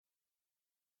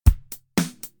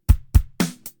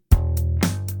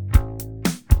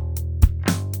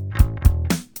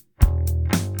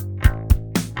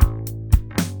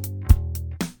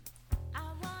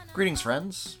Greetings,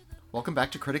 friends. Welcome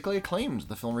back to Critically Acclaimed,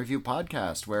 the film review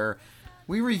podcast, where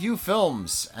we review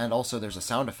films, and also there's a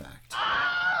sound effect.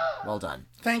 Well done.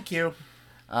 Thank you.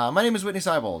 My name is Whitney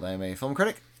Seibold. I'm a film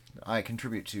critic. I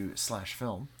contribute to Slash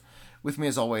Film. With me,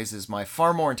 as always, is my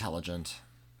far more intelligent,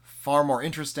 far more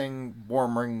interesting,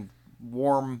 worming,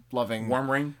 worming.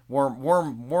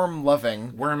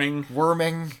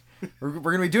 We're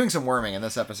going to be doing some worming in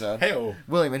this episode. Hey-o.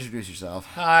 William, introduce yourself.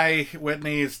 Hi,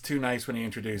 Whitney is too nice when he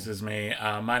introduces me.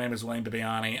 My name is William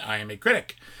Bibiani. I am a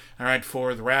critic. All right,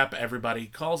 for the rap, everybody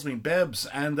calls me Bibbs.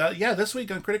 And this week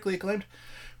on Critically Acclaimed,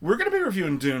 we're going to be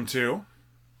reviewing Dune 2.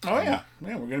 Oh, yeah.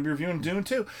 Yeah, we're going to be reviewing Dune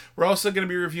 2. We're also going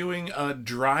to be reviewing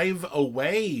Drive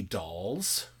Away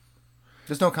Dolls.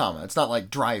 There's no comma. It's not like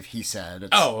Drive, he said.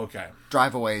 It's okay.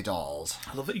 Drive Away Dolls.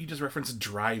 I love that you just referenced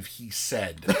Drive, he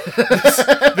said.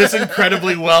 this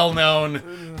incredibly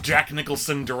well-known Jack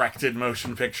Nicholson directed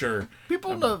motion picture.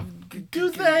 People know. Do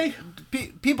they?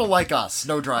 People like us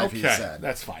know Drive, he said.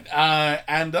 That's fine.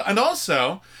 And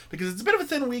also, because it's a bit of a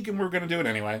thin week and we're going to do it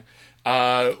anyway.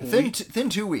 Thin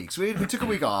 2 weeks. We took a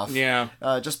week off. Yeah.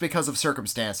 Just because of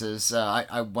circumstances.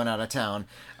 I went out of town.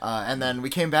 And then we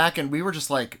came back and we were just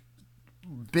like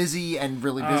busy and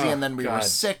really busy, and then we were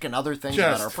sick and other things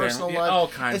about our personal life. All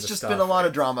kinds it's of just stuff. been a lot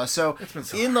of drama. So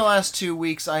in the hard. last 2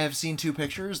 weeks, I have seen 2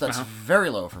 pictures. That's very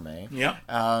low for me. Yep.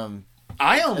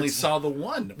 I only saw the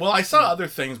one. Well, I saw other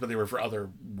things, but they were for other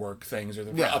work things or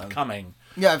for upcoming.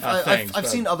 Yeah, I've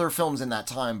seen other films in that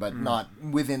time, but not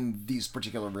within these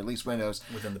particular release windows.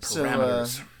 Within the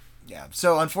parameters.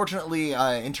 So unfortunately,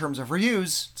 in terms of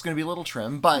reviews, it's going to be a little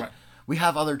trim, but. Right. We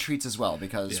have other treats as well,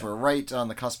 because we're right on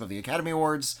the cusp of the Academy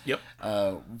Awards,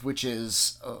 which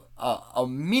is a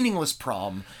meaningless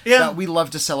prom that we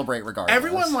love to celebrate regardless.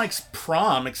 Everyone likes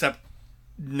prom, except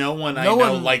no one I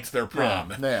know liked their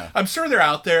prom. Yeah. I'm sure they're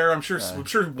out there. I'm sure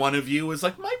one of you was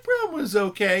like, my prom was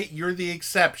okay. You're the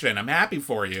exception. I'm happy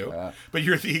for you, but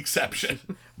you're the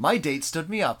exception. My date stood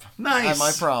me up at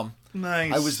my prom.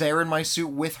 Nice. I was there in my suit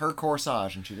with her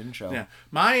corsage, and she didn't show. Yeah,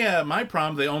 my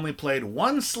prom, they only played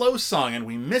one slow song, and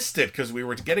we missed it because we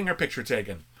were getting our picture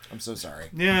taken. I'm so sorry.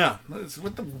 Yeah,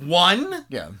 with the one.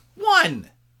 Yeah, one.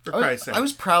 For Christ's sake. I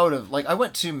was proud of. I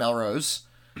went to Melrose,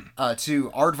 to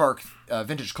Aardvark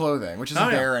Vintage Clothing, which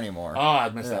isn't there anymore. Oh, I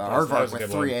missed that. Aardvark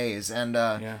with 3 A's, and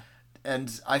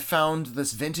I found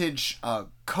this vintage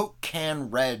Coke can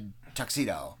red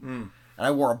tuxedo. And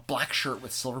I wore a black shirt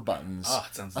with silver buttons. Oh,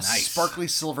 it sounds nice. A sparkly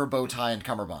silver bow tie and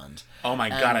cummerbund. Oh my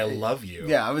God, I love you.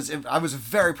 Yeah, I was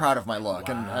very proud of my look,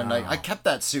 and I kept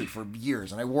that suit for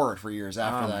years, and I wore it for years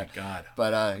after that. Oh my God.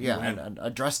 But and I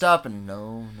dressed up, and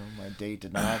no, my date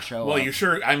did not show up. Well,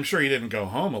 I'm sure you didn't go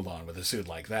home alone with a suit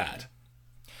like that.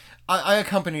 I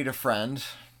accompanied a friend.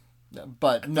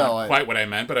 But no, not quite what I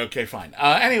meant, but okay, fine.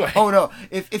 Anyway. Oh no,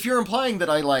 if you're implying that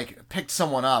I picked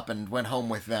someone up and went home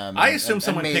with them, I assume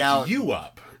someone picked you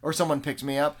up, or someone picked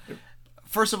me up.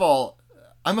 First of all,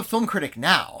 I'm a film critic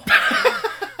now.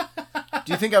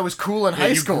 Do you think I was cool in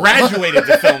high school? You graduated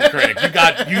to film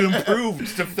critic. You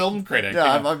improved to film critic.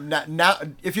 Yeah, I'm now.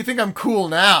 If you think I'm cool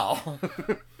now.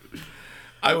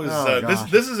 I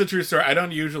was. This is a true story. I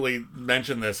don't usually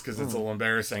mention this because it's a little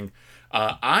embarrassing.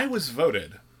 I was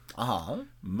voted.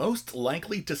 Most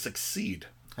likely to succeed.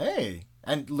 Hey,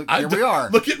 and here we are.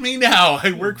 Look at me now.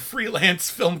 I work freelance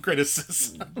film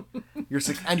criticism. You're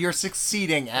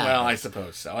succeeding at Well, I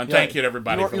suppose so. And thank you to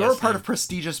everybody for listening. You're part of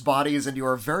prestigious bodies, and you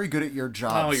are very good at your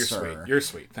job, Oh, you're sir. sweet. You're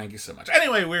sweet. Thank you so much.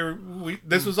 Anyway,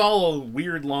 this was all a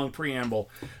weird, long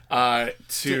preamble I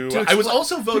was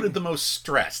also voted the most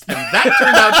stressed, and that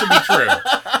turned out to be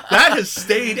true. That has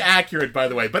stayed accurate, by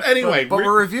the way. But anyway, but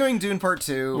we're reviewing Dune Part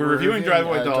 2. We're reviewing Drive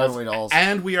Away Dolls,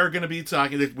 and we are going to be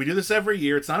talking. We do this every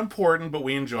year. It's not important, but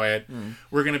we enjoy it.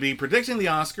 We're going to be predicting the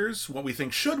Oscars, what we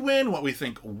think should win, what we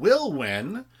think will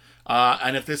win.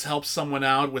 And if this helps someone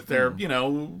out with their,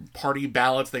 party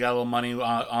ballots, they got a little money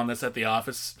on this at the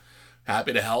office.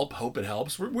 Happy to help. Hope it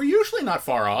helps. We're usually not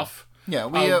far off.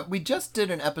 Yeah, we just did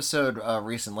an episode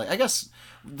recently. I guess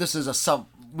this is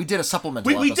we did a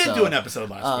supplemental episode. We did do an episode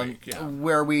last week,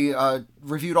 where we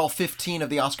reviewed all 15 of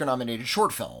the Oscar-nominated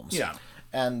short films. Yeah.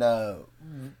 And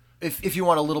if you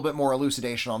want a little bit more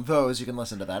elucidation on those, you can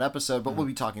listen to that episode, but we'll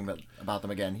be talking about them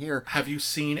again here. Have you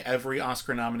seen every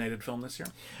Oscar-nominated film this year?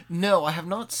 No, I have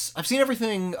not. I've seen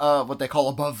everything, what they call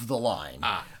above the line.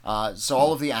 So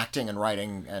all of the acting and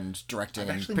writing and directing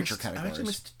and picture categories. I've actually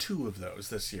missed 2 of those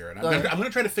this year, and I'm going to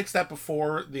try to fix that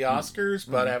before the Oscars,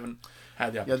 but I haven't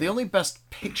had the opportunity. Yeah, the only Best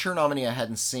Picture nominee I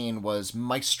hadn't seen was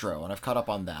Maestro, and I've caught up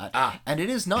on that. And it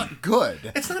is not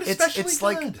good. It's not especially it's good.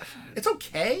 Like, it's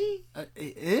okay.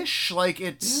 Ish. Like,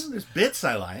 it's... there's bits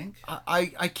I like.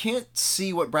 I can't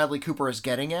see what Bradley Cooper is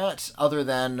getting at, other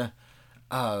than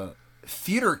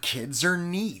theater kids are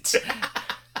neat.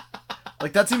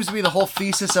 Like, that seems to be the whole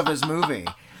thesis of his movie.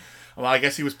 Well, I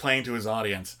guess he was playing to his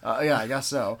audience. Yeah, I guess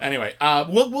so. Anyway,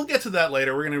 we'll get to that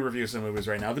later. We're going to review some movies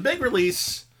right now. The big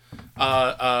release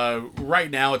right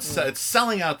now, it's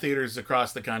selling out theaters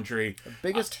across the country. The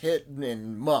biggest hit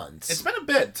in months. It's been a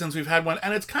bit since we've had one,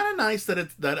 and it's kind of nice that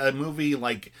a movie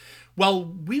like... Well,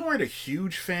 we weren't a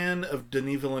huge fan of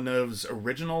Denis Villeneuve's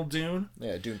original Dune.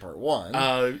 Yeah, Dune Part 1.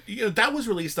 That was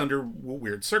released under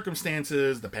weird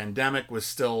circumstances. The pandemic was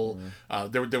still...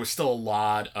 There was still a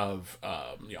lot of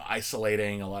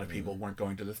isolating. A lot of people weren't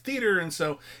going to the theater, and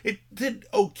so it did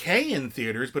okay in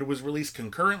theaters, but it was released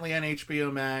concurrently on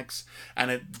HBO Max,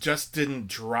 and it just didn't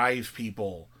drive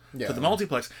people to the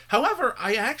multiplex. However,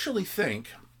 I actually think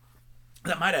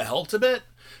that might have helped a bit,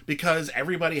 because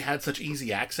everybody had such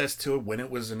easy access to it when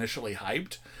it was initially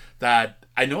hyped, that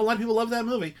I know a lot of people love that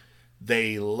movie.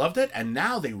 They loved it, and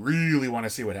now they really want to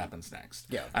see what happens next.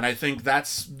 Yeah. And I think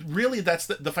that's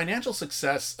the financial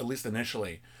success, at least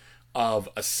initially, of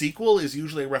a sequel is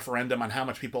usually a referendum on how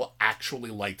much people actually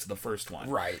liked the first one.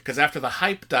 Right. Because after the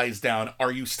hype dies down,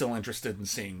 are you still interested in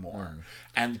seeing more?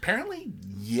 And apparently,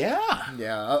 yeah.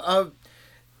 Yeah.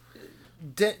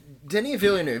 Denis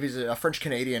Villeneuve, he's a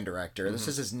French-Canadian director. This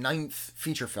is his 9th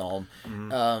feature film.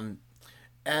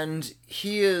 And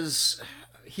he's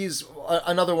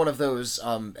another one of those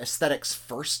aesthetics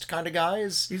first kind of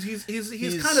guys. He's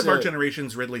kind of our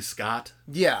generation's Ridley Scott.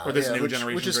 Yeah. Or this new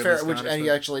generation's which is Ridley fair. Scott. And he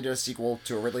actually did a sequel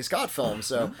to a Ridley Scott film.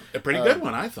 So a pretty good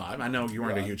one, I thought. I know you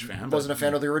weren't a huge fan. Wasn't a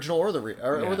fan of the original or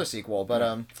the sequel,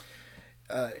 but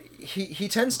he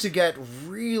tends to get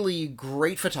really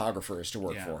great photographers to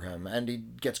work for him, and he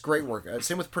gets great work.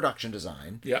 Same with production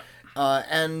design. Yeah.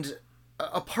 And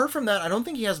apart from that, I don't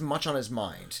think he has much on his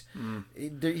mind. He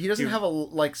doesn't have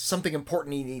something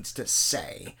important he needs to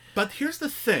say. But here's the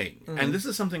thing, and this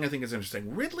is something I think is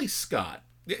interesting. Ridley Scott,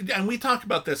 and we talk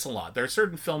about this a lot. There are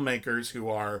certain filmmakers who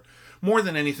are, more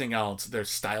than anything else, they're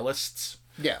stylists.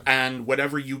 Yeah. And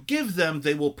whatever you give them,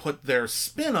 they will put their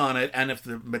spin on it, and if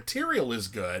the material is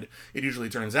good, it usually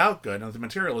turns out good, and if the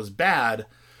material is bad...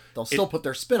 They'll still put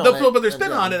their spin on it. They'll still put their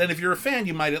spin on it, and if you're a fan,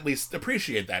 you might at least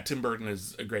appreciate that. Tim Burton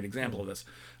is a great example of this.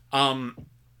 And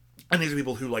these are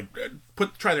people who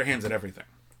try their hands at everything.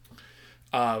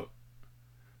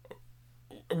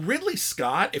 Ridley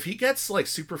Scott, if he gets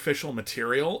superficial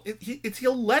material,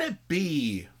 he'll let it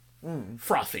be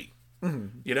frothy.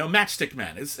 Matchstick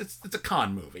Men. It's a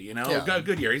con movie. A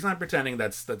good year. He's not pretending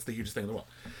that's the hugest thing in the world.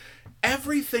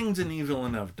 Everything Denis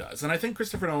Villeneuve does, and I think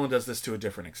Christopher Nolan does this to a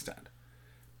different extent.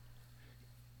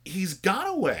 He's got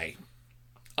a way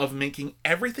of making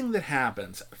everything that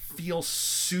happens feel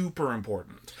super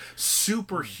important,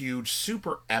 super huge,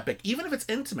 super epic, even if it's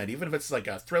intimate, even if it's like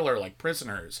a thriller like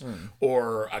Prisoners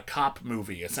or a cop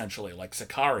movie, essentially, like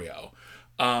Sicario.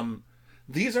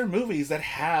 These are movies that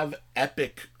have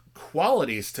epic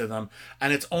qualities to them,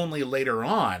 and it's only later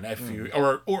on, if you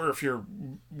or if you're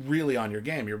really on your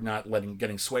game, you're not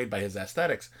getting swayed by his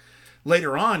aesthetics.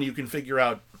 Later on, you can figure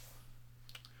out,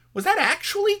 was that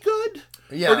actually good?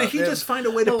 Yeah, or did he just find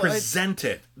a way to present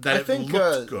it that it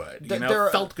looked good?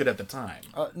 Felt good at the time.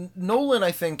 Nolan,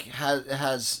 I think,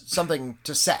 has something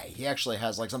to say. He actually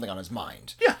has something on his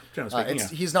mind. Yeah, generally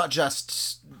speaking, he's not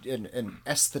just an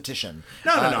aesthetician.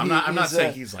 No. I'm not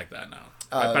saying he's like that. No,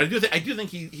 but I do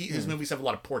think his movies have a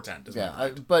lot of portent.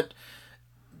 But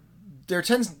there's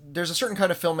a certain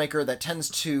kind of filmmaker that tends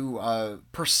to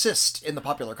persist in the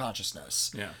popular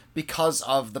consciousness because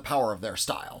of the power of their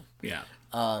style. Yeah.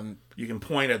 You can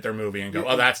point at their movie and go,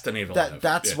 "Oh, that's Denis Villeneuve."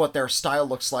 That's what their style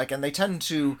looks like, and they tend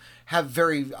to have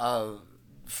very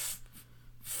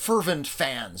fervent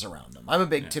fans around them. I'm a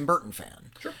big Tim Burton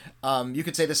fan. Sure. You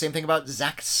could say the same thing about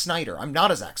Zack Snyder. I'm not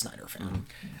a Zack Snyder fan.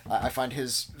 I find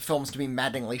his films to be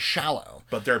maddeningly shallow.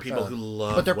 But there are people who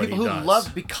love. But there are people who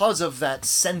love because of that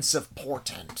sense of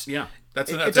portent. Yeah,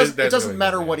 it doesn't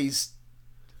matter what he's.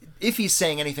 If he's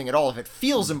saying anything at all, if it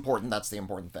feels important, that's the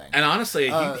important thing. And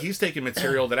honestly, he's taken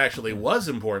material that actually was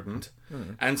important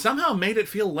and somehow made it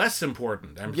feel less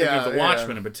important. I'm thinking of The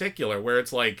Watchmen in particular, where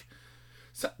it's like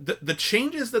the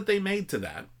changes that they made to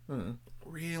that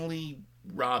really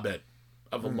rob it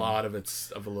of a lot of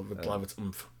its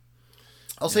oomph.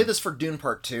 I'll say this for Dune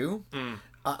Part 2.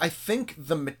 I think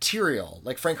the material,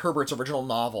 like Frank Herbert's original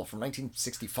novel from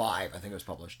 1965, I think it was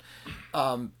published,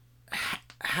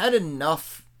 had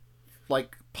enough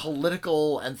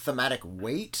political and thematic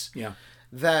weight. Yeah.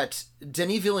 That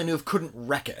Denis Villeneuve couldn't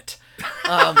wreck it.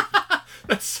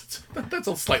 That's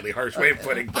a slightly harsh way of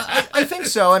putting that. I think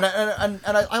so, and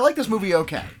I like this movie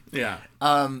okay. Yeah.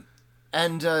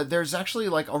 And there's actually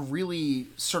like a really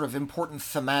sort of important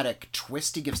thematic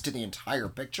twist he gives to the entire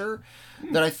picture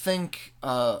that I think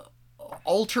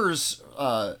alters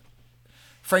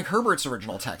Frank Herbert's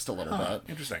original text a little bit.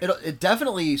 Interesting. It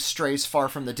definitely strays far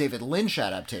from the David Lynch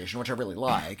adaptation, which I really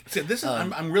like. See, this is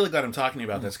I'm really glad I'm talking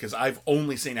about this because I've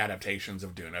only seen adaptations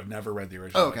of Dune. I've never read the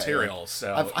original material.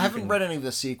 So I haven't read any of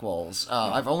the sequels.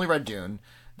 I've only read Dune.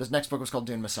 This next book was called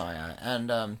Dune Messiah,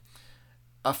 and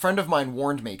a friend of mine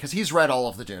warned me because he's read all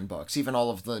of the Dune books, even all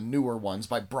of the newer ones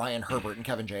by Brian Herbert and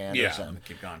Kevin J. Anderson. Yeah,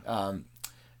 keep going.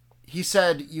 He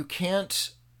said you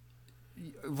can't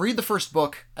read the first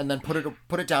book and then put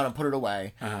it down and put it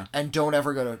away, and don't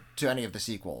ever go to any of the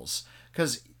sequels,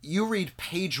 because you read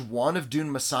page 1 of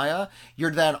Dune Messiah,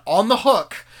 you're then on the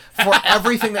hook for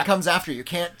everything that comes after. You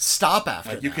can't stop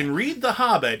after that. You can read The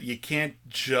Hobbit, you can't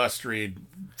just read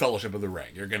Fellowship of the Ring.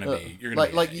 You're gonna be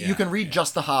you can read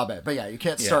just The Hobbit, but you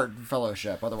can't start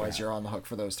Fellowship, otherwise you're on the hook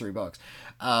for those 3 books.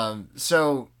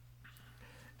 So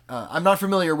I'm not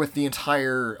familiar with the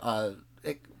entire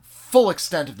full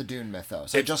extent of the Dune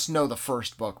mythos. I just know the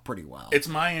first book pretty well. It's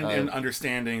my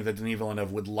understanding that Denis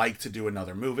Villeneuve would like to do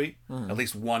another movie, at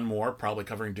least one more, probably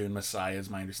covering Dune Messiah is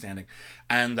my understanding,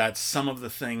 and that some of the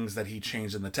things that he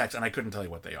changed in the text, and I couldn't tell you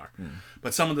what they are,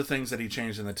 but some of the things that he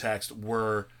changed in the text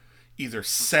were either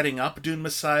setting up Dune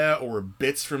Messiah or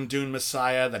bits from Dune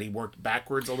Messiah that he worked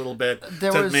backwards a little bit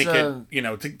make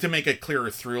it, to make a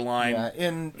clearer through line. Yeah,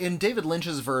 in David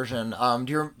Lynch's version,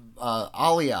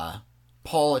 Alia,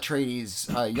 Paul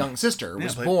Atreides' young sister,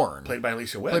 was born. Played by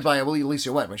Alicia Witt. Played by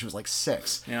Alicia Witt when she was like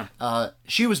 6. Yeah.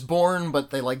 She was born,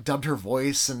 but they like dubbed her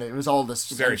voice, and it was all this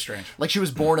very strange. Like she was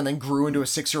born and then grew into a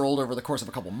 6-year-old over the course of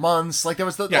a couple months. Like there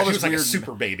was all she this was like weird, a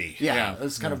super baby. Yeah,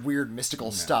 this kind of weird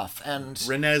mystical stuff. And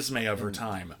Renesmee of her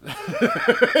time.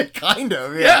 Kind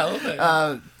of.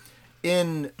 Yeah.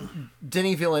 In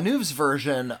Denis Villeneuve's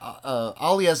version,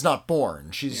 Alia's not born.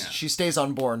 She stays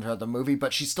unborn throughout the movie,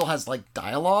 but she still has like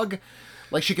dialogue.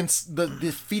 Like she can,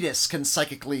 the fetus can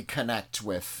psychically connect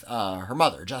with her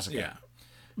mother, Jessica. Yeah,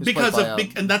 because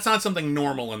and that's not something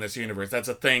normal in this universe. That's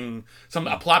a thing.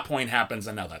 A plot point happens,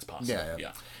 and now that's possible.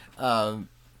 Yeah.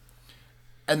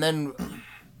 And then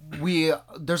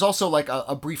there's also like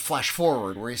a brief flash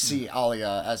forward where you see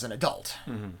Alia as an adult.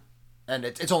 Mm-hmm. And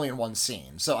it's only in one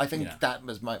scene, so I think that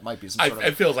might be some sort of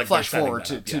it feels like flash forward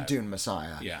to Dune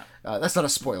Messiah. Yeah, that's not a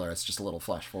spoiler; it's just a little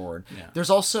flash forward. Yeah. There's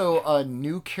also a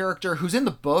new character who's in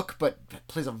the book but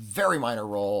plays a very minor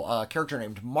role. A character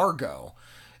named Margot,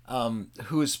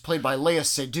 who is played by Léa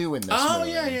Seydoux in this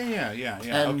movie. Yeah.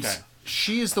 And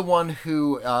she is the one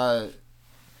who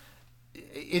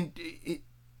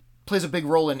plays a big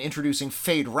role in introducing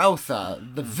Fade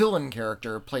Rautha, the villain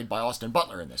character played by Austin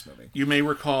Butler in this movie. You may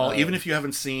recall, even if you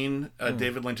haven't seen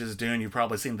David Lynch's Dune, you've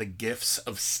probably seen the gifs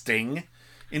of Sting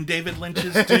in David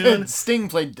Lynch's Dune. Sting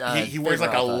played he wears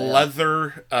like a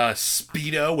leather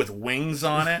Speedo with wings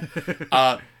on it.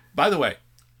 By the way,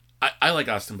 I like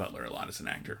Austin Butler a lot as an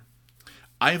actor.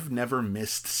 I've never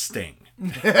missed Sting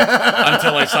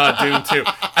until I saw Dune 2.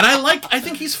 And I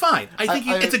think he's fine. I think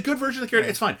it's a good version of the character.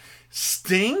 It's fine.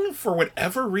 Sting, for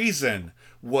whatever reason,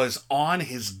 was on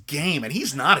his game, and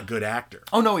he's not a good actor.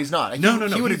 Oh, no, he's not. No.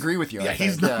 He would agree with you. Yeah,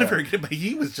 he's not very good, but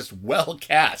he was just well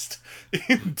cast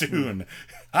in Dune.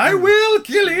 I will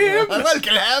kill him! I will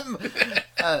kill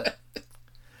him!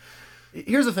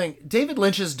 Here's the thing. David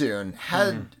Lynch's Dune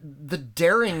had the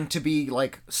daring to be,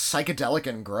 like, psychedelic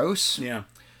and gross. Yeah.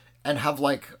 And have,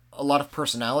 like, a lot of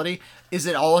personality. Is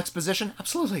it all exposition?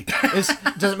 Absolutely. Does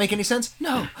it make any sense?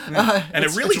 No. And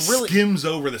it really skims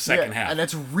over the second half. And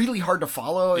it's really hard to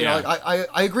follow. You know, like,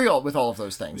 I agree with all of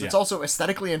those things. Yeah. It's also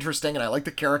aesthetically interesting, and I like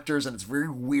the characters, and it's very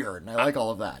weird, and I like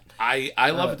all of that.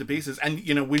 I love it to pieces. And,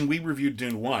 you know, when we reviewed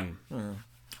Dune 1,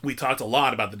 we talked a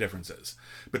lot about the differences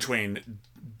between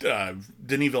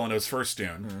Denis Villeneuve's first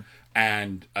Dune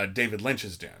and David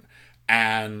Lynch's Dune.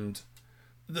 And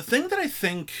the thing that I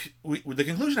think, the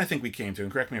conclusion I think we came to,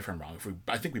 and correct me if I'm wrong,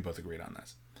 I think we both agreed on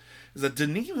this, is that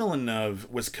Denis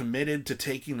Villeneuve was committed to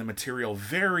taking the material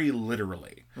very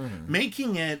literally,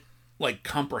 making it, like,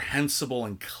 comprehensible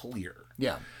and clear.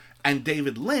 Yeah. And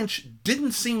David Lynch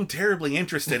didn't seem terribly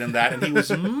interested in that, and he was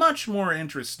much more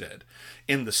interested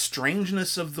in the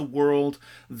strangeness of the world,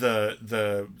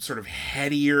 the sort of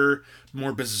headier,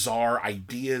 more bizarre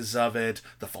ideas of it,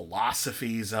 the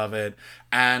philosophies of it,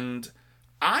 and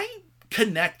I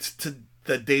connect to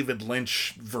the David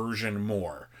Lynch version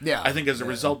more. Yeah. I think as a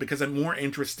result, because I'm more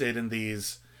interested in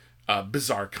these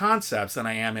bizarre concepts than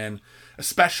I am in,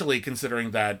 especially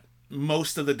considering that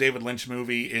most of the David Lynch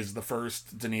movie is the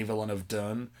first Denis Villeneuve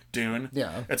of Dune.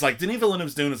 Yeah. It's like Denis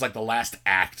Villeneuve's Dune is like the last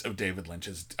act of David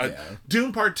Lynch's...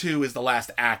 Dune Part 2 is the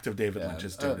last act of David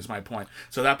Lynch's Dune, is my point.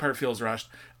 So that part feels rushed.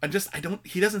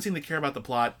 He doesn't seem to care about the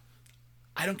plot.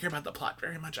 I don't care about the plot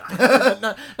very much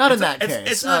either. not in that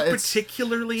case. It's not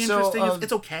particularly interesting.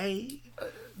 It's okay.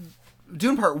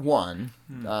 Dune Part 1,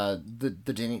 the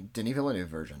Denis Villeneuve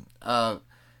version,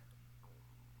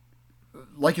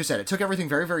 like you said, it took everything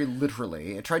very, very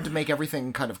literally. It tried to make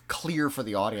everything kind of clear for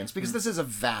the audience, because this is a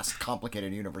vast,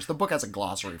 complicated universe. The book has a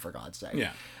glossary, for God's sake.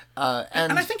 Yeah.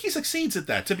 And I think he succeeds at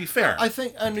that, to be fair. I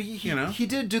think, and he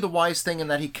did do the wise thing in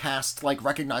that he cast, like,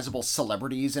 recognizable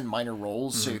celebrities in minor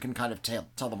roles, so you can kind of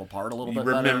tell them apart a little bit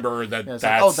remember better. That that's...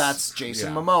 Like, that's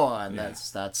Jason Momoa, and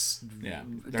that's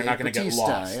They're not going to get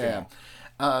lost.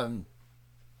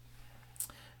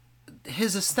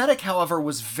 His aesthetic, however,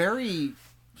 was very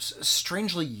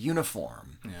strangely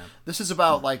uniform. Yeah. This is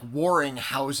about like warring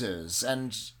houses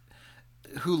and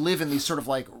who live in these sort of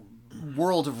like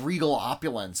world of regal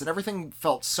opulence, and everything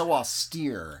felt so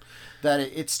austere that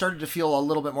it started to feel a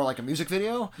little bit more like a music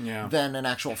video than an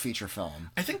actual feature film.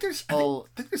 I think there's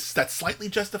that's slightly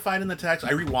justified in the text.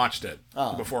 I rewatched it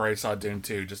before I saw Dune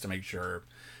 2 just to make sure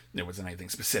there wasn't anything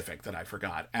specific that I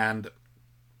forgot. And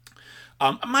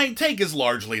my take is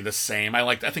largely the same.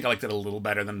 I think I liked it a little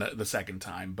better than the second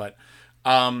time, but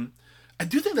I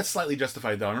do think that's slightly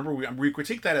justified, though. I remember we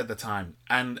critiqued that at the time,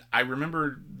 and I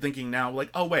remember thinking now,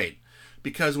 like, oh wait,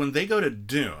 because when they go to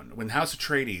Dune, when House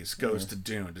Atreides goes to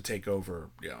Dune to take over,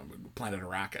 planet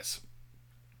Arrakis,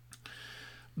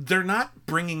 they're not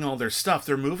bringing all their stuff.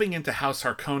 They're moving into House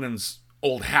Harkonnen's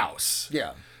old house.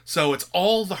 Yeah. So it's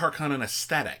all the Harkonnen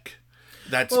aesthetic.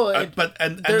 That's that's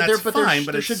fine.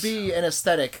 But there should be an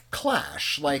aesthetic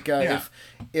clash. Like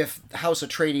if House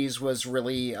Atreides was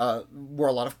really were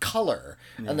a lot of color,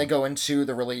 and they go into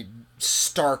the really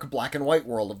stark black and white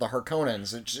world of the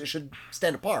Harkonnens, it should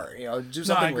stand apart. Do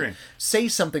something. I agree. Say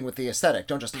something with the aesthetic.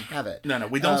 Don't just have it. No.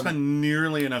 We don't spend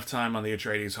nearly enough time on the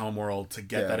Atreides homeworld to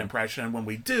get that impression. And when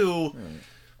we do.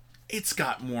 It's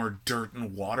got more dirt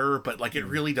and water, but like it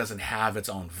really doesn't have its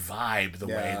own vibe the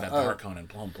way that the Harkonnen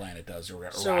home planet does, or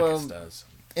Arrakis does.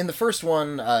 In the first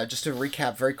one, just to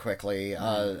recap very quickly,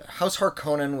 House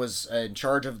Harkonnen was in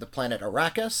charge of the planet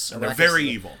Arrakis. And they're very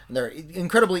evil. And they're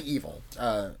incredibly evil.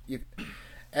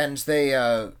 And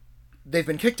they've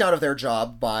been kicked out of their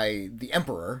job by the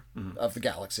Emperor of the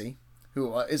galaxy,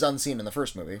 who is unseen in the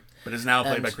first movie. But is now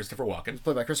played by Christopher Walken.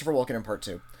 Played by Christopher Walken in Part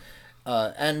 2.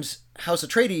 And House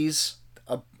Atreides,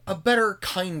 a better,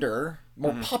 kinder,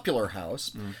 more popular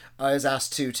house, is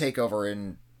asked to take over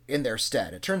in their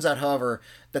stead. It turns out, however,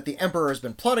 that the Emperor has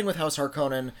been plotting with House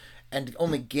Harkonnen and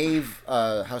only gave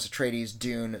House Atreides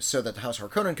Dune so that the House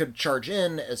Harkonnen could charge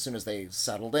in as soon as they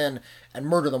settled in and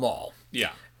murder them all.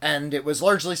 Yeah. And it was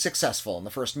largely successful in the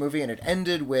first movie, and it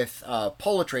ended with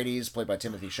Paul Atreides, played by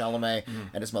Timothée Chalamet,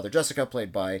 and his mother Jessica,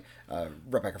 played by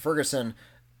Rebecca Ferguson,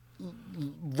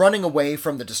 running away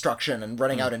from the destruction and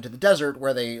running out into the desert,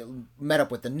 where they met up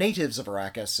with the natives of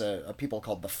Arrakis, a people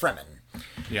called the Fremen.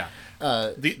 Yeah.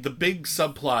 The big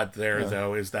subplot there,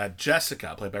 though, is that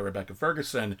Jessica, played by Rebecca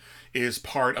Ferguson, is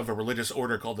part of a religious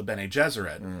order called the Bene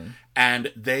Gesserit.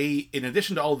 And they, in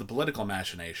addition to all of the political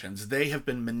machinations, they have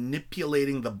been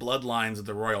manipulating the bloodlines of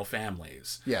the royal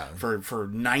families for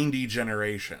 90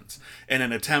 generations in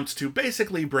an attempt to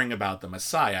basically bring about the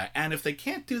Messiah. And if they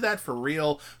can't do that for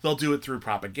real, they'll do it through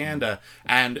propaganda.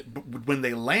 And when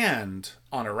they land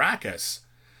on Arrakis,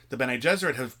 the Bene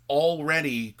Gesserit have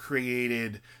already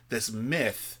created this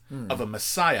myth of a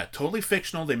Messiah, totally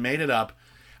fictional. They made it up,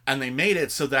 and they made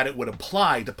it so that it would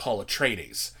apply to Paul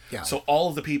Atreides. Yeah. So all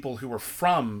of the people who were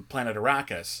from planet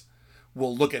Arrakis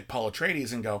will look at Paul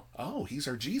Atreides and go, "Oh, he's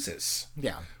our Jesus."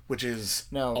 Yeah, which is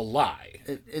a lie.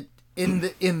 In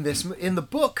the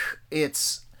book,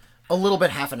 it's a little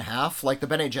bit half and half. Like the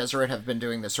Bene Gesserit have been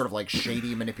doing this sort of like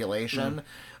shady manipulation.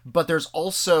 But there's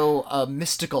also a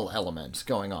mystical element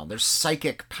going on. There's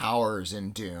psychic powers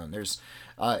in Dune. There's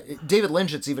David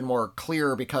Lynch, it's even more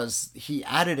clear because he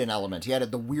added an element. He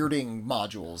added the weirding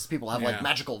modules. People have like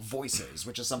magical voices,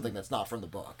 which is something that's not from the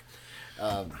book.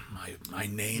 My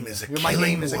name is a killing word. My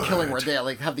name is a killing word. They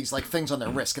like have these like things on their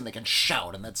wrist and they can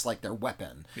shout, and that's like their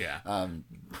weapon. Yeah.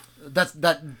 That's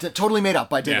totally made up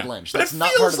by David Lynch. That's but it not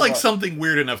feels part of like something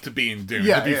weird enough to be in Dune.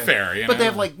 To be fair, but they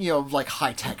have like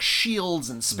high tech shields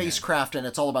and spacecraft, and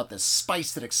it's all about this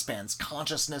spice that expands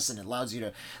consciousness and it allows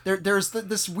you to. There's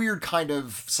this weird kind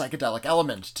of psychedelic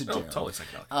element to Dune. Totally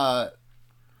psychedelic.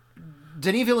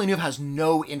 Denis Villeneuve has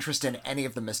no interest in any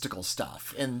of the mystical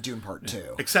stuff in Dune Part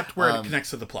 2. Except where it connects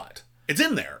to the plot. It's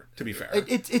in there, to be fair.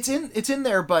 It's in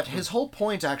there, but his whole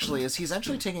point actually is he's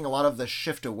actually taking a lot of the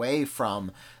shift away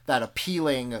from that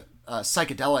appealing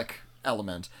psychedelic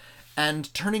element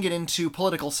and turning it into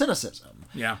political cynicism.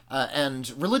 Yeah.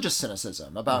 And religious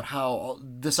cynicism about how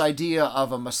this idea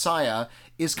of a messiah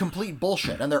is complete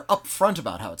bullshit, and they're upfront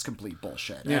about how it's complete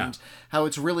bullshit, and how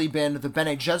it's really been the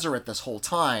Bene Gesserit this whole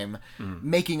time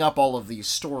making up all of these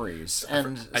stories,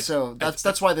 and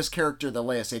that's why this character, the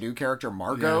Léa Seydoux character,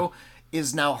 Margot,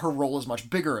 is now, her role is much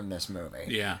bigger in this movie.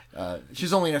 Yeah.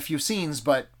 She's only in a few scenes,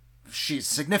 but she's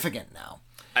significant now.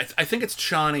 I think it's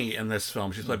Chani in this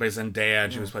film. She's played by Zendaya,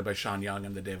 and she was played by Sean Young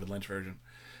in the David Lynch version.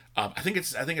 I think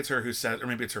it's her who said, or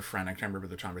maybe it's her friend. I can't remember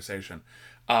the conversation.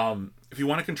 If you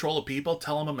want to control a people,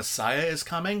 tell them a messiah is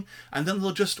coming, and then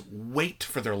they'll just wait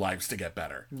for their lives to get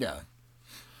better. Yeah.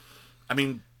 I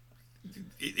mean,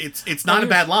 it's not a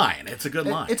bad line. It's a good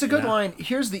line. It's a good line.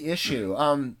 Here's the issue.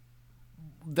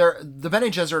 The Bene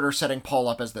Gesserit are setting Paul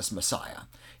up as this messiah.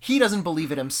 He doesn't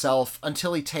believe it himself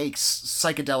until he takes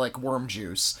psychedelic worm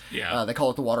juice. Yeah. They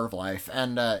call it the water of life.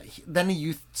 And then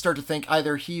you start to think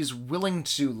either he's willing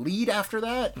to lead after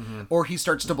that, or he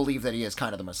starts to believe that he is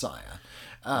kind of the messiah.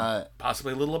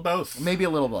 Possibly a little of both. Maybe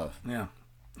a little of both. Yeah.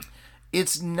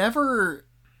 It's never,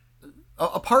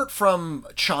 apart from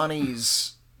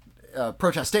Chani's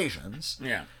protestations,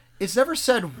 it's never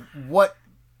said what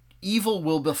evil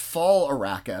will befall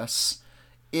Arrakis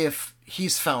if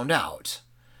he's found out,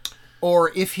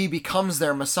 or if he becomes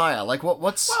their messiah. Like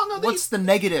what's the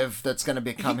negative that's going to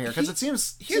become here? Because it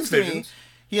seems he has visions.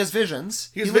 He has visions.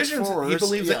 He has visions.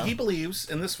 He believes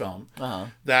in this film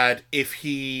that if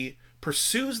he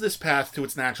pursues this path to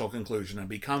its natural conclusion and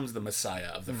becomes the messiah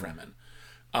of the Fremen,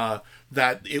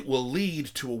 that it will lead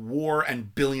to a war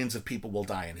and billions of people will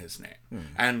die in his name.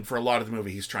 And for a lot of the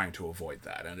movie, he's trying to avoid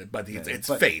that. But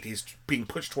it's fate. He's being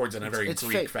pushed towards it in a very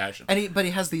Greek fashion. But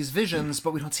he has these visions,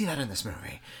 but we don't see that in this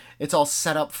movie. It's all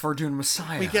set up for Dune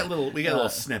Messiah. We get little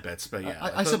snippets, but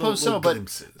I suppose so.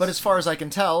 But as far as I can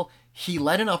tell, he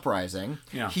led an uprising.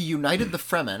 Yeah. He united the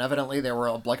Fremen. Evidently, there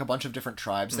were like a bunch of different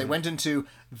tribes. They went into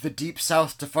the Deep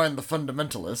South to find the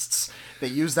fundamentalists. They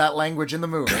used that language in the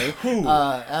movie.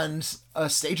 And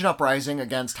stage an uprising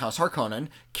against House Harkonnen,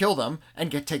 kill them,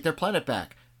 and take their planet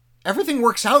back. Everything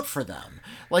works out for them.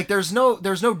 Like, there's no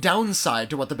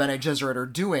downside to what the Bene Gesserit are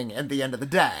doing at the end of the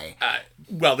day.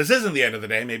 Well, this isn't the end of the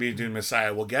day. Maybe Dune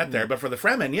Messiah will get there. But for the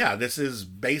Fremen, this is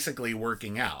basically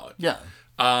working out. Yeah.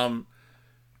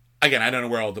 Again, I don't know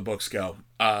where all the books go.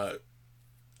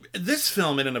 This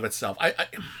film, in and of itself, I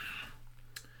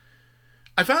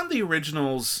found the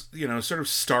original's, sort of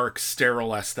stark,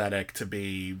 sterile aesthetic to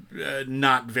be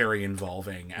not very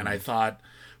involving. And I thought,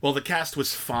 well, the cast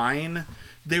was fine.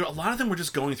 A lot of them were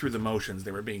just going through the motions.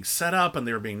 They were being set up and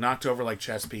they were being knocked over like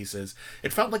chess pieces.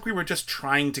 It felt like we were just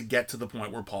trying to get to the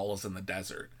point where Paul is in the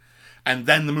desert. And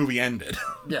then the movie ended.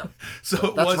 Yeah.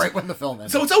 That's right when the film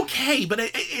ended. So it's okay, but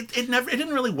it didn't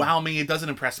really wow me. It doesn't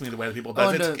impress me the way that people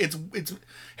do. It's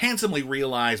handsomely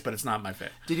realized, but it's not my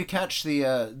fit. Did you catch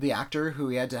the actor who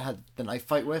he had to have the knife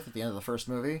fight with at the end of the first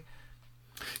movie?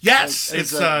 Yes,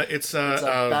 it's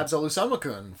Babs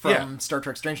Olusegun from Star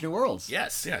Trek: Strange New Worlds.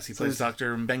 Yes, he plays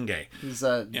Dr. Mbenge. He's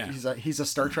a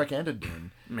Star Trek and a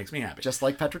Dune. Makes me happy. Just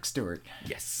like Patrick Stewart.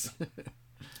 Yes.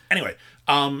 Anyway,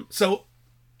 so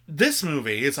this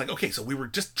movie, it's like, okay, so we were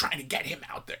just trying to get him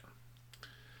out there.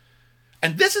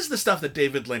 And this is the stuff that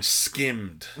David Lynch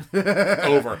skimmed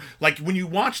over. Like, when you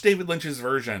watch David Lynch's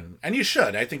version, and you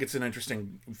should, I think it's an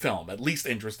interesting film. At least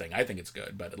interesting. I think it's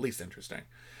good, but at least interesting.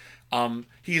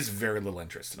 He has very little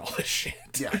interest in all this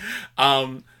shit. Yeah.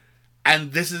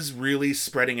 And this is really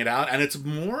spreading it out. And it's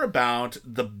more about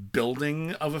the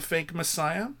building of a fake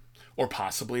messiah. Or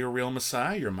possibly a real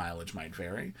messiah. Your mileage might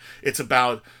vary. It's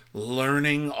about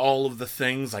learning all of the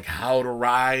things, like how to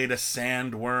ride a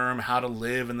sandworm, how to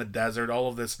live in the desert, all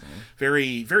of this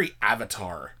very, very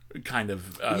Avatar kind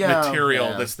of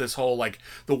material. Yeah. This whole, like,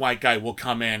 the white guy will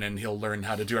come in and he'll learn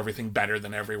how to do everything better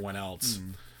than everyone else.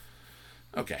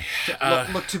 Okay.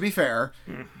 Look, to be fair,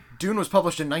 Dune was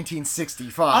published in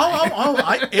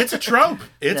 1965. It's a trope.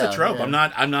 It's a trope.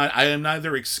 Yeah. I am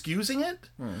neither excusing it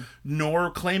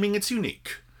nor claiming it's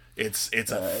unique. It's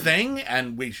a thing,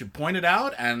 and we should point it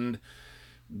out, and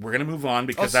we're going to move on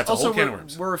because that's a whole can of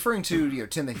worms. We're referring to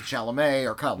Timothy Chalamet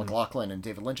or Kyle MacLachlan in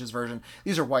David Lynch's version.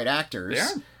 These are white actors.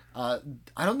 Yeah.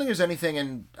 I don't think there's anything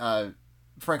in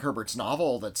Frank Herbert's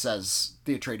novel that says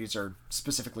the Atreides are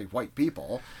specifically white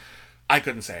people. I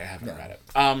couldn't say. I haven't read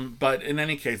it. But in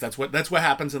any case, that's what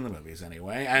happens in the movies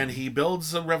anyway. And he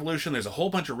builds a revolution. There's a whole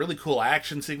bunch of really cool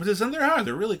action sequences, and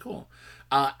they're really cool.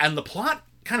 And the plot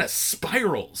kind of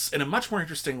spirals in a much more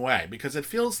interesting way because it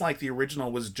feels like the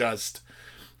original was just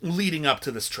leading up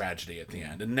to this tragedy at the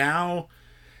end. And now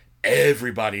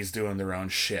everybody's doing their own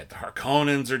shit. The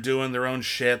Harkonnens are doing their own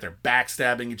shit. They're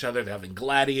backstabbing each other. They're having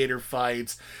gladiator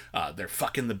fights. They're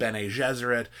fucking the Bene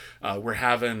Gesserit. We're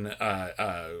having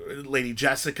Lady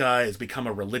Jessica has become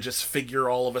a religious figure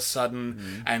all of a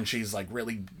sudden, and she's like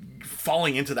really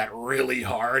falling into that really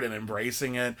hard and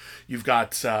embracing it. You've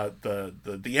got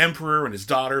the Emperor and his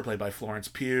daughter, played by Florence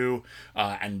Pugh,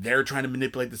 and they're trying to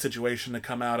manipulate the situation to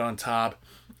come out on top.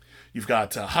 You've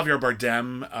got Javier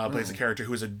Bardem plays a character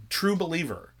who is a true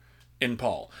believer in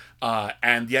Paul,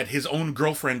 and yet his own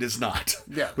girlfriend is not,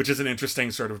 which is an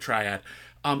interesting sort of triad.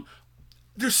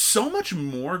 There's so much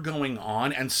more going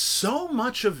on, and so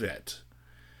much of it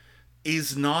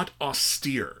is not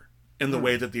austere in the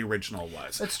way that the original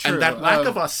was. That's true. And that lack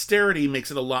of austerity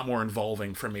makes it a lot more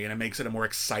involving for me, and it makes it a more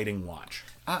exciting watch.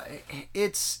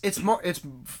 It's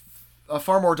a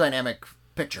far more dynamic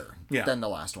picture than the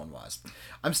last one was.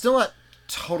 I'm still not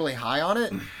totally high on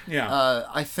it.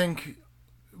 I think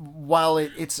while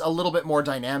it's a little bit more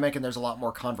dynamic and there's a lot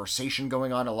more conversation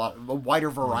going on, a wider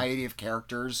variety of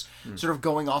characters sort of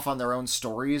going off on their own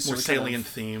stories. More salient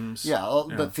themes.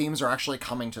 The themes are actually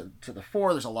coming to the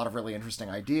fore. There's a lot of really interesting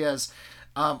ideas.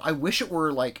 I wish it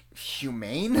were like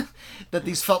humane, that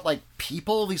these felt like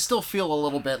people. These still feel a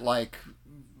little bit like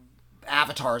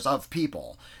avatars of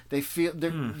people. They feel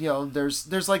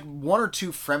there's like one or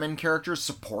two Fremen characters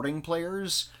supporting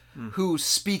players who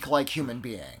speak like human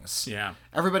beings. Yeah.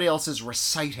 Everybody else is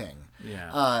reciting.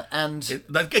 Yeah.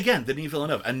 Again, Denis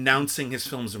Villeneuve announcing his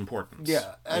film's importance.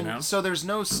 Yeah. And so there's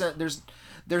no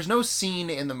scene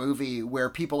in the movie where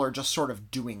people are just sort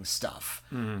of doing stuff,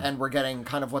 and we're getting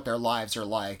kind of what their lives are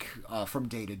like from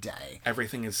day to day.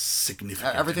 Everything is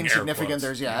significant. Everything's significant.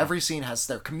 Every scene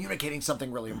they're communicating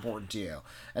something really important to you,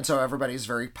 and so everybody's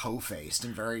very po-faced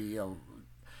and very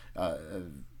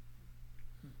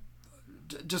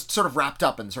just sort of wrapped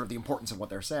up in sort of the importance of what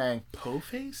they're saying.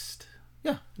 Po-faced?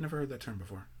 Yeah, never heard that term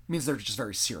before. It means they're just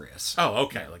very serious. Oh,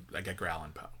 okay, like Edgar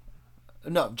Allan Poe.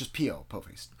 No, just P.O.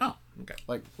 Po-faced. Oh, okay.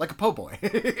 Like a po' boy.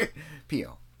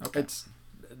 P.O. Okay.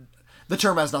 The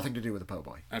term has nothing to do with a po'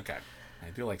 boy. Okay. I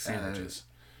do like sandwiches.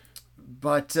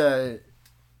 But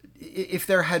if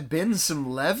there had been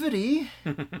some levity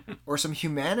or some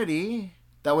humanity,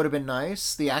 that would have been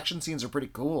nice. The action scenes are pretty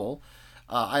cool.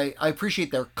 I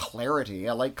appreciate their clarity.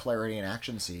 I like clarity in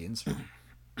action scenes.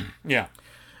 Yeah.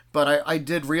 But I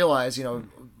did realize,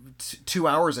 2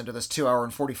 hours into this 2 hour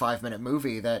and 45-minute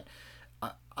movie that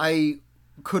I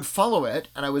could follow it,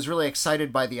 and I was really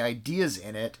excited by the ideas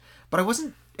in it, but I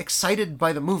wasn't excited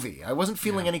by the movie. I wasn't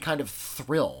feeling any kind of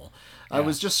thrill. Yeah. I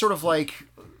was just sort of like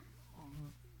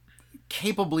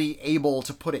capably able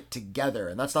to put it together,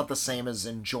 and that's not the same as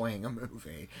enjoying a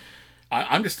movie.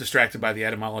 I'm just distracted by the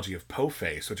etymology of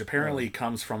po-face, which apparently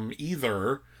comes from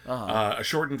either a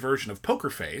shortened version of poker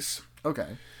face.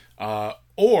 Okay.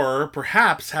 Or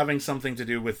perhaps having something to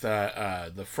do with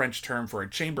the French term for a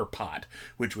chamber pot,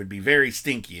 which would be very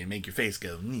stinky and make your face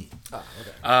go, nee. Oh,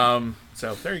 okay.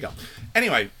 So there you go.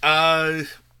 Anyway, I'm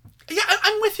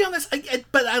with you on this,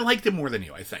 but I liked it more than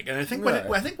you, I think. And I think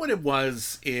what it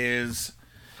was is,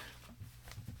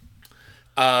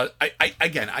 I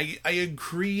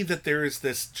agree that there is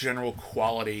this general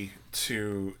quality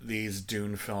to these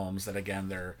Dune films that, again,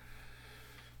 they're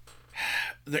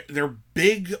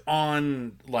big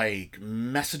on like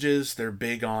messages, they're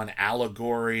big on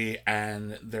allegory,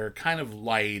 and they're kind of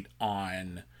light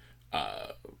on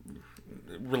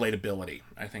relatability,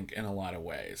 I think, in a lot of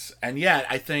ways. And yet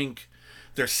I think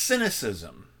there's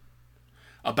cynicism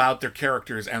about their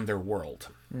characters and their world,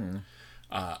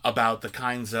 about the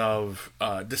kinds of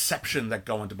deception that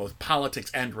go into both politics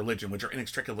and religion, which are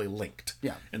inextricably linked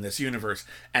in this universe,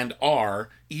 and are,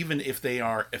 even if they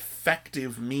are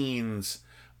effective means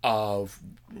of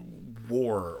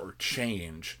war or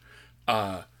change,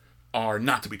 are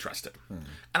not to be trusted.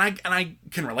 And I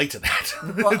can relate to that.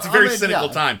 Well, it's a very cynical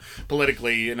time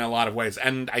politically in a lot of ways,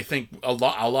 and I think a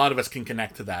lot of us can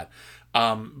connect to that.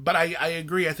 But I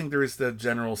agree. I think there is the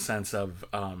general sense of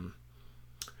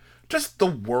just the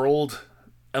world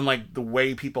and like the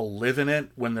way people live in it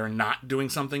when they're not doing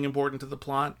something important to the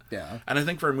plot. Yeah. And I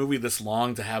think for a movie this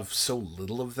long to have so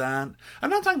little of that, I'm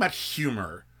not talking about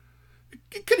humor.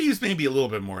 It could use maybe a little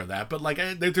bit more of that, but like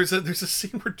there's a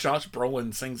scene where Josh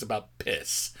Brolin sings about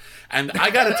piss, and I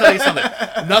got to tell you something.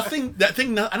 I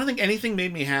don't think anything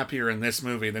made me happier in this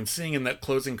movie than seeing in that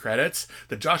closing credits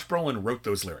that Josh Brolin wrote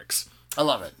those lyrics. I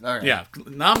love it. All right. Yeah,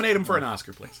 nominate him for an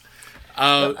Oscar, please.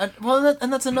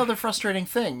 And that's another frustrating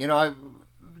thing. Timothée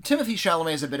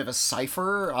Chalamet is a bit of a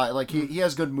cipher. He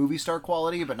has good movie star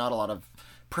quality, but not a lot of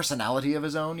personality of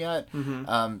his own yet.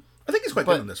 Mm-hmm. I think he's quite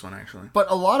good in this one, actually. But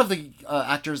a lot of the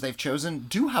actors they've chosen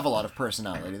do have a lot of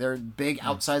personality. They're big,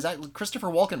 outsized actors. Christopher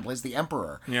Walken plays the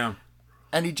Emperor. Yeah.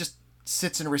 And he just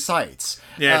sits and recites.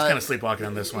 Yeah, he's kind of sleepwalking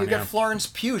on this one. You get Florence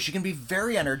Pugh. She can be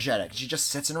very energetic. She just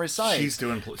sits and recites. She's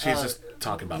just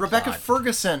talking about Rebecca plot.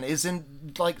 Ferguson is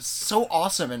so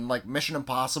awesome in Mission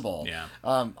Impossible. Yeah.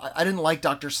 I didn't like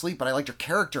Dr. Sleep, but I liked her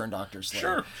character in Dr. Sleep.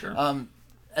 Sure.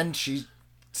 And she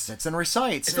sits and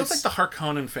recites. It feels like the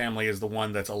Harkonnen family is the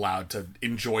one that's allowed to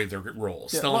enjoy their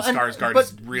roles. Stellan Skarsgård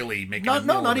is really making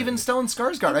not even Stellan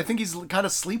Skarsgård. I think he's kind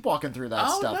of sleepwalking through that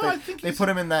stuff. No, they put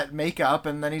him in that makeup,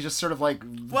 and then he just sort of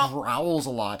growls a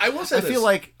lot. I will say I feel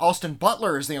like Austin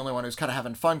Butler is the only one who's kind of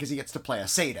having fun because he gets to play a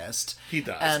sadist. He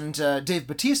does. And Dave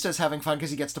Bautista is having fun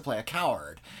because he gets to play a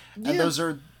coward. And those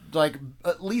are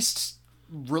at least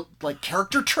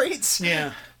character traits.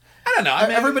 Yeah. I don't know.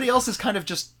 Everybody else is kind of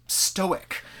just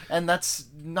stoic, and that's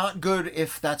not good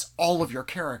if that's all of your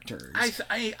characters.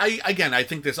 I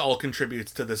think this all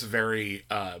contributes to this very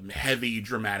heavy,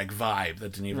 dramatic vibe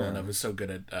that Denis Villeneuve is so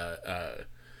good at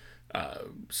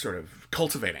sort of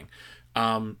cultivating.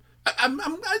 I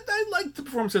like the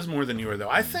performances more than you are, though.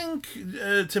 I think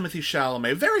Timothée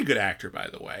Chalamet, very good actor, by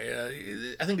the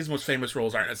way. I think his most famous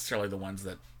roles aren't necessarily the ones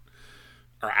that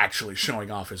are actually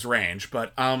showing off his range,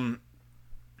 but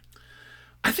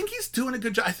I think he's doing a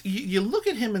good job. You look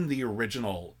at him in the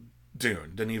original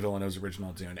Dune, Denis Villeneuve's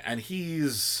original Dune, and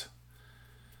he's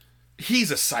a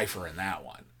cipher in that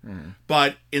one. Mm.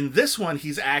 But in this one,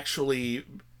 he's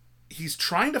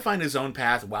trying to find his own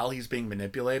path while he's being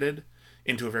manipulated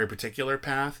into a very particular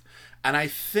path. And I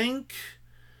think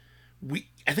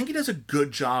he does a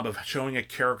good job of showing a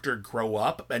character grow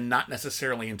up and not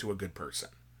necessarily into a good person.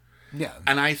 Yeah.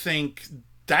 And I think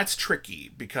that's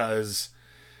tricky because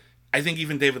I think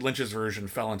even David Lynch's version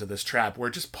fell into this trap where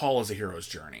just Paul is a hero's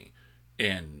journey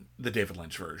in the David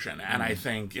Lynch version. And I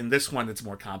think in this one it's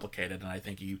more complicated, and I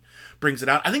think he brings it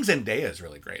out. I think Zendaya is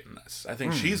really great in this. I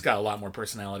think she's got a lot more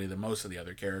personality than most of the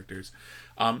other characters.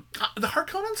 The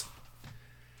Harkonnens,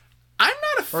 I'm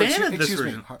not a fan of this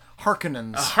version.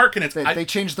 Harkonnens. Harkonnens. They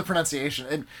changed the pronunciation.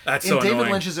 In David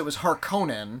annoying. Lynch's, it was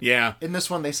Harkonnen. Yeah. In this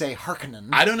one, they say Harkonnen.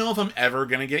 I don't know if I'm ever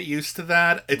going to get used to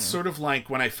that. It's sort of like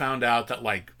when I found out that,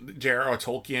 J.R.R.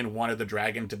 Tolkien wanted the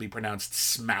dragon to be pronounced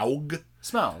Smaug.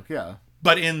 Smaug, yeah.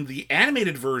 But in the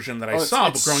animated version that I saw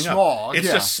growing up,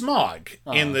 it's just Smaug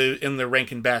in the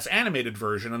Rankin Bass animated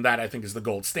version, and that I think is the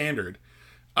gold standard.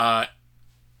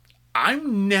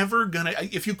 I'm never gonna.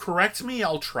 If you correct me,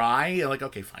 I'll try.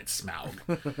 Okay, fine,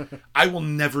 Smaug. I will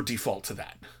never default to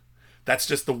that. That's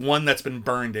just the one that's been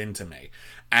burned into me,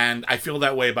 and I feel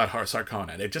that way about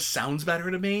Harkonnen. It just sounds better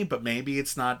to me, but maybe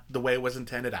it's not the way it was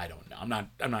intended. I don't know.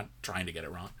 I'm not trying to get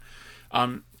it wrong.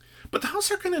 But the House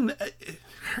Harkonnen.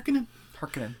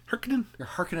 You're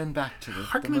harkening back to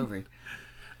the movie.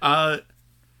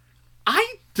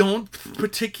 I don't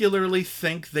particularly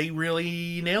think they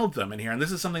really nailed them in here, and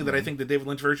this is something that I think the David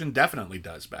Lynch version definitely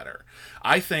does better.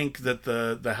 I think that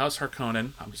the House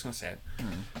Harkonnen, I'm just going to say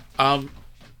it,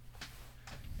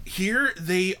 here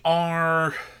they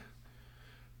are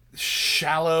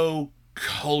shallow,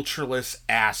 cultureless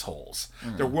assholes.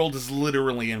 Their world is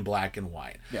literally in black and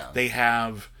white. Yeah. They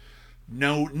have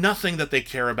nothing that they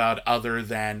care about other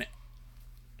than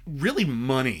really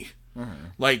money.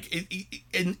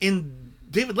 In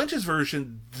David Lynch's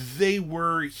version, they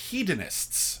were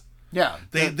hedonists. Yeah.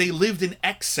 They lived in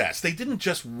excess. They didn't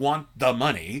just want the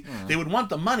money. They would want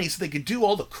the money so they could do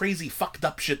all the crazy fucked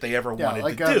up shit they ever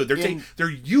wanted to do. They're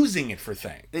using it for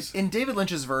things. In David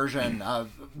Lynch's version,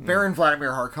 Baron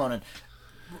Vladimir Harkonnen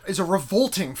is a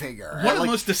revolting figure. One of the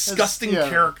most disgusting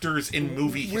characters in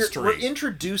movie history. We're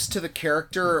introduced to the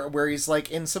character where he's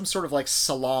in some sort of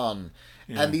salon,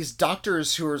 and these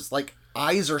doctors who are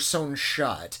eyes are sewn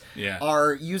shut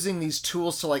are using these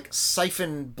tools to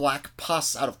siphon black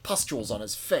pus out of pustules on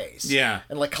his face. Yeah.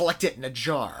 And collect it in a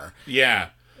jar. Yeah.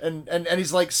 And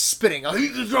he's spitting.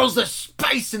 He throws the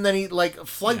spice, and then he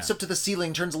floats up to the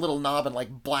ceiling, turns a little knob,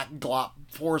 and black glop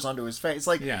pours onto his face.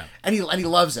 Like, and he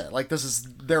loves it. Like, this is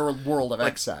their world of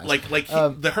excess.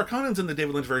 The Harkonnens in the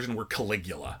David Lynch version were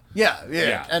Caligula.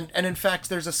 Yeah. And in fact,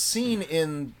 there's a scene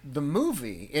in the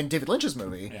movie, in David Lynch's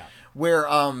movie, where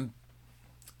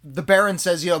the Baron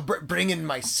says, bring in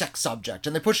my sex object,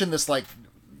 and they push in this like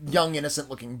young innocent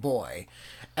looking boy.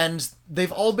 And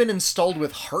they've all been installed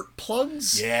with heart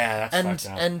plugs. Yeah, that's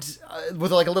fucked up. And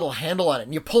with like a little handle on it.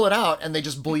 And you pull it out and they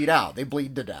just bleed out. They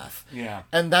bleed to death. Yeah.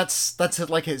 And that's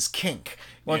like his kink.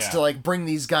 He wants to like bring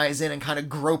these guys in and kind of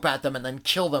grope at them and then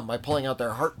kill them by pulling out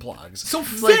their heart plugs. So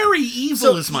very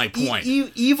evil is my point.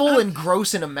 Evil and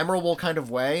gross in a memorable kind of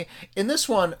way. In this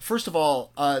one, first of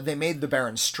all, they made the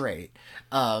Baron straight.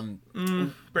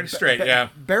 Pretty straight, yeah.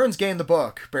 Baron's gay in the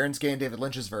book. Baron's gay in David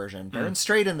Lynch's version. Baron's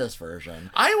straight in this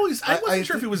version. I wasn't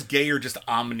sure if he was gay or just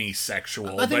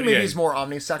omnisexual. I think maybe he's more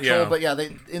omnisexual, but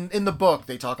they in the book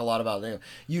they talk a lot about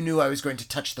you knew I was going to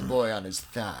touch the boy on his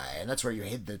thigh, and that's where you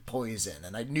hid the poison,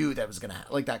 and I knew that was going to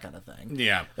happen, like that kind of thing.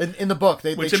 Yeah. In the book,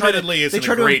 they try to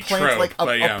implant trope, like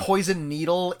a poison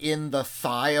needle in the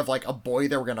thigh of like a boy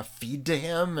they were going to feed to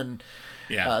him, and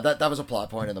that was a plot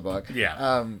point in the book.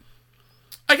 Yeah.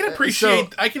 I can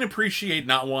appreciate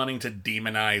not wanting to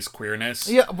demonize queerness.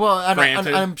 Yeah, well,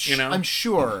 I'm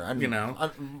sure.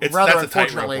 Rather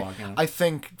unfortunately, I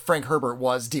think Frank Herbert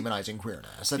was demonizing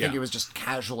queerness. I think he was just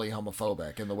casually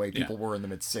homophobic in the way people were in the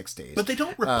mid '60s. But they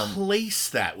don't replace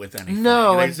that with anything.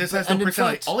 No, this has no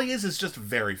personality. All he is just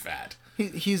very fat.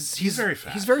 He's very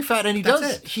fat. He's very fat, and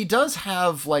he does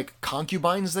have like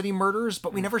concubines that he murders,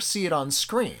 but we never see it on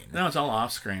screen. No, it's all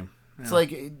off screen. It's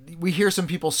like we hear some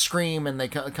people scream and they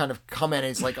kind of come in and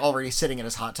he's like already sitting in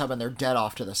his hot tub and they're dead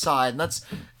off to the side. And that's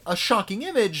a shocking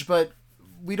image, but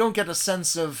we don't get a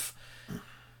sense of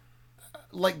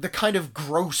like the kind of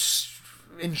gross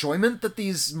enjoyment that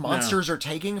these monsters are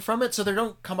taking from it. So they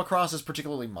don't come across as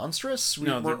particularly monstrous.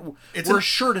 We're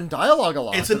assured in dialogue a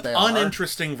lot. It's an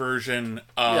uninteresting version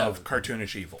of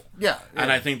cartoonish evil. Yeah.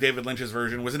 And I think David Lynch's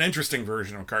version was an interesting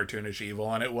version of cartoonish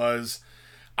evil. And it was...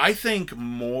 I think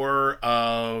Denis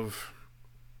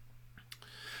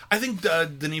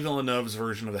Villeneuve's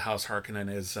version of the House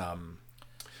Harkonnen is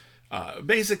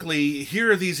basically,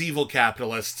 here are these evil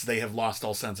capitalists, they have lost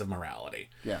all sense of morality.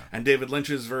 Yeah. And David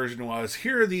Lynch's version was,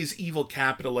 here are these evil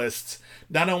capitalists,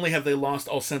 not only have they lost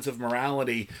all sense of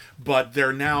morality, but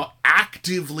they're now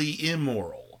actively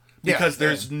immoral because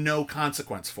there's no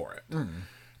consequence for it. Mm.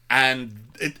 And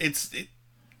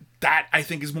that, I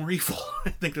think, is more evil.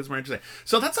 I think that's more interesting.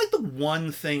 So that's like the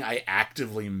one thing I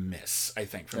actively miss, I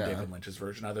think, from David Lynch's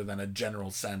version, other than a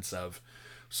general sense of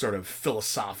sort of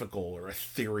philosophical or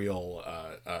ethereal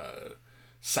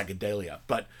psychedelia.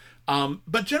 But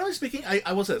generally speaking,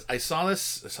 I will say this. I saw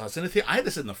this in the theater. I had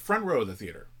to sit in the front row of the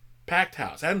theater. Packed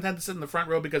house. I hadn't had to sit in the front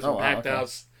row because of packed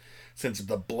house since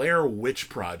the Blair Witch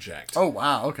Project. Oh,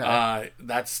 wow. Okay.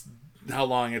 That's how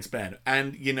long it's been.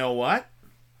 And you know what?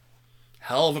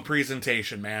 Hell of a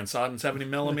presentation, man. Saw it in 70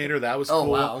 millimeter. That was cool. Oh,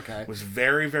 wow, okay. It was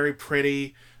very, very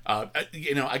pretty.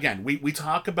 Again, we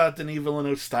talk about Denis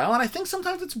Villeneuve's style, and I think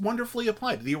sometimes it's wonderfully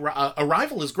applied. The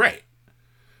Arrival is great.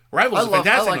 Arrival is a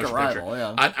fantastic motion picture.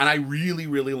 Yeah. And I really,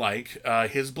 really like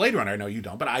his Blade Runner. I know you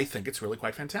don't, but I think it's really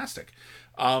quite fantastic.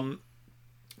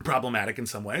 Problematic in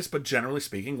some ways, but generally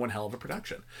speaking, one hell of a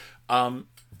production.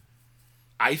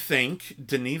 I think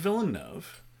Denis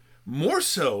Villeneuve, more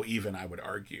so even, I would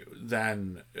argue,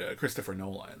 than Christopher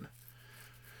Nolan,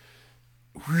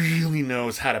 really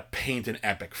knows how to paint an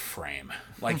epic frame.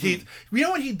 Like, you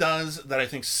know what he does that I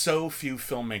think so few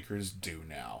filmmakers do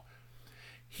now?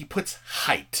 He puts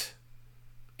height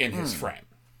in his frame.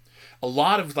 A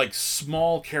lot of, like,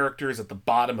 small characters at the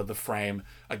bottom of the frame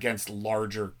against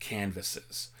larger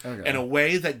canvases. Okay. In a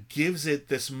way that gives it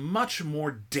this much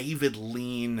more David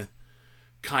Lean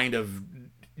kind of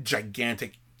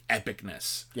gigantic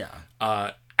epicness.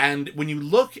 Yeah. And when you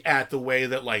look at the way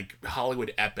that like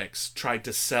Hollywood epics tried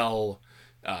to sell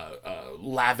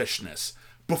lavishness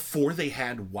before they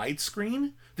had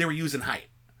widescreen, they were using height.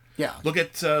 Yeah. Look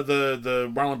at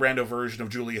the Marlon Brando version of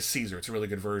Julius Caesar. It's a really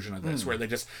good version of this, where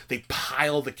they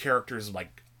pile the characters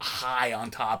like high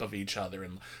on top of each other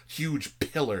and huge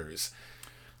pillars.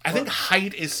 I think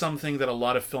height is something that a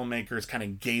lot of filmmakers kind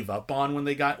of gave up on when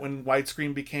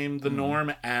widescreen became the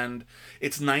norm, and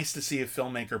it's nice to see a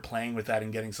filmmaker playing with that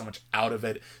and getting so much out of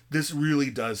it. This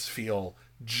really does feel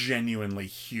genuinely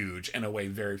huge in a way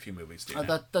very few movies do.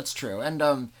 That's true,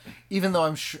 and even though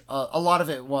I'm sure a lot of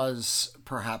it was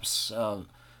perhaps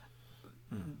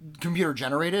computer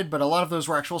generated, but a lot of those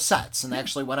were actual sets, and they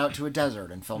actually went out to a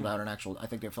desert and filmed out an actual. I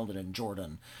think they filmed it in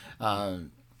Jordan.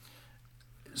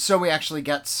 So we actually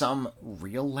get some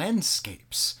real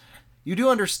landscapes You do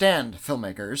understand,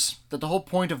 filmmakers, that the whole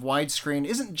point of widescreen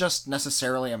isn't just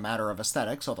necessarily a matter of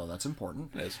aesthetics, although that's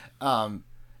important. It is.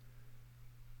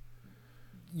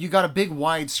 You got a big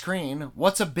wide screen.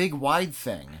 What's a big wide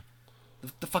thing?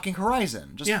 The fucking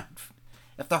horizon. Just,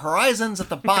 if the horizon's at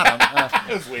the bottom...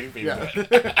 I was waiting for you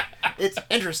to It's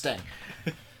interesting.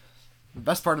 The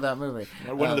best part of that movie.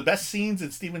 One of the best scenes in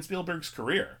Steven Spielberg's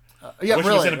career. Yeah, I wish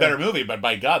really, it was in a better movie, but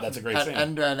by God, that's a great scene.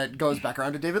 And it goes back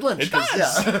around to David Lynch. It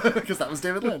does! Because that was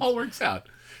David Lynch. It all works out.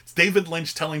 It's David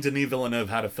Lynch telling Denis Villeneuve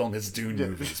how to film his Dune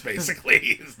movies, basically.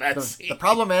 Is that scene. The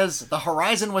problem is, the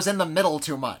horizon was in the middle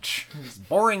too much. It's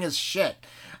boring as shit.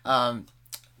 No,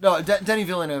 Denis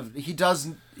Villeneuve,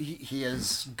 he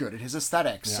is good at his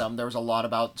aesthetics. Yeah. There was a lot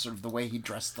about sort of the way he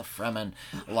dressed the Fremen,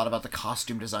 a lot about the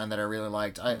costume design that I really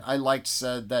liked. I liked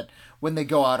that when they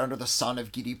go out under the sun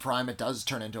of Gidi Prime, it does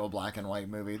turn into a black and white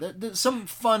movie. There's some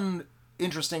fun,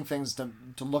 interesting things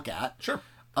to look at. Sure.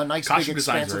 A nice, Costume big,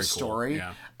 expansive story.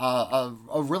 Cool. Yeah.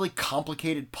 A really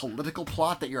complicated political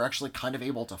plot that you're actually kind of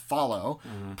able to follow,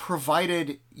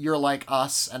 provided you're like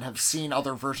us and have seen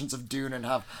other versions of Dune and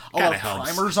have a lot of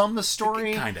primers on the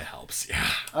story. It kind of helps,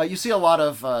 yeah. You see a lot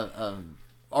of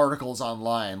articles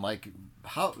online, like,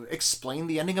 how explain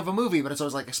the ending of a movie, but it's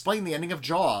always like, explain the ending of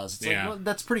Jaws. It's like, well,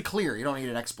 that's pretty clear. You don't need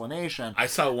an explanation. I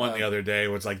saw one the other day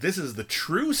where it's like, this is the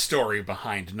true story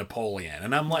behind Napoleon.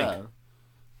 And I'm like...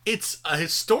 It's a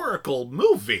historical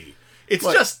movie. It's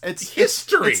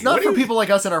history. It's not for people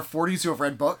like us in our 40s who have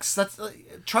read books. That's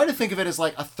try to think of it as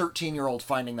like a 13-year-old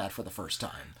finding that for the first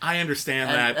time. I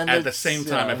understand that. And at the same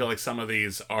time, I feel like some of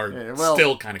these are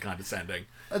still kind of condescending.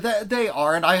 They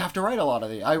are, and I have to write a lot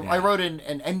of these. I wrote an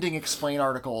ending explain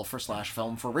article for Slash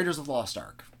Film for Raiders of the Lost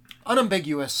Ark.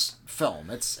 Unambiguous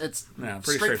film. It's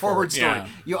straightforward story. Yeah.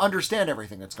 You understand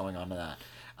everything that's going on to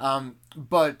that.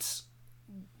 But...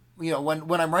 You know,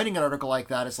 when I'm writing an article like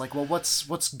that, it's like, well,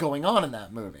 what's going on in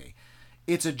that movie?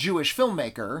 It's a Jewish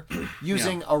filmmaker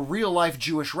using a real-life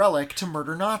Jewish relic to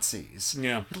murder Nazis.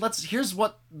 Yeah. Here's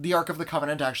what the Ark of the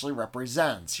Covenant actually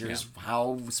represents. Here's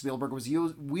how Spielberg was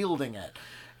wielding it.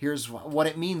 Here's what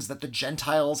it means that the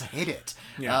Gentiles hid it.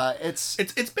 Yeah. It's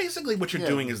basically what you're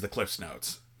doing is the Cliff's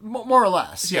Notes. More or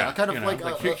less, kind of like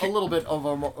a little bit of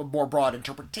a more broad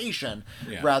interpretation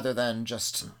rather than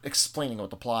just explaining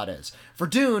what the plot is. For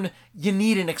Dune, you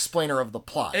need an explainer of the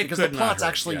plot because the plot's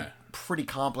actually pretty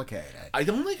complicated. I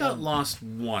only got lost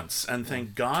once, and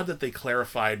thank God that they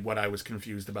clarified what I was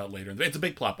confused about later. It's a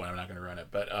big plot point, I'm not going to run it,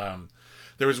 but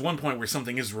there was one point where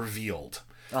something is revealed,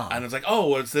 and it's like,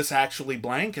 oh, is this actually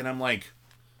blank? And I'm like,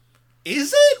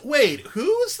 is it? Wait,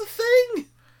 who's the thing?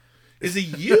 Is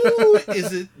it you?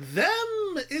 Is it them?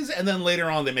 And then later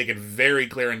on they make it very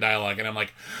clear in dialogue, and I'm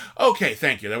like, okay,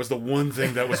 thank you. That was the one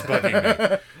thing that was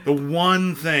bugging me. The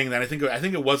one thing that I think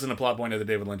it wasn't a plot point of the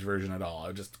David Lynch version at all. I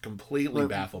was just completely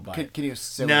baffled by it. Can you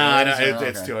say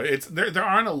there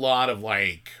aren't a lot of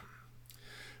like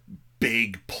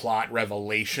big plot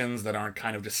revelations that aren't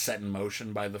kind of just set in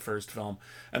motion by the first film,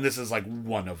 and this is like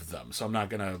one of them. So I'm not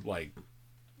gonna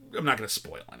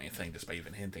spoil anything just by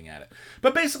even hinting at it.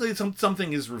 But basically,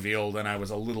 something is revealed, and I was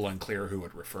a little unclear who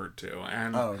it referred to.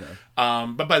 And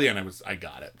but by the end, I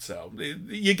got it. So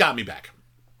you got me back.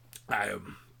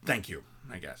 Thank you,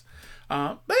 I guess.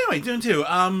 But anyway, Dune 2.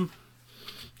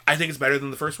 I think it's better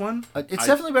than the first one. It's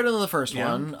definitely better than the first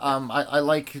one. I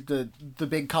like the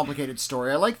big complicated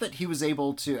story. I like that he was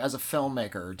able to, as a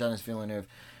filmmaker, Denis Villeneuve,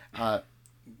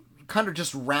 kind of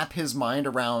just wrap his mind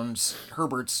around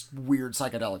Herbert's weird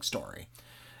psychedelic story.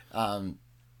 I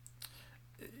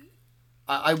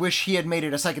wish he had made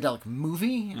it a psychedelic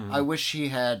movie. Mm-hmm. I wish he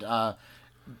had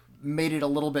made it a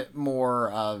little bit more,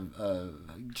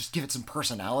 just give it some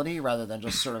personality rather than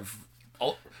just sort of...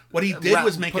 What he did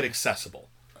was make it accessible.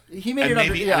 He made and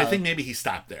I think maybe he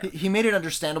stopped there. He made it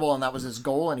understandable, and that was his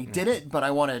goal, and he did it, but I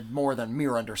wanted more than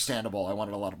mere understandable. I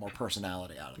wanted a lot more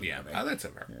personality out of the movie. Yeah, that's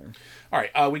fair. Yeah. All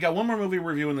right, we got one more movie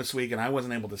reviewing this week, and I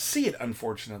wasn't able to see it,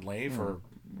 unfortunately, for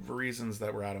reasons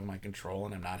that were out of my control,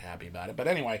 and I'm not happy about it. But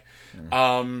anyway,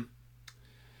 tell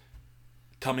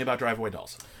me about Drive Away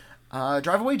Dolls.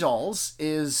 Drive Away Dolls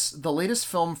is the latest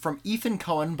film from Ethan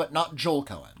Coen, but not Joel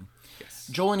Coen. Yes.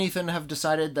 Joel and Ethan have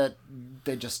decided that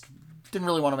they just didn't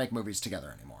really want to make movies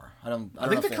together anymore. I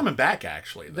think they're coming back,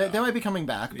 actually. They might be coming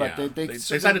back, but they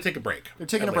decided to take a break. They're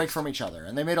taking a break from each other,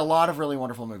 and they made a lot of really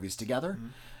wonderful movies together.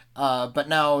 Mm-hmm. But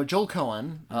now Joel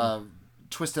Coen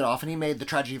twisted off, and he made The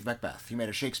Tragedy of Macbeth. He made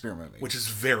a Shakespeare movie. Which is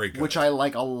very good. Which I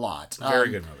like a lot. Very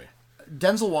good movie.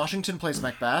 Denzel Washington plays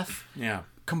Macbeth. Yeah.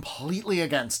 Completely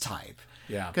against type.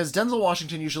 Yeah. Because Denzel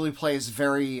Washington usually plays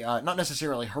very, not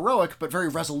necessarily heroic, but very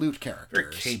resolute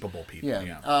characters. Very capable people.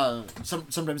 Yeah.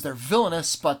 Sometimes they're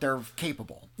villainous, but they're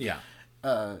capable. Yeah.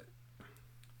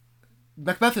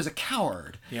 Macbeth is a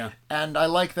coward. Yeah. And I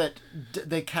like that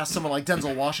they cast someone like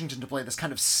Denzel Washington to play this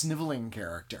kind of sniveling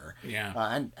character. Yeah.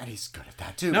 And he's good at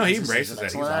that, too. No, he embraces it.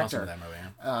 He's awesome actor. in that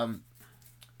movie.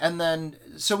 And then,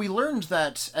 so we learned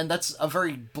that, and that's a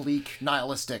very bleak,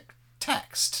 nihilistic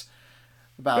text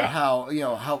about how,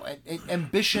 how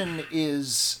ambition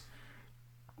is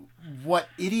what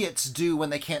idiots do when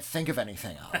they can't think of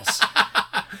anything else.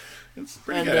 It's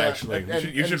pretty good, actually.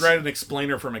 You should write an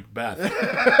explainer for Macbeth.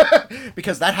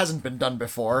 Because that hasn't been done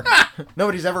before.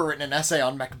 Nobody's ever written an essay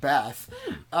on Macbeth.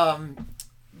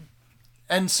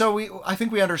 And so I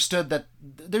think we understood that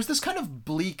there's this kind of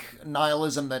bleak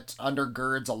nihilism that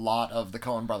undergirds a lot of the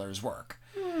Coen brothers' work.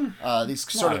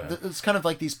 It's kind of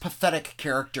like these pathetic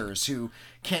characters who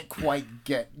can't quite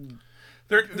get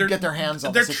their hands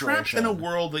on the situation. They're trapped in a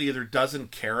world that either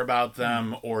doesn't care about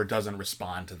them or doesn't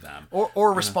respond to them.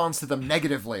 Or responds to them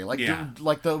negatively. Like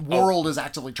the world is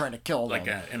actively trying to kill them.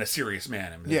 Like in A Serious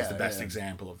Man. It's the best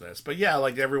example of this. But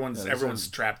like everyone's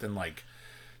trapped in like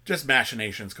just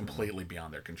machinations completely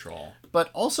beyond their control.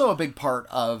 But also a big part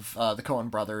of the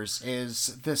Coen brothers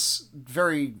is this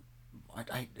very...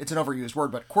 it's an overused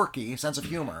word, but quirky sense of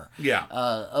humor. Yeah.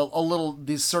 A little,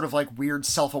 these sort of like weird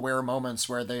self-aware moments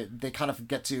where they kind of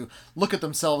get to look at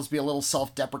themselves, be a little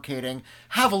self-deprecating,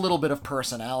 have a little bit of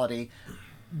personality,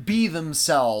 be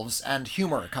themselves, and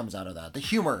humor comes out of that. The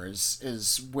humor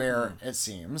is where it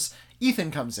seems Ethan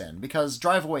comes in, because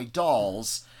Drive Away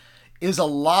Dolls is a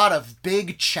lot of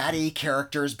big chatty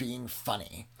characters being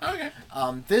funny. Okay.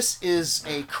 This is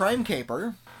a crime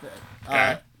caper.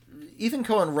 Ethan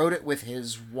Coen wrote it with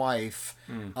his wife,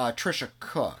 Trisha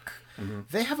Cook. Mm-hmm.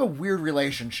 They have a weird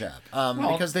relationship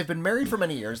because they've been married for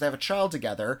many years. They have a child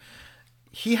together.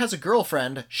 He has a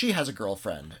girlfriend. She has a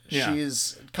girlfriend. Yeah.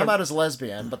 She's come out as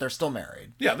lesbian, but they're still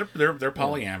married. Yeah, they're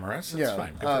polyamorous. It's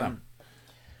fine. Good for them.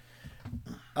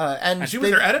 And she was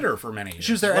their editor for many years.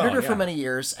 She was their editor for many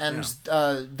years, and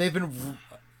they've been...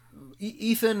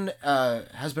 Ethan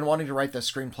has been wanting to write this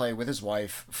screenplay with his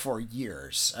wife for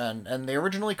years, and they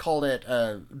originally called it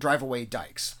Drive Away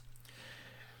Dykes.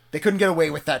 They couldn't get away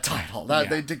with that title.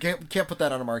 They can't put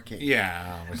that on a marquee.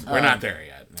 Yeah, we're not there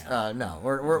yet. No,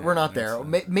 we're not there.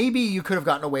 Maybe you could have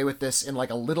gotten away with this in like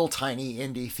a little tiny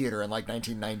indie theater in like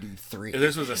 1993. If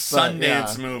this was a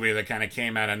Sundance movie that kind of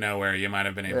came out of nowhere, you might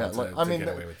have been able to get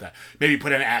away with that. Maybe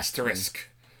put an asterisk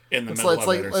in the middle of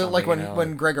it or something. Like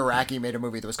when Greg Araki made a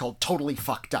movie that was called Totally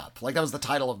Fucked Up. Like that was the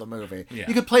title of the movie. Yeah.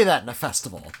 You could play that in a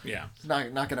festival. Yeah. It's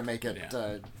not going to make it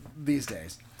these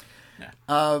days.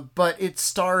 Yeah. But it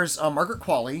stars Margaret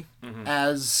Qualley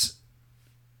as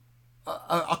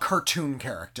a cartoon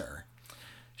character.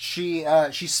 She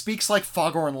speaks like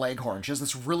Foghorn Leghorn. She has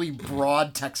this really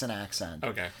broad Texan accent.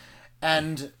 Okay.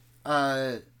 And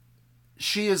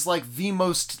she is like the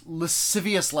most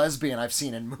lascivious lesbian I've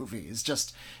seen in movies.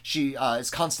 Just, she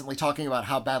is constantly talking about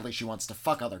how badly she wants to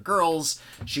fuck other girls.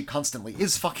 She constantly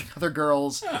is fucking other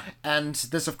girls. Yeah. And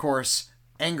this, of course,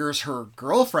 angers her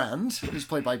girlfriend, who's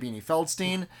played by Beanie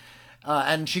Feldstein.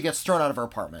 And she gets thrown out of her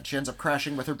apartment. She ends up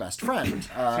crashing with her best friend,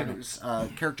 who's a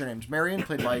character named Marion,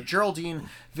 played by Geraldine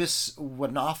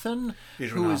Viswanathan,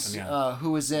 who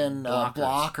is in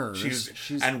Blockers.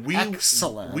 She's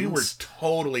excellent. We were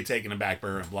totally taken aback by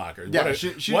her in Blockers. Yeah,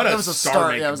 that was a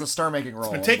star-making role.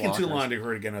 It's been taking too long to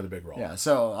her to get another big role. Yeah,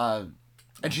 so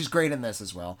and she's great in this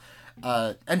as well.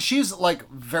 And she's like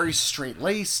very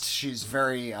straight-laced. She's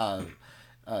very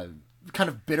kind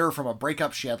of bitter from a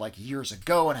breakup she had like years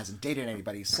ago and hasn't dated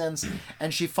anybody since,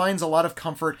 and she finds a lot of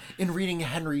comfort in reading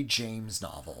Henry James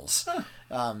novels.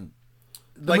 Like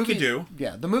movie, you do.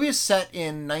 Yeah, the movie is set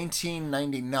in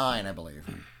 1999, I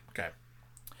believe. Okay.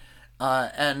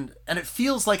 And it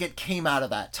feels like it came out of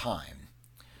that time,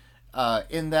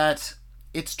 in that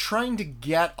it's trying to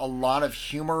get a lot of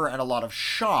humor and a lot of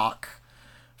shock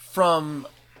from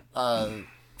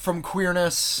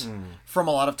queerness, from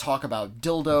a lot of talk about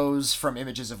dildos, from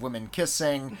images of women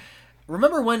kissing.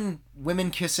 Remember when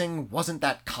women kissing wasn't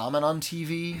that common on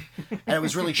TV? And it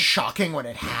was really shocking when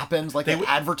it happened? Like, they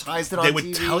advertised it on TV? They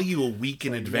would tell you a week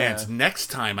in advance,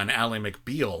 next time on Ally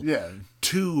McBeal,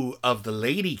 2 of the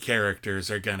lady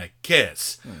characters are gonna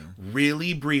kiss.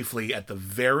 Really briefly at the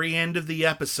very end of the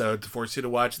episode to force you to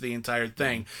watch the entire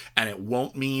thing, and it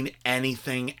won't mean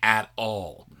anything at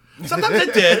all. Sometimes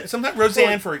it did. Sometimes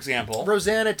Roseanne, for example.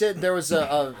 Roseanne, it did. There was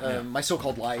My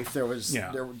So-Called Life. There was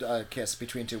a kiss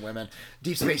between two women.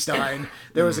 Deep Space Nine.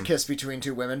 There was a kiss between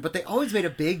two women, but they always made a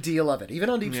big deal of it, even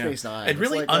on Deep Space Nine. It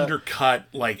really undercut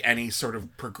like any sort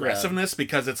of progressiveness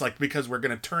because it's like because we're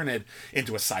going to turn it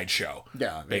into a sideshow.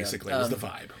 Yeah, basically was the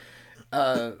vibe.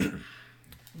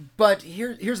 But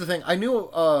here's the thing. I knew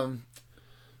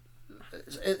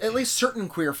at least certain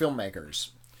queer filmmakers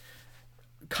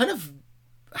kind of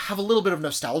have a little bit of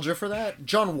nostalgia for that.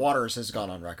 John Waters has gone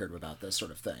on record about this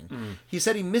sort of thing. He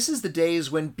said he misses the days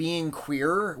when being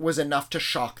queer was enough to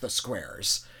shock the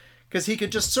squares. Because he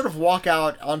could just sort of walk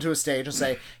out onto a stage and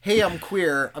say, hey, I'm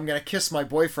queer, I'm going to kiss my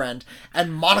boyfriend,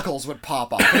 and monocles would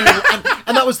pop up.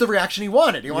 And that was the reaction he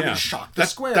wanted. He wanted to shock the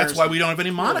squares. That's why we don't have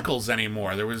any monocles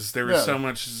anymore. There was so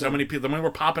many people. Then we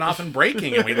were popping off and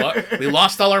breaking, and we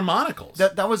lost all our monocles.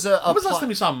 That was when was the last time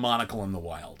you saw a monocle in the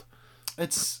wild?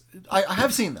 I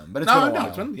have seen them, but it's been a while.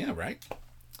 It's been, yeah, right.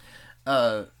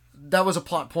 That was a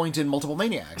plot point in Multiple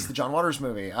Maniacs, the John Waters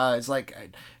movie. It's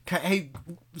like, hey,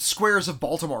 squares of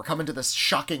Baltimore come into this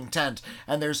shocking tent,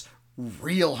 and there's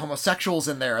real homosexuals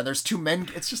in there, and there's two men.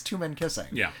 It's just two men kissing.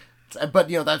 Yeah. But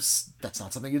that's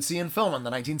not something you'd see in film in the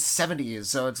 1970s,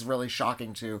 so it's really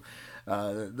shocking to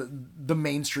the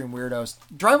mainstream weirdos.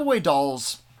 Drive Away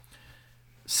Dolls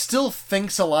still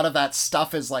thinks a lot of that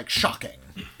stuff is like shocking.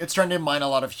 It's trying to mine a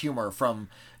lot of humor from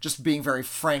just being very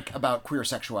frank about queer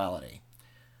sexuality.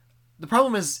 The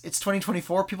problem is, it's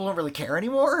 2024. People don't really care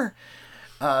anymore.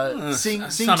 Seeing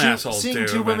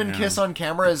two women kiss on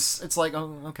camera it's like,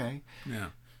 oh, okay. Yeah.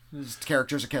 Just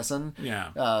characters are kissing.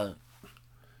 Yeah.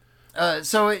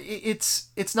 So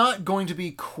it's not going to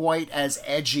be quite as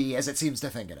edgy as it seems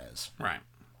to think it is. Right.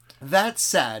 That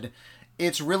said,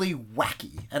 it's really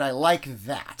wacky, and I like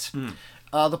that.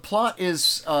 The plot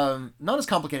is not as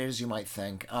complicated as you might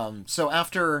think. So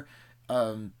after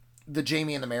the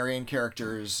Jamie and the Marion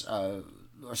characters are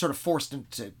sort of forced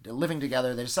into living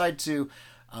together, they decide to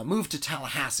move to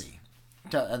Tallahassee.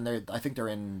 And I think they're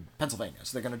in Pennsylvania.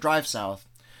 So they're going to drive south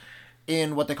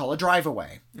in what they call a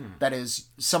drive-away. That is,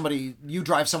 you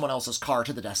drive someone else's car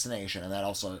to the destination, and that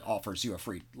also offers you a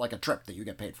free, like a trip that you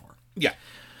get paid for. Yeah.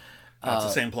 It's the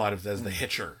same plot as The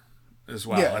Hitcher as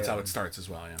well. That's how it starts as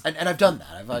well, yeah. And I've done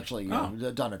that. I've actually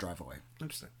done a drive-away.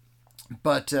 Interesting.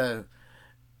 But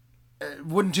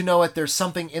wouldn't you know it, there's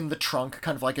something in the trunk,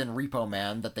 kind of like in Repo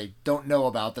Man, that they don't know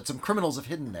about, that some criminals have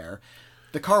hidden there.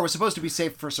 The car was supposed to be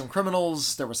safe for some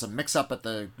criminals. There was some mix-up at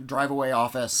the drive-away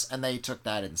office, and they took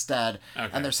that instead. Okay.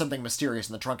 And there's something mysterious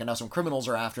in the trunk, and now some criminals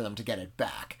are after them to get it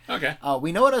back. Okay.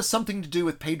 We know it has something to do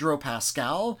with Pedro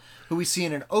Pascal, who we see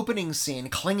in an opening scene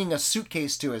clinging a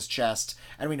suitcase to his chest,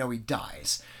 and we know he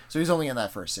dies. So he's only in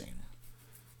that first scene.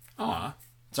 Aw.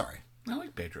 Sorry. I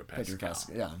like Pedro Pascal.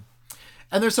 Yeah.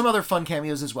 And there's some other fun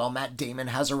cameos as well. Matt Damon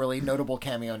has a really notable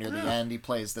cameo near the end. He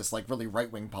plays this like really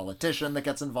right-wing politician that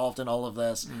gets involved in all of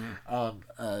this.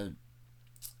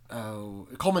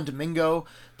 Coleman Domingo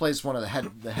plays one of the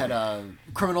head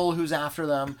criminal who's after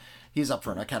them. He's up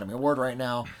for an Academy Award right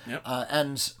now. Yep.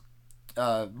 And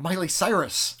Miley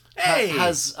Cyrus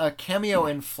has a cameo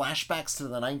in flashbacks to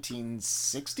the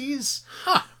 1960s,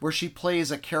 where she plays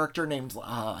a character named,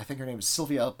 I think her name is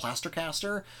Sylvia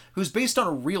Plastercaster, who's based on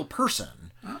a real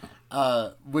person.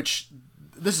 Which,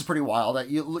 this is pretty wild.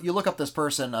 You look up this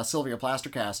person, Sylvia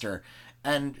Plastercaster,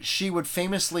 and she would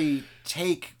famously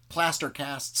take plaster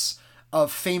casts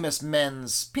of famous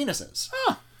men's penises.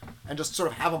 And just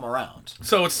sort of have them around.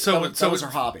 So that was her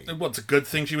hobby. Well, it's a good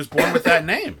thing she was born with that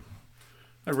name.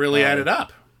 It really added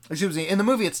up. Excuse me. In the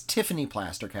movie, it's Tiffany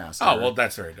Plastercaster. Oh, well,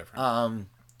 that's very different.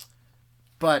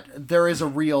 But there is a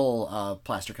real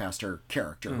Plastercaster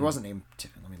character who wasn't named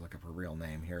Tiffany. Let me look up her real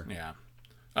name here. Yeah,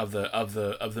 of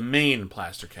the main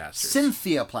Plastercasters.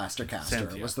 Cynthia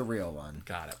Plastercaster was the real one.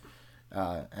 Got it.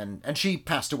 And she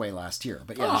passed away last year.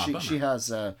 But yeah, she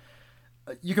has.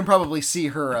 You can probably see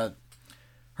her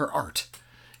art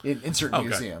in certain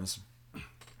museums.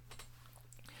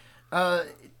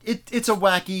 It's a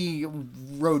wacky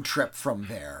road trip from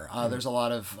there. There's a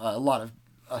lot of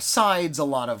sides, a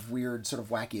lot of weird sort of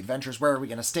wacky adventures. Where are we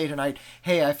going to stay tonight?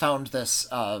 Hey, I found this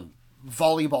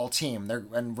volleyball team,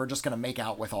 and we're just going to make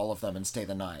out with all of them and stay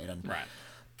the night. And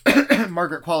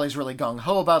Margaret Qualley's really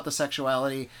gung-ho about the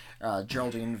sexuality.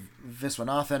 Geraldine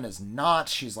Viswanathan is not.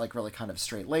 She's like really kind of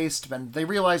straight-laced. And they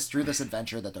realize through this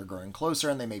adventure that they're growing closer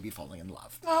and they may be falling in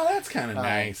love. Oh, that's kind of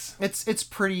nice. It's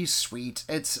pretty sweet.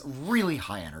 It's really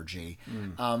high energy.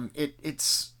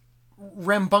 It's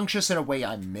rambunctious in a way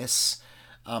I miss.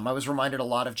 I was reminded a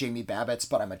lot of Jamie Babbitt's,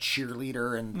 but I'm a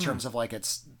cheerleader in terms of like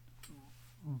its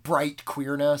bright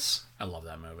queerness. I love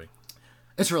that movie.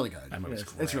 It's really good. That movie's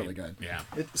great. It's really good. Yeah.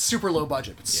 It's super low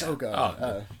budget, but so good.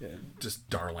 Oh, just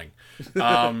darling.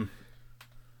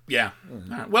 Yeah.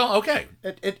 Well, okay.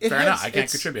 Fair enough. I can't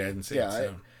contribute. I didn't see it.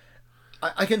 So.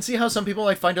 I can see how some people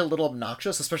might find it a little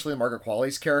obnoxious, especially Margaret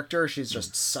Qualley's character. She's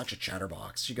just such a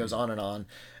chatterbox. She goes on and on.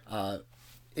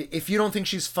 If you don't think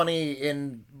she's funny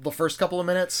in the first couple of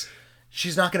minutes,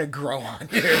 she's not going to grow on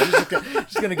you.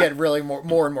 She's going to get really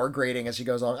more and more grating as she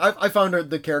goes on. I found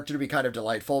the character to be kind of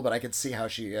delightful, but I could see how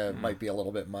she might be a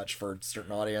little bit much for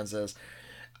certain audiences.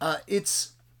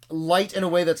 It's light in a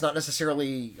way that's not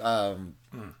necessarily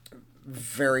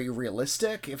very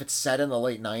realistic. If it's set in the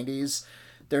late 90s,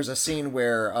 there's a scene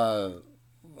where a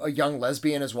young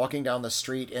lesbian is walking down the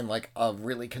street in like a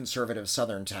really conservative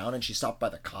southern town, and she's stopped by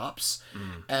the cops.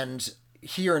 And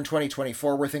here in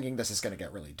 2024, we're thinking this is going to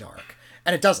get really dark.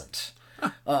 And it doesn't.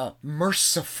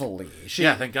 Mercifully.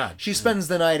 Thank God. She spends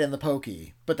the night in the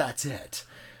pokey, but that's it.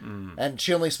 And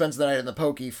she only spends the night in the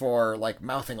pokey for, like,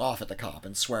 mouthing off at the cop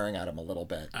and swearing at him a little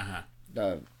bit.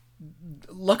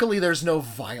 Luckily, there's no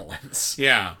violence.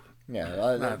 Yeah.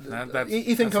 Yeah.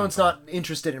 Ethan Coen's not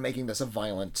interested in making this a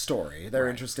violent story. They're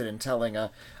interested in telling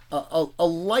a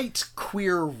light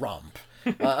queer romp.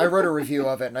 I wrote a review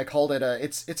of it, and I called it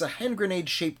it's a hand grenade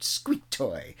shaped squeak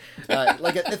toy.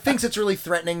 Like it thinks it's really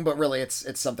threatening, but really it's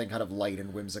something kind of light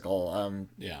and whimsical.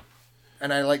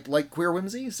 And I like queer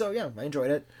whimsy, so yeah, I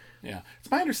enjoyed it. Yeah, it's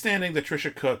my understanding that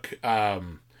Trisha Cook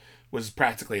was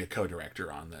practically a co-director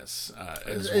on this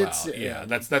as well. That's she's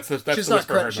the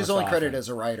not she's only credited as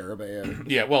a writer, but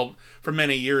yeah. Well, for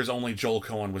many years, only Joel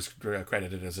Coen was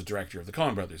credited as a director of the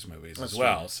Coen Brothers movies as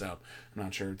well. True. So I'm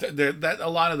not sure that a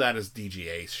lot of that is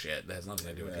DGA shit. That has nothing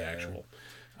to do with the actual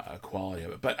quality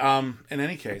of it. But in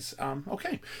any case,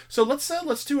 okay. So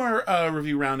let's do our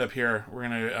review roundup here. We're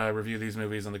gonna review these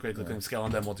movies on the critically acclaimed scale,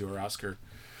 and then we'll do our Oscar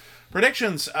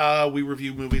predictions. We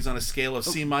review movies on a scale of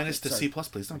C- to C+.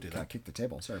 Please don't do that. Kick the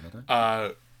table. Sorry about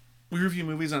that. We review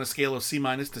movies on a scale of C-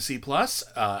 to C+.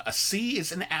 A C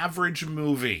is an average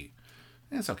movie.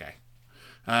 It's okay.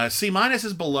 C-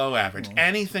 is below average.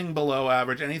 Anything below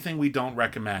average, anything we don't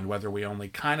recommend, whether we only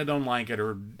kind of don't like it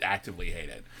or actively hate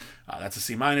it. That's a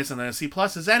C-, and then a C+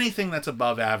 is anything that's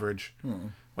above average,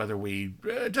 whether we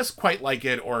just quite like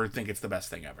it or think it's the best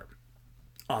thing ever.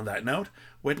 On that note,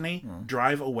 Whitney,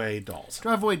 Drive Away Dolls.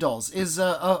 Drive Away Dolls is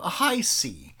a high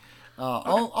C.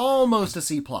 Almost a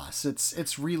C+.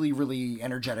 It's really, really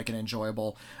energetic and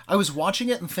enjoyable. I was watching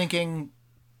it and thinking,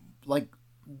 like,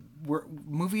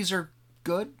 movies are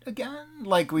good again.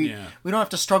 Like we don't have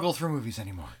to struggle through movies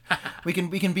anymore. we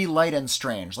can be light and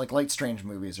strange. Like light strange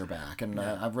movies are back, and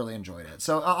I've really enjoyed it.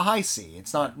 So a high C.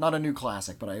 It's not a new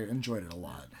classic, but I enjoyed it a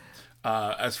lot.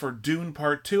 As for Dune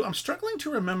Part 2, I'm struggling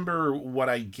to remember what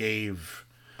I gave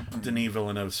Denis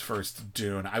Villeneuve's first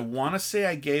Dune. I want to say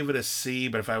I gave it a C,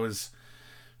 but if I was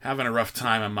having a rough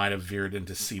time, I might have veered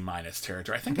into C-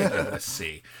 territory. I think I gave it a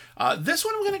C. This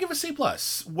one I'm going to give a C+.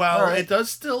 Well, it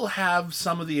does still have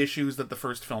some of the issues that the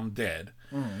first film did.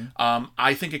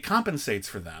 I think it compensates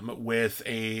for them with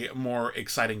a more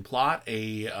exciting plot,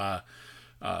 a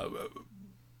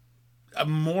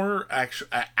more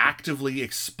actively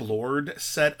explored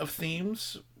set of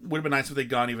themes. Would have been nice if they'd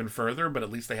gone even further, but at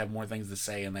least they have more things to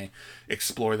say and they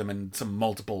explore them in some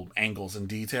multiple angles and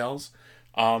details.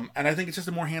 And I think it's just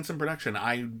a more handsome production.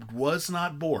 I was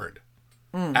not bored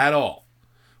at all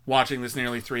watching this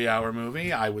nearly 3-hour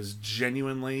movie. I was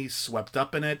genuinely swept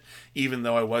up in it, even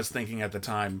though I was thinking at the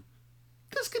time,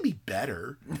 this could be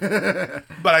better.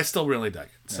 But I still really dug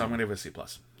it. So I'm going to give it a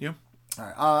C+. You? All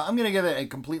right, I'm going to give it a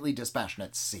completely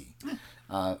dispassionate C.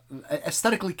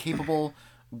 Aesthetically capable,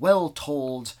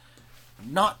 well-told,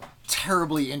 not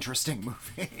terribly interesting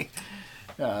movie.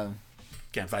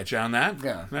 Can't fight you on that.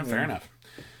 Yeah. Fair enough.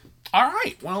 All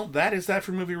right. Well, that is that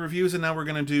for movie reviews, and now we're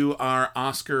going to do our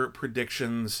Oscar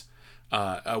predictions.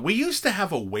 We used to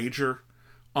have a wager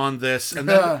on this, and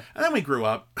then we grew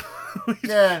up.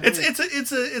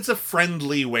 It's a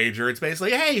friendly wager. It's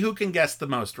basically, hey, who can guess the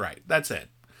most right? That's it.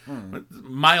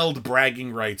 Mild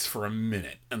bragging rights for a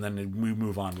minute, and then we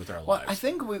move on with our lives. I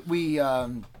think we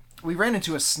ran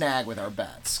into a snag with our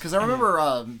bets, because I remember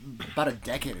about a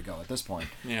decade ago at this point.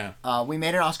 Yeah. We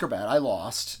made an Oscar bet. I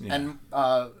lost, and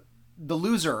the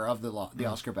loser of the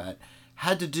Oscar bet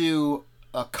had to do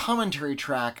a commentary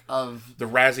track of the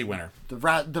Razzie winner, the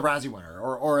Razzie winner,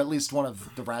 or at least one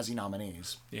of the Razzie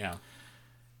nominees. Yeah.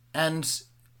 And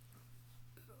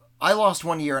I lost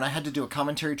one year, and I had to do a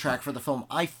commentary track for the film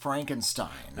I, Frankenstein.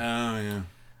 Oh,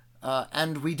 yeah.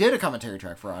 And we did a commentary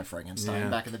track for I,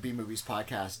 Frankenstein back in the B-Movies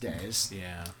podcast days.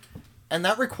 Yeah. And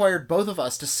that required both of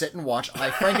us to sit and watch I,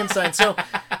 Frankenstein. So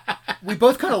we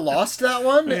both kind of lost that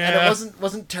one, and it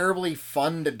wasn't terribly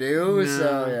fun to do.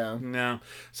 No.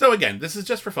 So again, this is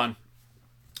just for fun,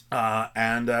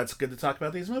 and it's good to talk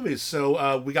about these movies.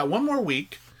 So we got one more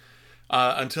week.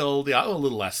 Until a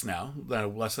little less now,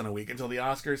 less than a week until the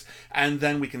Oscars, and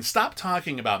then we can stop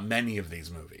talking about many of these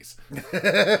movies.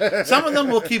 Some of them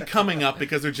will keep coming up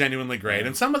because they're genuinely great,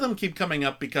 and some of them keep coming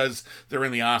up because they're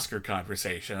in the Oscar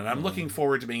conversation, and I'm looking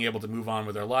forward to being able to move on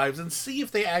with our lives and see if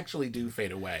they actually do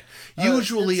fade away.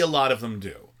 Usually a lot of them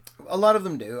do. A lot of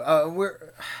them do.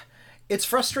 It's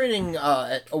frustrating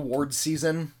at awards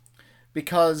season,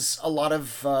 because a lot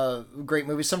of great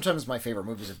movies, sometimes my favorite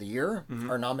movies of the year,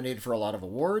 are nominated for a lot of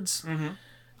awards. And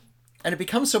it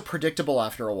becomes so predictable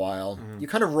after a while. You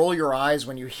kind of roll your eyes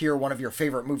when you hear one of your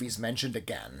favorite movies mentioned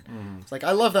again. It's like,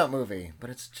 I love that movie, but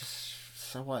it's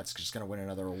just, so what? It's just going to win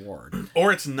another award.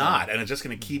 Or it's not, and it's just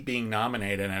going to keep being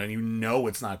nominated, and you know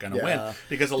it's not going to win.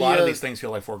 Because a lot of these things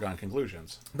feel like foregone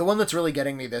conclusions. The one that's really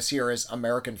getting me this year is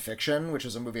American Fiction, which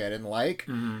is a movie I didn't like.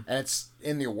 And it's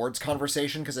in the awards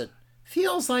conversation because it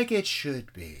feels like it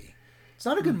should be. It's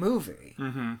not a good movie.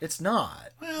 It's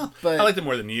not. Well, but I liked it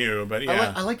more than you, but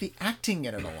yeah. I like the acting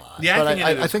in it a lot. The acting in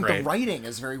it is I think great. The writing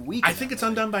is very weak. I think it's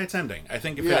undone by its ending. I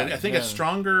think a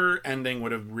stronger ending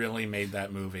would have really made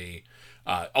that movie.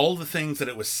 All the things that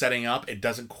it was setting up, it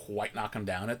doesn't quite knock them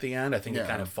down at the end. I think it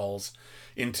kind of falls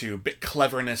into a bit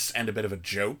cleverness and a bit of a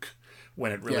joke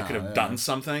when it really could have done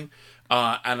something.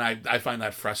 And I find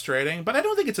that frustrating, but I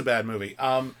don't think it's a bad movie.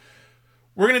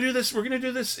 We're gonna do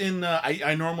this in.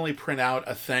 I normally print out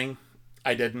a thing.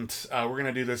 I didn't. We're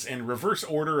gonna do this in reverse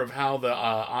order of how the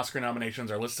Oscar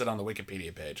nominations are listed on the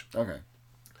Wikipedia page. Okay.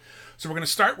 So we're gonna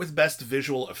start with Best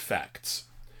Visual Effects.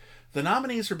 The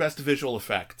nominees for Best Visual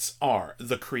Effects are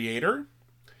The Creator,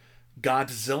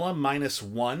 Godzilla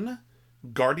 -1,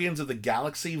 Guardians of the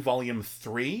Galaxy Volume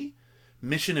 3,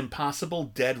 Mission Impossible: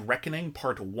 Dead Reckoning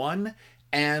Part 1,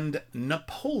 and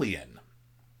Napoleon.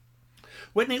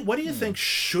 Whitney, what do you think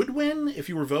should win if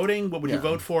you were voting? What would you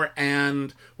vote for?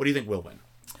 And what do you think will win?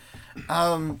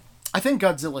 I think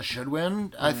Godzilla should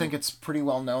win. I think it's pretty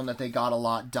well known that they got a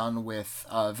lot done with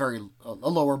a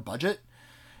lower budget.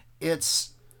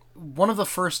 It's one of the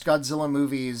first Godzilla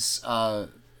movies.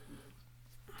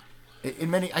 In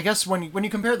many, I guess when you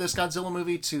compare this Godzilla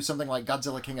movie to something like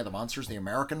Godzilla King of the Monsters, the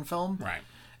American film,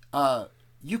 right?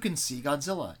 You can see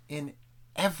Godzilla in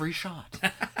every shot.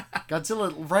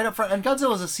 Godzilla right up front, and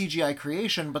Godzilla is a CGI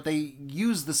creation, but they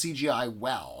use the CGI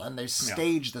well, and they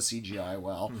stage the CGI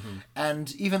well.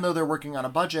 And even though they're working on a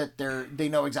budget, they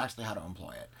know exactly how to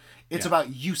employ it. It's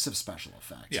about use of special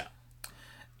effects. Yeah.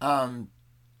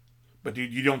 But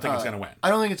you don't think it's going to win? I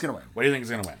don't think it's going to win. What do you think is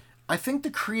going to win? I think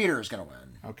The Creator is going to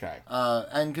win. Okay.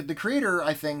 And The Creator,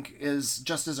 I think, is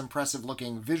just as impressive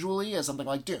looking visually as something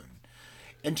like Dune,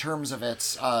 in terms of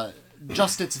its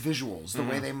visuals, the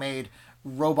way they made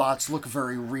robots look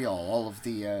very real, all of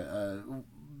the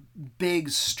big,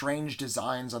 strange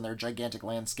designs on their gigantic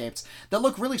landscapes that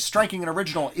look really striking and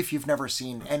original if you've never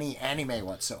seen any anime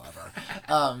whatsoever.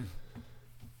 And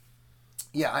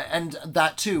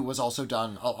that too was also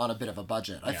done on a bit of a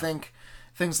budget. I think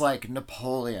things like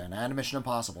Napoleon and Mission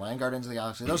Impossible and Guardians of the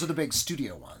Galaxy, those are the big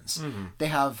studio ones. They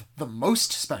have the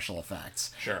most special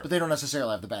effects, but they don't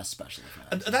necessarily have the best special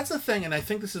effects. That's the thing, and I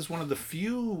think this is one of the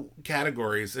few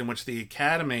categories in which the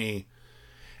Academy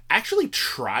actually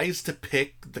tries to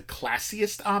pick the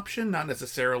classiest option, not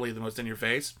necessarily the most in your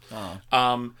face.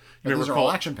 Those are all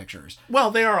action pictures.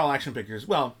 Well, they are all action pictures.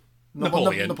 Well,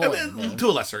 Napoleon. Napoleon. To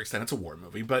a lesser extent, it's a war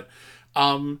movie, but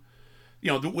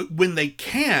when they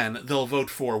can, they'll vote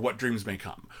for What Dreams May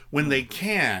Come. When they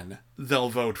can, they'll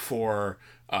vote for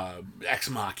Ex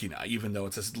Machina, even though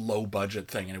it's this low-budget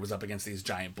thing and it was up against these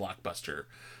giant blockbuster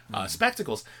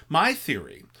spectacles. My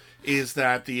theory is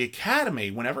that the Academy,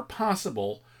 whenever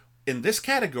possible, in this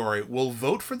category, will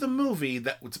vote for the movie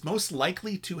that was most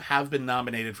likely to have been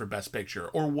nominated for Best Picture,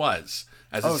 or was,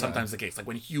 as is sometimes the case, like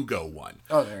when Hugo won.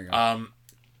 Oh, there you go.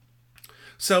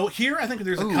 So here, I think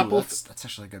there's a couple... That's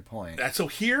actually a good point. So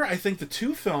here, I think the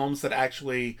two films that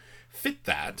actually fit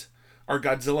that are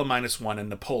Godzilla -1 and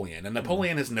Napoleon. And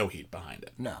Napoleon has no heat behind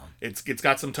it. No. It's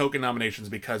got some token nominations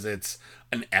because it's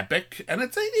an epic, and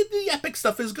the epic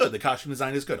stuff is good. The costume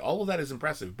design is good. All of that is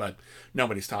impressive, but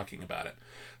nobody's talking about it.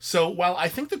 So while I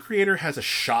think The Creator has a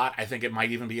shot, I think it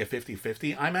might even be a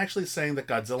 50-50, I'm actually saying that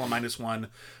Godzilla -1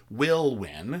 will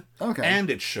win, and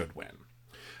it should win.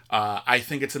 I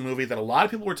think it's a movie that a lot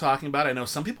of people were talking about. I know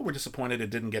some people were disappointed it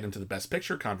didn't get into the Best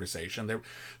Picture conversation. There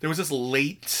was this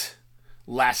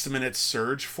last-minute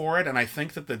surge for it, and I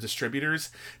think that the distributors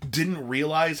didn't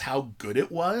realize how good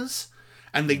it was.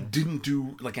 And they didn't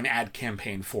do like an ad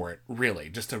campaign for it, really,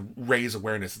 just to raise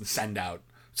awareness and send out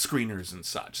screeners and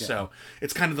such. Yeah. So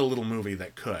it's kind of the little movie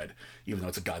that could, even though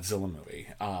it's a Godzilla movie.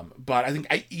 But I think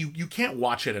you can't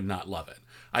watch it and not love it.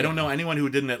 I don't know anyone who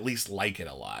didn't at least like it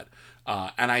a lot.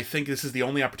 And I think this is the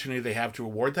only opportunity they have to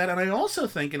award that. And I also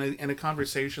think in a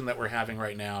conversation that we're having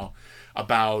right now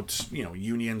about,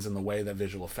 unions and the way that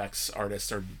visual effects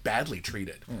artists are badly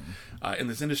treated in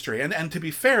this industry. And to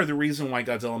be fair, the reason why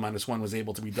Godzilla -1 was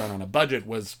able to be done on a budget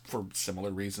was for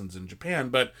similar reasons in Japan.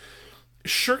 But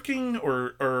shirking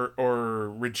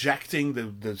or rejecting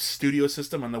the studio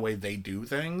system and the way they do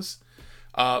things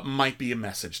might be a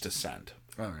message to send.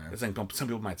 Okay. I think some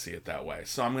people might see it that way.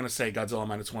 So I'm going to say Godzilla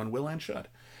 -1 will and should.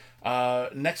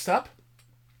 Next up,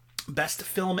 Best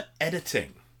Film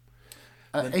Editing.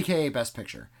 AKA Best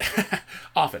Picture.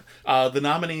 Often. The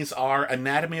nominees are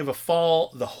Anatomy of a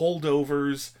Fall, The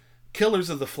Holdovers, Killers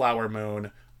of the Flower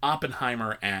Moon,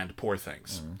 Oppenheimer, and Poor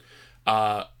Things.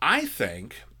 I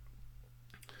think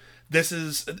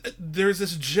there's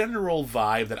this general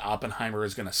vibe that Oppenheimer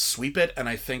is going to sweep it, and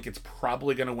I think it's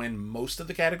probably going to win most of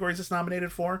the categories it's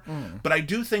nominated for. But I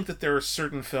do think that there are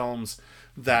certain films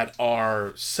that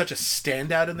are such a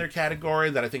standout in their category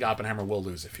that I think Oppenheimer will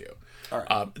lose a few. All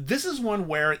right. This is one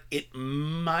where it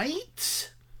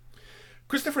might...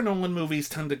 Christopher Nolan movies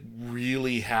tend to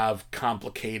really have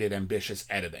complicated, ambitious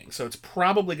editing, so it's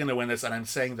probably going to win this, and I'm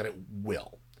saying that it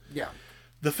will. Yeah.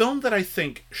 The film that I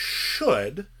think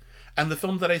should... And the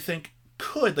film that I think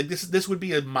could, like this would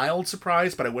be a mild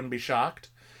surprise, but I wouldn't be shocked,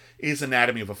 is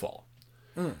Anatomy of a Fall.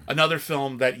 Another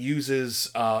film that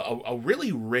uses a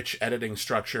really rich editing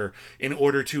structure in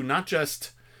order to not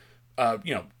just,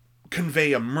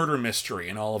 convey a murder mystery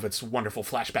and all of its wonderful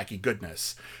flashbacky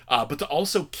goodness, but to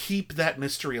also keep that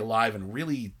mystery alive in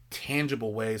really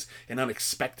tangible ways, in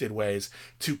unexpected ways,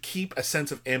 to keep a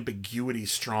sense of ambiguity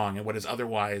strong in what is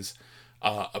otherwise...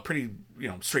 a pretty,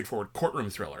 straightforward courtroom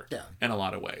thriller in a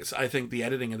lot of ways. I think the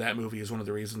editing of that movie is one of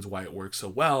the reasons why it works so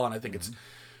well, and I think it's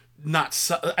not...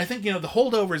 I think, The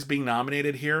Holdovers being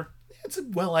nominated here, it's a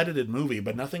well-edited movie,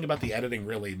 but nothing about the editing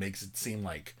really makes it seem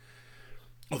like,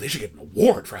 they should get an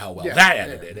award for how well that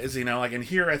edited is, and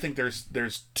here I think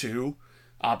there's two,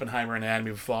 Oppenheimer and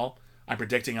Anatomy of a Fall. I'm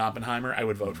predicting Oppenheimer. I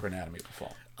would vote for Anatomy of a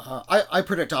Fall. I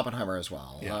predict Oppenheimer as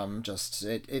well. Yeah.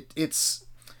 It's...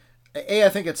 I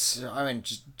think it's...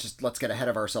 just let's get ahead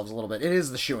of ourselves a little bit. It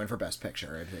is the shoo-in for Best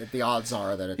Picture. The odds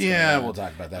are that it's... Yeah, we'll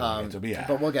talk about that.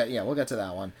 But we'll get to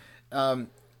that one.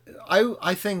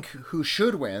 I think who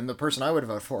should win, the person I would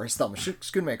vote for, is Thelma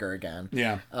Schoonmaker again.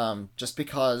 Yeah. Just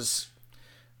because...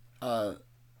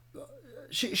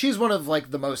 she's one of,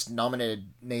 the most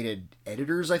nominated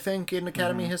editors, I think, in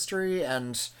Academy history,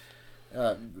 and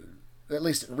at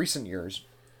least in recent years...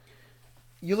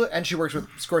 and she works with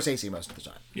Scorsese most of the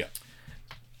time. Yeah.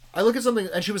 I look at something,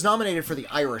 and she was nominated for The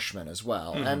Irishman as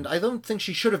well, and I don't think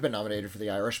she should have been nominated for The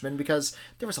Irishman because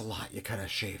there was a lot you kind of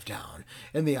shaved down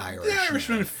in The Irishman. The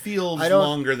Irishman feels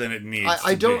longer than it needs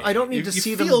to be. I don't need to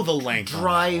see them the length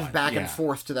drive back and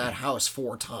forth to that house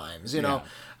 4 times, know.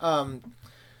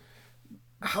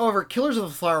 However, Killers of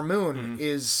the Flower Moon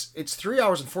it's 3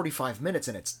 hours and 45 minutes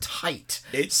and it's tight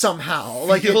somehow.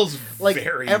 Feels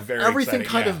very everything exciting,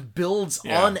 kind of builds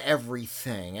on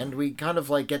everything, and we kind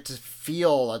of get to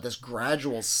feel this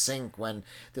gradual sink when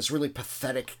this really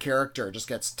pathetic character just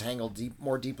gets tangled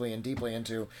more deeply and deeply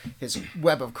into his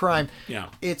web of crime. Yeah,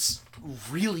 it's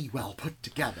really well put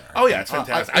together. Oh yeah, it's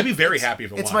fantastic. I'd be very happy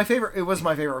if it won. It's my favorite. It was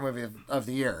my favorite movie of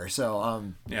the year.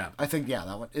 So I think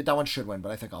that one should win,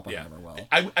 but I think Oppenheimer will.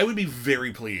 I would be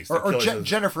very pleased. Or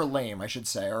Jennifer Lame, I should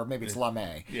say, or maybe it's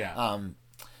LaMay. Yeah.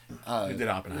 Who did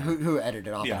Oppenheimer? Who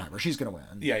edited Oppenheimer? Yeah. She's going to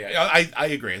win. Yeah. I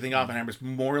agree. I think Oppenheimer's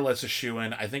more or less a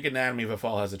shoo-in. I think Anatomy of a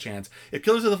Fall has a chance. If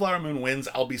Killers of the Flower Moon wins,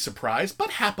 I'll be surprised,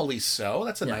 but happily so.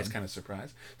 That's a nice kind of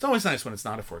surprise. It's always nice when it's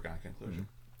not a foregone conclusion.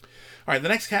 All right, the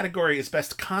next category is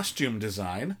Best Costume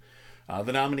Design.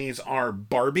 The nominees are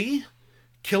Barbie,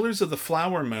 Killers of the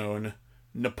Flower Moon,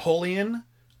 Napoleon,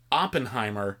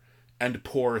 Oppenheimer, and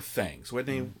Poor Things.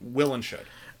 Whitney, will and should.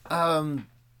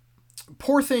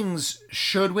 Poor Things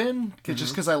should win,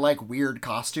 just because I like weird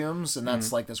costumes, and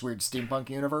that's this weird steampunk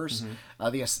universe.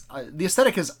 The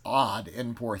aesthetic is odd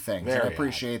in Poor Things, and I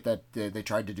appreciate that they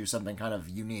tried to do something kind of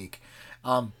unique.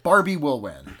 Barbie will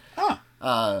win.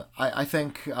 I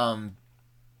think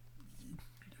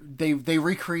they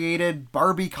recreated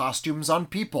Barbie costumes on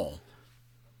people.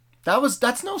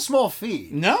 That's no small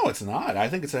feat. No, it's not. I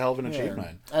think it's a hell of an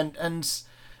achievement. And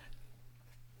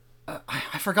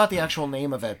I forgot the actual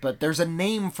name of it, but there's a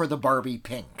name for the Barbie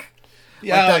pink.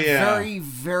 that very,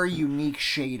 very unique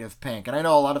shade of pink. And I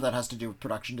know a lot of that has to do with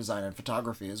production design and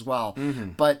photography as well.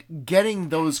 Mm-hmm. But getting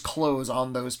those clothes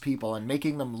on those people and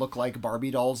making them look like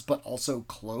Barbie dolls, but also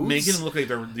clothes. Making them look like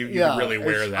you can really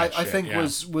wear that I think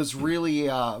was really,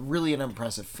 really an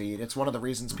impressive feat. It's one of the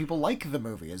reasons people like the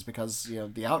movie is because,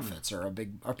 the outfits are a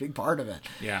big part of it.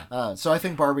 Yeah. So I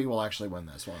think Barbie will actually win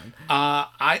this one.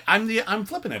 I'm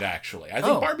flipping it, actually. I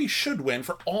think Barbie should win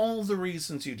for all the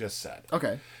reasons you just said.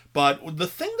 Okay. But the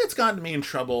thing that's gotten me in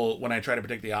trouble when I try to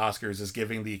predict the Oscars is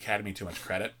giving the Academy too much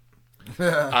credit.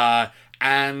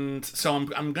 And so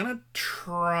I'm gonna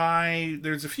try.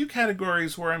 There's a few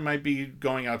categories where I might be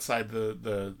going outside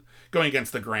the going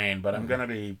against the grain, but I'm gonna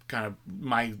be kind of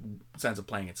my sense of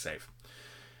playing it safe.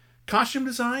 Costume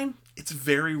design. It's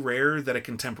very rare that a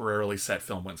contemporarily set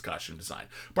film wins costume design.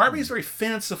 Barbie is very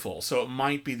fanciful, so it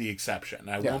might be the exception.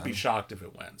 I won't be shocked if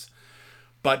it wins.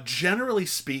 But generally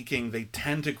speaking, they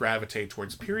tend to gravitate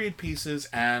towards period pieces,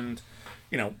 and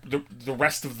the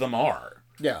rest of them are.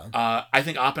 Yeah. I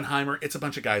think Oppenheimer, it's a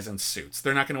bunch of guys in suits.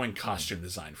 They're not going to win costume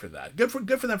design for that. Good for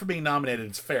them for being nominated.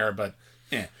 It's fair, but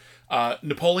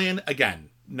Napoleon, again,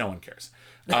 no one cares.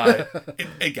 I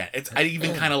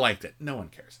even kind of liked it. No one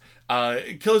cares.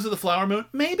 Killers of the Flower Moon,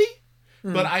 maybe.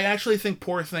 But I actually think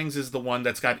Poor Things is the one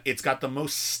that's got the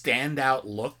most standout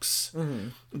looks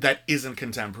that isn't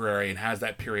contemporary and has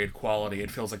that period quality. It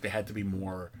feels like they had to be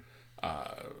more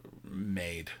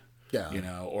made,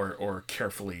 or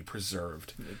carefully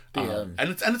preserved. And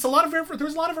it's a lot of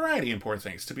there's a lot of variety in Poor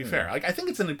Things. To be fair, I think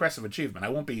it's an impressive achievement. I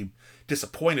won't be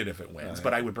disappointed if it wins,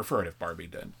 but I would prefer it if Barbie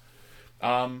did.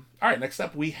 All right, next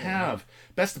up we have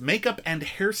Best Makeup and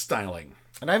Hairstyling.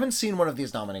 And I haven't seen one of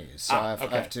these nominees, so I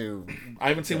have to... I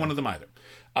haven't seen one of them either.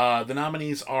 The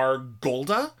nominees are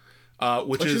Golda,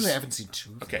 which is... I haven't seen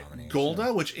two of the nominees.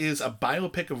 Golda, which is a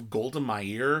biopic of Golda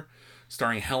Meir,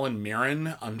 starring Helen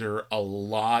Mirren under a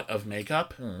lot of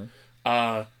makeup.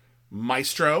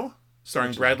 Maestro,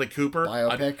 starring Bradley Cooper,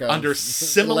 under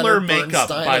similar makeup,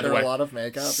 by the way. A lot of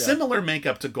makeup, Similar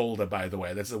makeup to Golda, by the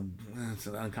way. That's an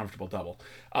uncomfortable double.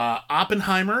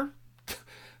 Oppenheimer...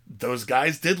 Those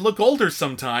guys did look older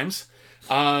sometimes.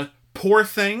 Poor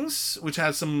Things, which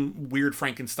has some weird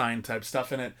Frankenstein type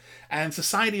stuff in it, and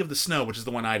Society of the Snow, which is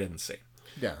the one I didn't see.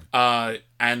 Yeah.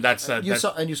 And that's you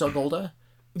saw Golda?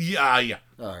 Yeah.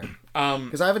 All right.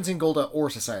 Because I haven't seen Golda or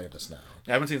Society of the Snow.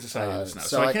 I haven't seen Society of the Snow,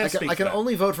 so I can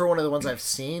only vote for one of the ones I've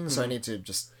seen. So I need to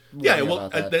just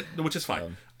which is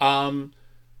fine.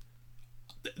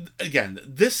 Again,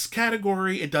 this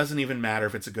category, it doesn't even matter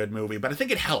if it's a good movie, but I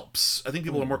think it helps. I think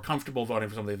people are more comfortable voting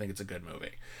for something they think it's a good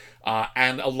movie.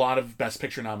 And a lot of Best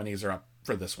Picture nominees are up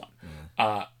for this one.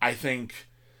 I think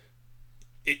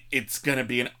it's going to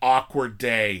be an awkward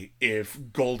day if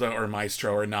Golda or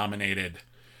Maestro are nominated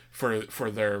for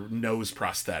their nose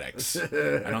prosthetics.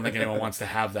 I don't think anyone wants to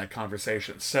have that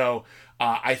conversation. So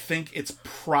I think it's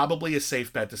probably a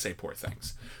safe bet to say Poor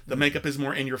Things. The makeup is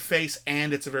more in your face,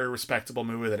 and it's a very respectable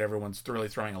movie that everyone's really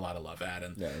throwing a lot of love at.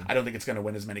 And I don't think it's going to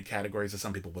win as many categories as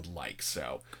some people would like.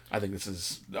 So I think this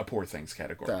is a Poor Things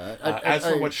category. As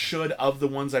for what should, of the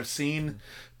ones I've seen,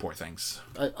 Poor Things.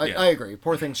 I agree.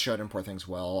 Poor Things should and Poor Things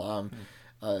will.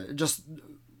 Just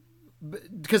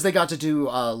because they got to do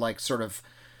sort of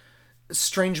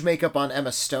strange makeup on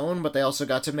Emma Stone, but they also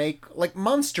got to make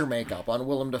monster makeup on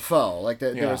Willem Dafoe.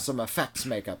 There was some effects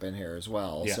makeup in here as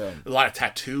well. Yeah. So a lot of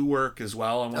tattoo work as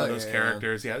well on one of those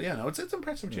characters. No, it's an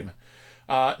impressive achievement.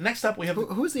 Next up, we have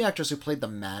who was the actress who played the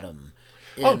Madam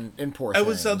in Poor Things? It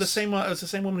was the same. It was the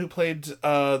same woman who played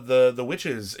the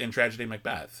witches in Tragedy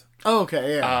Macbeth. Oh,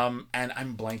 okay, yeah. And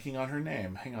I'm blanking on her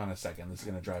name. Hang on a second. This is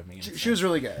going to drive me insane. She was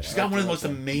really good. She's got one of the most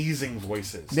amazing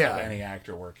voices of any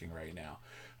actor working right now.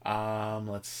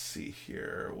 Let's see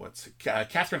here.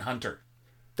 Catherine Hunter.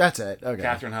 That's it. Okay.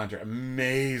 Catherine Hunter,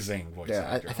 amazing voice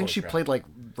actor. I think she played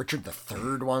Richard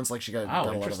III once. She got a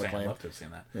lot of acclaim. I'd love to have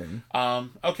seen that.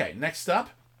 Okay, next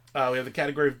up, we have the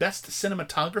category of Best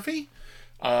Cinematography.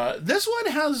 This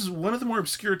one has one of the more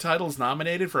obscure titles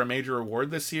nominated for a major award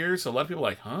this year, so a lot of people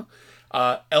are like,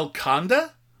 huh? El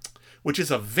Conde, which is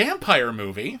a vampire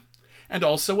movie. And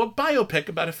also a biopic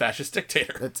about a fascist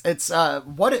dictator. It's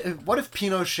what if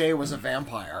Pinochet was a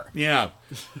vampire? Yeah.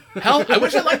 Hell, I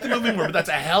wish I liked the movie more, but that's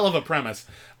a hell of a premise.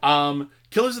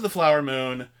 Killers of the Flower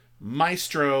Moon,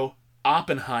 Maestro,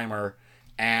 Oppenheimer,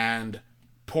 and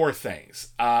Poor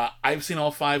Things. I've seen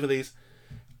all 5 of these.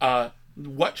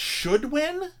 What should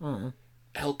win?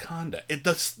 El Conde.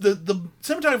 The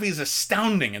cinematography is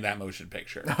astounding in that motion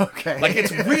picture. Okay. It's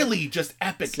really just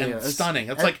epic and stunning.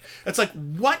 It's like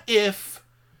what if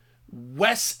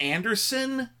Wes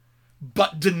Anderson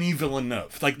but Denis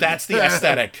Villeneuve. Like, that's the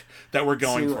aesthetic that we're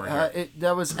going for here.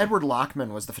 That was Edward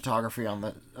Lockman was the photographer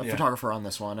on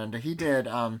this one, and he did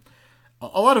a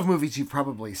lot of movies you've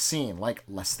probably seen, like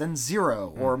Less Than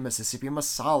Zero or Mississippi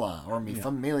Masala or Mi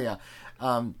Familia.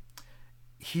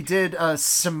 He did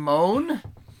Simone.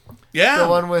 Yeah. The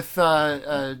one with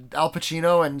Al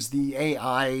Pacino and the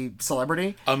AI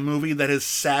celebrity. A movie that has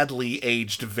sadly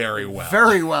aged very well.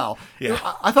 Very well. Yeah.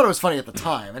 I thought it was funny at the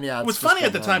time. And yeah, it was funny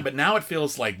at the time, but now it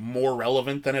feels like more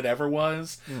relevant than it ever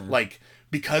was. Like,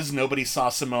 because nobody saw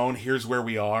Simone, here's where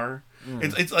we are.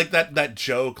 It's like that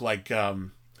joke, like the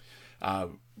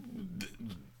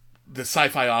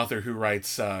sci-fi author who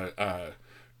writes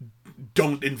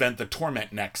don't invent the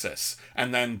torment nexus,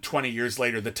 and then 20 years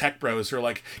later the tech bros are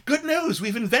like, good news,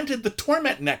 we've invented the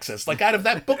torment nexus, like out of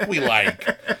that book we like.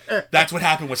 That's what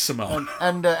happened with Simone.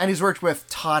 And he's worked with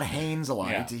Todd Haynes a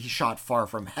lot. He shot Far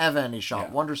From Heaven, he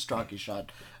shot Wonderstruck, he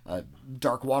shot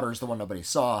Dark Waters, the one nobody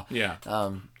saw.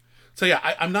 So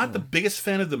yeah, I'm not the biggest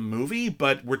fan of the movie,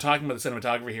 but we're talking about the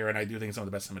cinematography here, and I do think it's some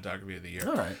of the best cinematography of the year.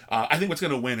 All right. I think what's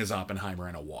going to win is Oppenheimer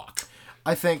in a walk.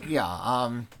 I think,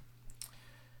 again,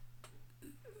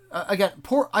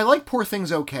 I like Poor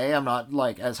Things okay. I'm not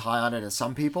like as high on it as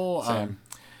some people.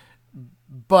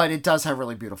 But it does have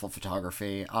really beautiful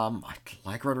photography. I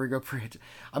like Rodrigo Prieto.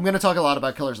 I'm going to talk a lot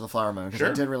about Killers of the Flower Moon because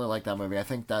I did really like that movie. I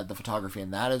think that the photography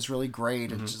in that is really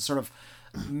great. It just sort of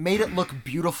made it look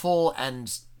beautiful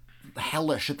and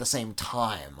hellish at the same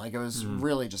time. Like, it was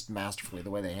really just masterfully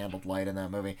the way they handled light in that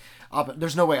movie.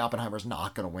 There's no way Oppenheimer's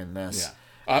not going to win this.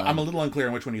 I'm a little unclear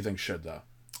on which one you think should, though.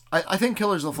 I think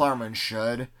Killers of the Flower Moon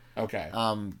should. Okay.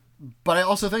 But I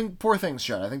also think Poor Things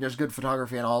should. I think there's good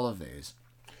photography in all of these.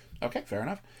 Okay, fair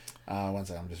enough. One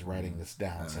second, I'm just writing this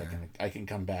down so I can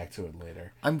come back to it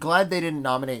later. I'm glad they didn't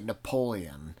nominate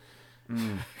Napoleon.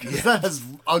 Because that has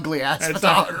ugly ass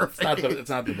photography. It's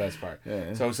not the best part.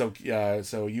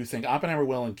 So you think Oppenheimer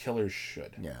will and Killers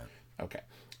should. Yeah. Okay.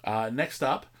 Next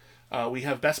up, we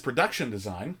have Best Production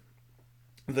Design.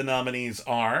 The nominees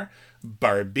are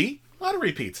Barbie. A lot of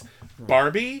repeats.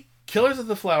 Barbie, Killers of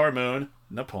the Flower Moon,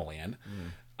 Napoleon.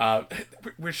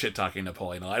 We're shit talking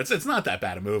Napoleon a lot. It's not that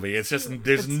bad a movie. It's just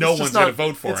no one's going to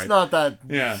vote for it. It's not that.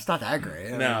 Yeah. It's not that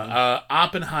great. No.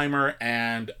 Oppenheimer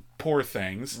and Poor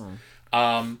Things.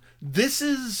 This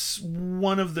is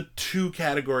one of the two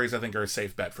categories I think are a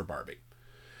safe bet for Barbie.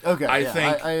 Okay.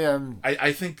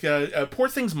 I think Poor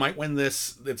Things might win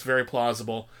this. It's very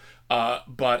plausible.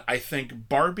 But I think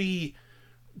Barbie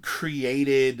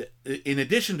created, in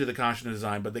addition to the costume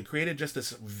design, but they created just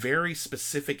this very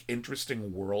specific,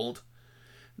 interesting world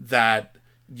that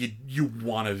you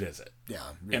want to visit. Yeah.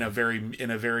 In a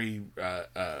very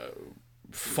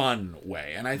fun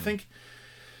way. And I think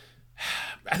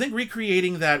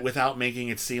recreating that without making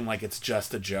it seem like it's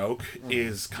just a joke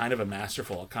is kind of a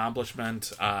masterful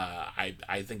accomplishment. I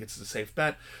think it's a safe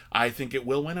bet. I think it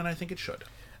will win, and I think it should.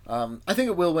 I think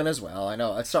it will win as well. I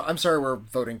know. I'm sorry we're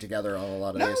voting together on a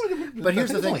lot of these. But here's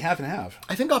the thing. It's only half and half.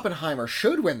 I think Oppenheimer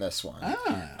should win this one.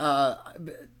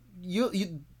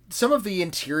 Some of the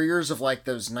interiors of like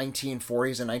those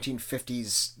 1940s and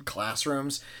 1950s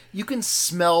classrooms, you can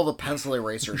smell the pencil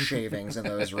eraser shavings in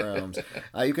those rooms.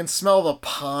 You can smell the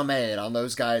pomade on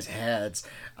those guys' heads.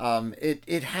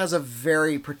 It has a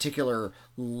very particular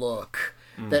look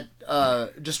that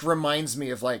just reminds me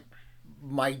of like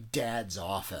my dad's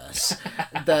office.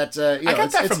 That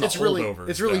it's really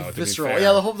visceral.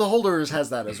 Yeah, the Holdovers has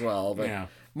that as well, but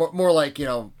more like,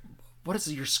 what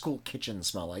does your school kitchen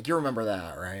smell like? You remember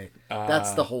that, right?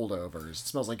 That's the Holdovers. It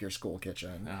smells like your school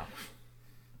kitchen. Oh.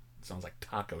 Sounds like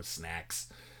taco snacks.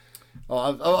 Oh,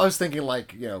 I was thinking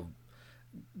like,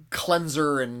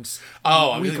 cleanser and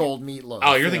week-old meatloaf.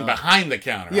 Oh, you're thinking behind the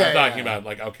counter. I'm talking about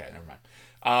like, okay, never mind.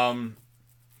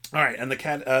 All right, and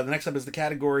the next up is the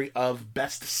category of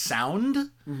Best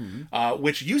Sound,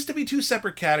 which used to be two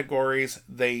separate categories.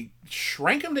 They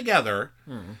shrank them together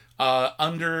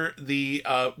under the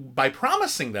by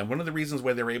promising them. One of the reasons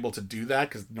why they were able to do that,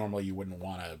 because normally you wouldn't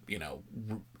want to,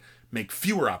 make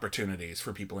fewer opportunities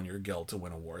for people in your guild to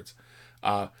win awards.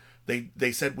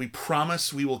 They said, we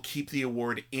promise we will keep the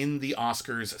award in the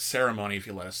Oscars ceremony if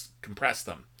you let us compress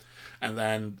them. And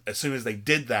then as soon as they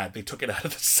did that, they took it out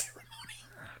of the ceremony.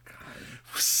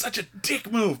 Such a dick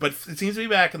move, but it seems to be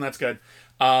back, and that's good.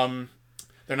 Then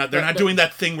They're not doing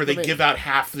that thing where they give out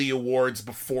half the awards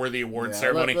before the award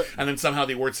ceremony, and then somehow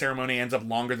the award ceremony ends up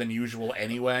longer than usual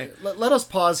anyway. Let us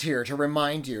pause here to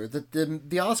remind you that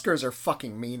the Oscars are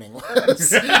fucking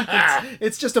meaningless.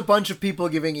 It's just a bunch of people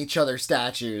giving each other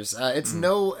statues. It's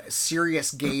no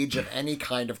serious gauge of any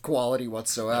kind of quality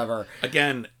whatsoever.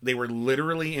 Again, they were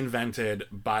literally invented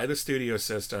by the studio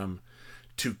system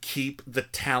to keep the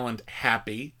talent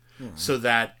happy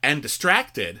and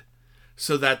distracted,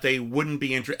 so that they wouldn't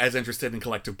be as interested in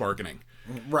collective bargaining.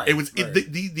 Right. It was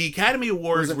the Academy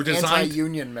Awards were designed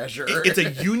anti-union measure. It's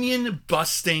a union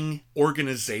busting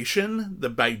organization,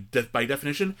 by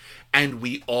definition, and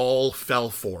we all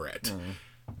fell for it.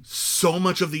 So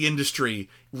much of the industry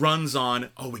runs on,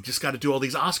 we just got to do all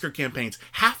these Oscar campaigns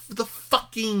half the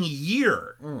fucking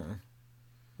year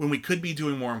when we could be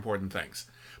doing more important things.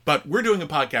 But we're doing a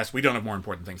podcast. We don't have more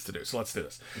important things to do. So let's do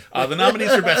this. The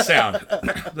nominees for Best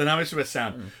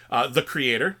Sound. The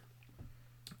Creator.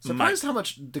 Surprised how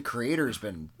much The Creator's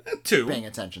been paying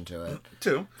attention to it.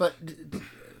 2. But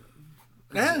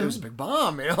it was a big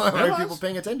bomb. How many people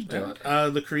paying attention to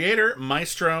it? The Creator,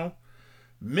 Maestro,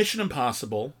 Mission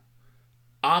Impossible,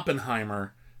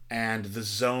 Oppenheimer, and The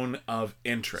Zone of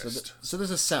Interest. So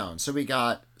this is sound. So we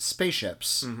got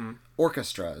spaceships,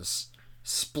 orchestras,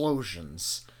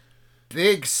 explosions,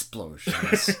 big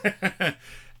explosions,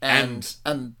 and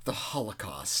the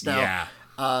Holocaust. Now,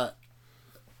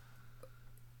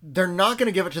 they're not going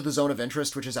to give it to The Zone of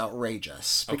Interest, which is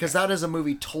outrageous, because that is a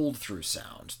movie told through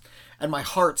sound. And my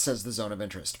heart says The Zone of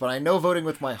Interest, but I know voting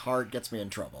with my heart gets me in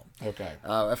trouble. Okay.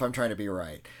 If I'm trying to be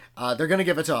right. They're going to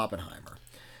give it to Oppenheimer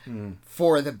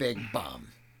for the big bomb.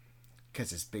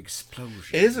 Because it's big explosion.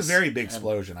 It is a very big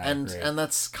explosion, I agree. And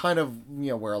that's kind of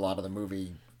where a lot of the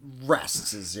movie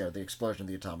rests, is the explosion of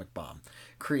the atomic bomb,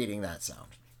 creating that sound.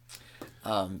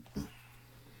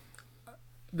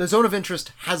 The Zone of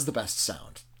Interest has the best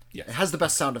sound. Yes. It has the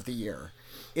best sound of the year.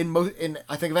 In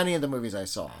I think of any of the movies I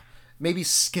saw, maybe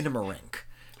Skinamarink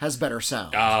has better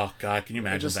sound. Oh, God, can you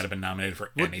imagine if that had been nominated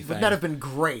for anything? Wouldn't that have been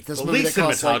great? This movie that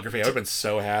cost cinematography, I would have been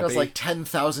so happy. It was like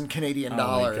 10,000 Canadian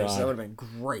dollars. That would have been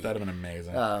great. That would have been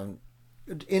amazing.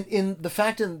 In the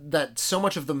fact that so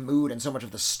much of the mood and so much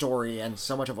of the story and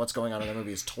so much of what's going on in the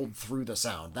movie is told through the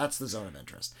sound. That's The Zone of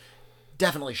Interest.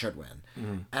 Definitely should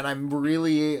win. And I'm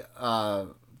really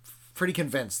pretty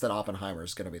convinced that Oppenheimer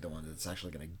is going to be the one that's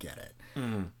actually going to get it.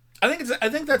 I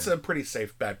think that's a pretty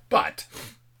safe bet, but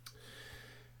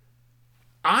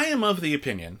I am of the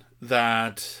opinion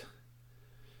that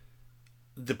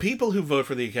the people who vote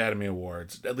for the Academy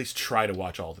Awards at least try to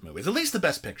watch all the movies, at least the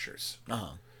best pictures.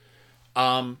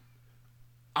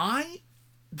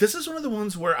 This is one of the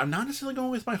ones where I'm not necessarily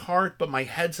going with my heart, but my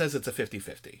head says it's a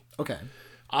 50-50. Okay.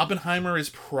 Oppenheimer is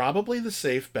probably the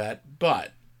safe bet,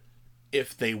 but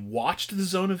if they watched The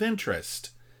Zone of Interest,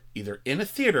 either in a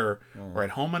theater or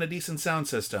at home on a decent sound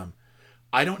system,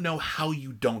 I don't know how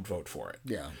you don't vote for it.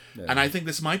 Yeah. And I think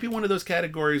this might be one of those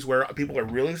categories where people are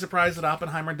really surprised that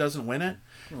Oppenheimer doesn't win it,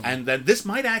 and then this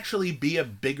might actually be a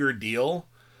bigger deal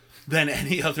than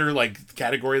any other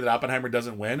category that Oppenheimer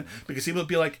doesn't win, because people would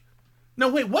be like, no,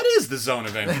 wait, what is The Zone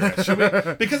of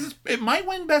Interest? Because it might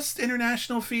win Best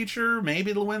International Feature,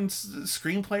 maybe it'll win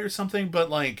Screenplay or something,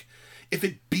 but if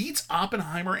it beats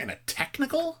Oppenheimer in a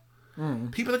technical,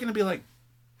 people are going to be like,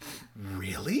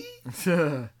 really?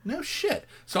 No shit.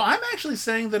 So I'm actually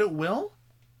saying that it will.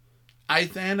 I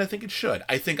think it should.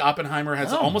 I think Oppenheimer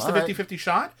has almost a 50-50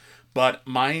 shot, but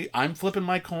I'm flipping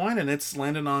my coin and it's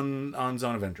landing on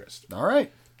Zone of Interest. All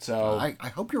right. So I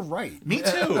hope you're right. Me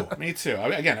too. Me too.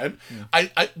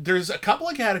 I there's a couple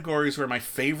of categories where my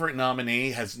favorite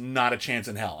nominee has not a chance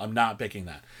in hell. I'm not picking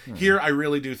that. Here, I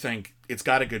really do think it's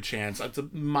got a good chance. It's a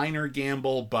minor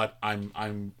gamble, but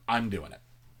I'm doing it.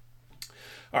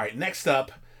 All right. Next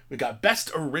up, we got Best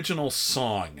Original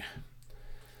Song.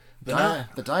 The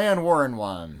Diane Warren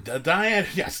one.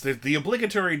 The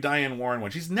obligatory Diane Warren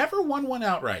one. She's never won one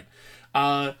outright.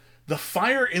 The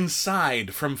Fire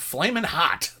Inside from Flamin'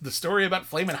 Hot. The story about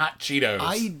Flamin' Hot Cheetos.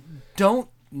 I don't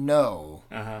know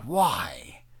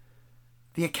why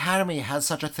the Academy has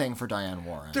such a thing for Diane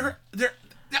Warren.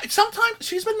 Sometimes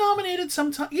she's been nominated.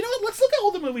 Sometimes, you know what? Let's look at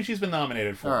all the movies she's been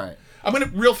nominated for. All right. I'm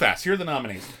gonna real fast. Here are the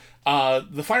nominees.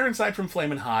 The Fire Inside from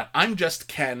Flamin' Hot. I'm Just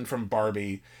Ken from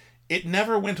Barbie. It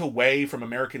Never Went Away from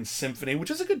American Symphony,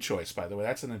 which is a good choice, by the way.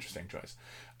 That's an interesting choice.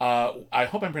 I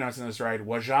hope I'm pronouncing this right.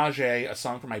 Wajaje, A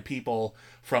Song for My People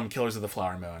from Killers of the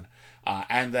Flower Moon.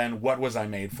 And then What Was I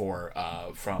Made For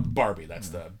from Barbie. That's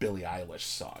the Billie Eilish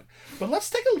song. But let's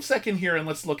take a second here and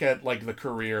let's look at the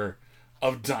career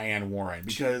of Diane Warren,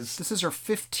 because this is her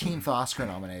 15th Oscar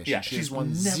nomination. Yeah, she's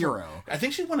won 0. I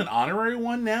think she won an honorary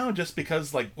one now, just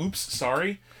because, like, oops,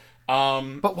 sorry.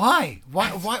 But why?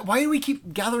 Why do we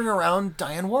keep gathering around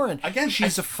Diane Warren? Again,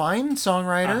 she's a fine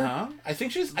songwriter. I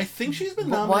think she's been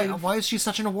nominated. Why is she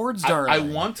such an awards darling? I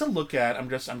want to look at. I'm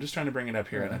just trying to bring it up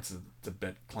here, and it's a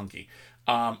bit clunky.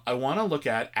 I want to look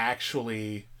at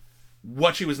actually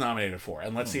what she was nominated for,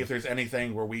 and let's see if there's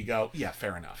anything where we go, yeah,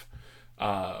 fair enough.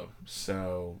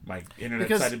 So my internet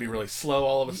decided to be really slow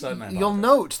all of a sudden. You'll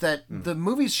note that the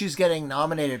movies she's getting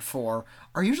nominated for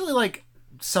are usually like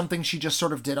something she just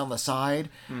sort of did on the side,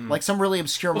 like some really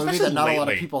obscure movie that not a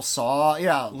lot of people saw.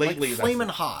 Yeah, lately, like Flamin'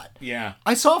 Hot. Yeah,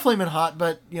 I saw Flamin' Hot,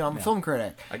 but I'm a film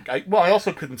critic. I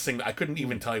also couldn't sing. I couldn't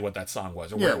even tell you what that song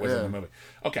was or where it was in the movie.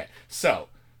 Okay, so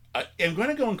I'm going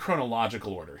to go in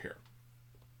chronological order here.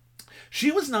 She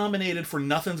was nominated for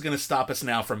Nothing's Gonna Stop Us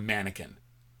Now from Mannequin.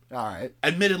 All right.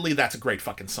 Admittedly, that's a great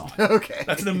fucking song. Okay.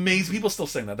 That's an amazing... People still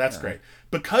sing that. That's great.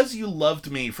 Because You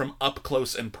Loved Me from Up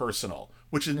Close and Personal,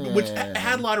 which had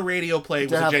a lot of radio play,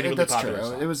 was a genuinely popular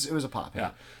song. It was a pop.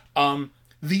 Yeah.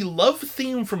 The love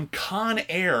theme from Con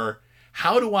Air,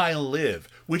 How Do I Live,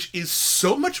 which is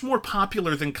so much more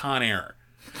popular than Con Air.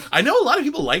 I know a lot of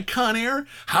people like Con Air.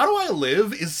 How Do I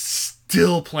Live is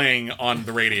still playing on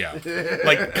the radio,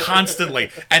 like constantly,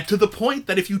 and to the point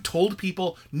that if you told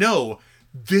people, no,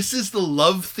 this is the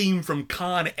love theme from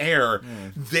Con Air,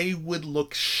 they would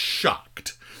look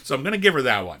shocked. So I'm gonna give her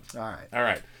that one. All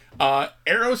right.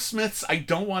 Aerosmith's "I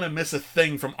Don't Want to Miss a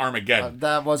Thing" from Armageddon.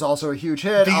 That was also a huge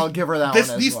hit. I'll give her that one as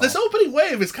well. This opening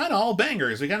wave is kind of all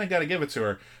bangers. We kind of got to give it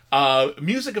to her.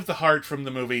 Music of the Heart from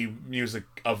the movie Music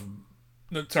of...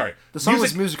 No, sorry. The song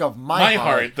was Music of My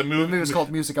Heart. The movie was called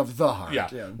Music of the Heart.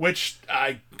 Yeah. Which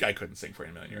I couldn't sing for in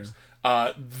a million years.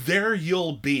 There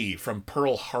You'll Be from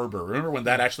Pearl Harbor. Remember when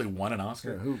that actually won an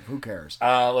Oscar? Yeah, who cares?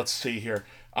 Let's see here.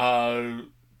 And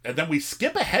then we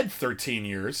skip ahead 13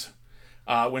 years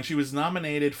when she was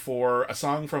nominated for a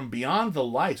song from Beyond the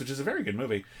Lights, which is a very good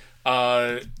movie.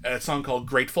 A song called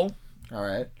Grateful. All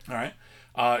right.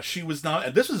 She was not,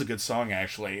 and this was a good song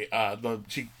actually.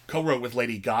 She co-wrote with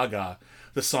Lady Gaga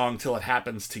the song "Till It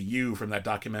Happens to You" from that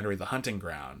documentary The Hunting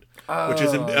Ground, which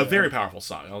is a very powerful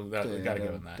song. Gotta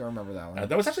give him that. Don't remember that one.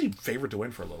 That was actually favored to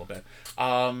win for a little bit.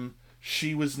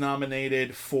 She was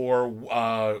nominated for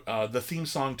the theme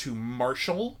song to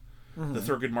Marshall, the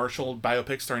Thurgood Marshall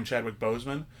biopic starring Chadwick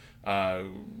Boseman.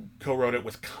 Co-wrote it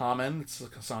with Common. It's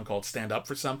a song called "Stand Up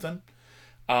for Something."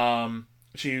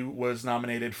 She was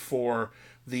nominated for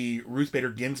the Ruth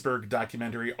Bader Ginsburg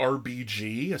documentary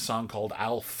RBG, a song called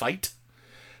 "I'll Fight."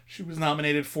 She was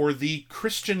nominated for the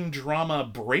Christian drama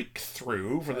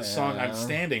Breakthrough for the song "I'm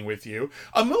Standing With You."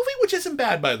 A movie which isn't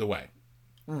bad, by the way.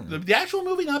 The actual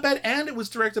movie, not bad, and it was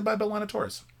directed by B'Elanna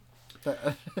Torres.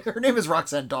 Her name is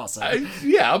Roxanne Dawson.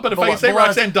 But if I say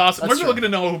Roxanne Dawson, we're not going to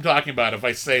know who I'm talking about if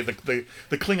I say the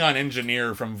Klingon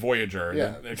engineer from Voyager.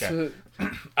 Yeah. Okay.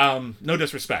 No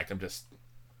disrespect.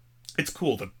 It's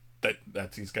cool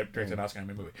that he's directed an Oscar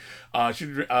movie.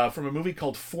 From a movie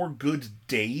called 4 Good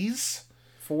Days.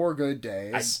 4 Good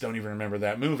Days. I don't even remember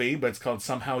that movie, but it's called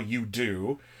Somehow You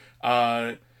Do.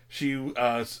 A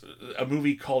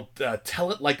movie called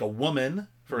Tell It Like a Woman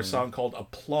for a song called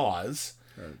Applause.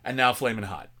 Right. And now Flamin'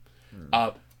 Hot.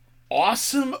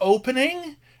 Awesome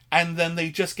opening, and then they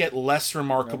just get less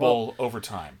remarkable over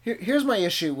time. Here's my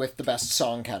issue with the best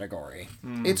song category.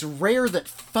 It's rare that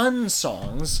fun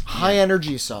songs,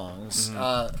 high-energy songs,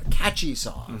 catchy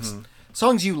songs,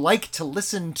 songs you like to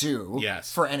listen to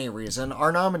for any reason,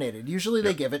 are nominated. Usually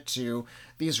they give it to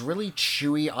these really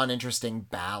chewy, uninteresting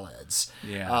ballads,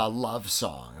 love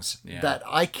songs that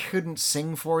I couldn't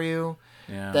sing for you,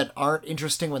 that aren't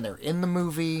interesting when they're in the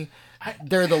movie.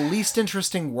 They're the least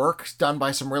interesting work done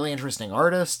by some really interesting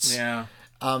artists. Yeah.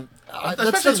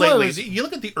 Especially lately. You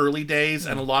look at the early days,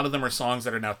 and a lot of them are songs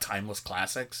that are now timeless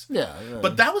classics. Yeah.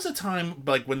 But that was a time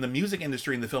like when the music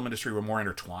industry and the film industry were more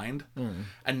intertwined.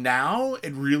 And now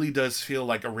it really does feel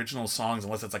like original songs,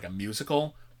 unless it's like a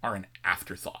musical, are an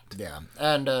afterthought. Yeah.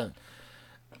 And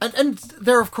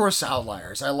there are of course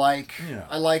outliers. I like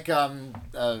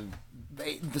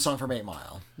the song from 8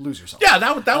 Mile, "Lose Yourself." Yeah,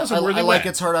 that was a worthy win. I like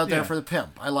 "It's Hard Out There for the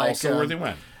Pimp." I like also a worthy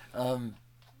win.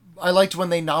 I liked when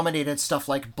they nominated stuff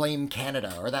like "Blame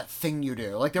Canada" or "That Thing You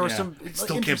Do." Like there were some. I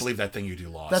still can't believe "That Thing You Do"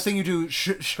 lost. "That Thing You Do"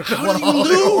 should have won all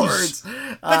the awards.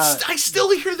 I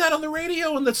still hear that on the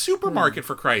radio in the supermarket,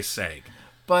 for Christ's sake.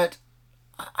 But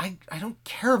I don't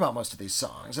care about most of these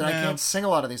songs, and I can't sing a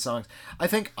lot of these songs. I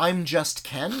think "I'm Just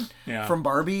Ken" from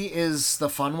Barbie is the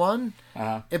fun one,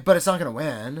 but it's not going to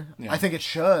win. I think it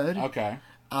should. Okay.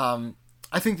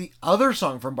 I think the other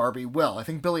song from Barbie will. I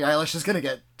think Billie Eilish is going to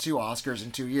get 2 Oscars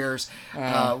in 2 years,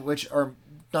 which are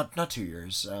not 2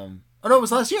 years. Oh, no, it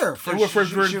was last year. For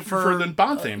the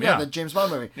Bond theme, yeah. The James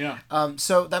Bond movie. Yeah.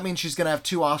 So that means she's going to have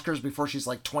 2 Oscars before she's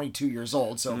like 22 years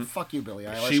old. So fuck you, Billie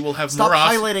Eilish. She will have Stop more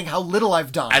highlighting how little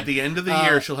I've done. At the end of the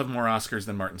year, she'll have more Oscars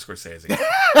than Martin Scorsese.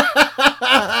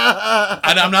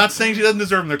 And I'm not saying she doesn't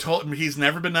deserve them. He's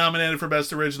never been nominated for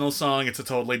Best Original Song. It's a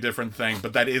totally different thing,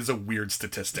 but that is a weird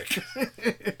statistic.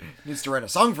 He needs to write a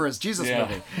song for his Jesus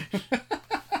movie.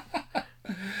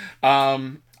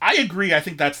 I agree. I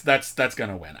think that's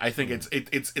gonna win. I think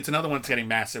it's another one that's getting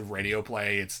massive radio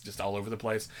play. It's just all over the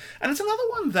place, and it's another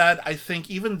one that I think,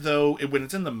 even though when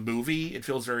it's in the movie, it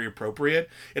feels very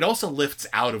appropriate. It also lifts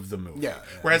out of the movie. Yeah.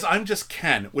 Whereas I'm Just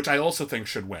Ken, which I also think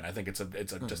should win. I think it's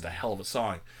just a hell of a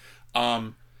song.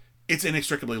 It's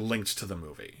inextricably linked to the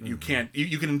movie. You can't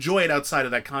you can enjoy it outside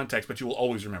of that context, but you will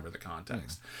always remember the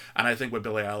context. And I think what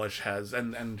Billie Eilish has,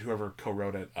 and whoever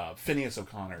co-wrote it, Phineas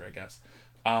O'Connor, I guess.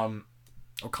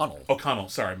 O'Connell.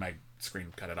 Sorry, my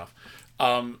screen cut it off.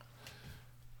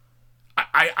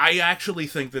 I actually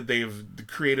think that they've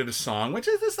created a song, which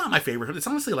is not my favorite. It's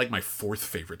honestly like my 4th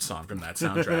favorite song from that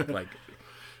soundtrack.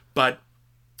 But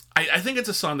I think it's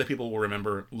a song that people will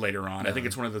remember later on. I think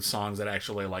it's one of the songs that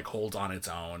actually holds on its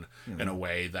own in a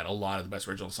way that a lot of the Best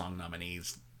Original Song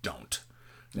nominees don't.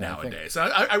 Nowadays,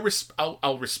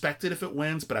 I'll respect it if it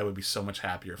wins, but I would be so much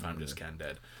happier if I'm Just Ken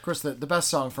did. Of course, the best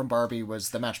song from Barbie was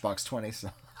the Matchbox 20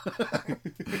 song.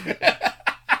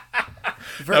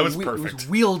 That was perfect. It was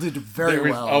wielded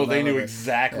very well. Oh, they knew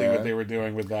exactly what they were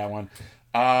doing with that one.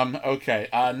 Okay,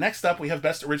 next up we have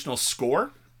Best Original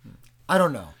Score. I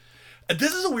don't know.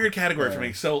 This is a weird category for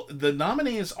me. So the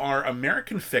nominees are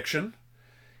American Fiction,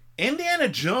 Indiana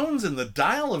Jones and the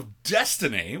Dial of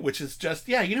Destiny, which is just,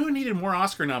 you know who needed more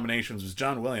Oscar nominations was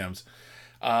John Williams.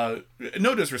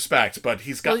 No disrespect, but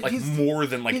he's got more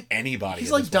than anybody.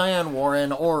 He's like Diane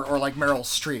Warren or like Meryl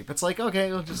Streep. It's like,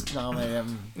 okay, we'll just nominate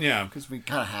him. Yeah. Because we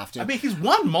kind of have to. I mean, he's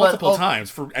won multiple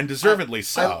times, and deservedly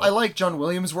so. I like John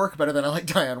Williams' work better than I like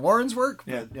Diane Warren's work.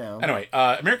 But, Anyway,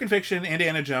 American Fiction,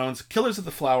 Indiana Jones, Killers of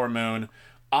the Flower Moon,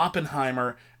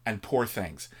 Oppenheimer, and Poor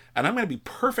Things. And I'm going to be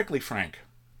perfectly frank.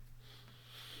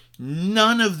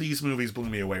 None of these movies blew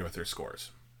me away with their scores.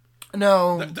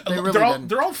 No, they really didn't.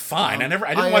 They're all fine. I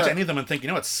didn't watch any of them and think,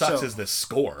 what sucks is this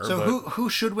score. So who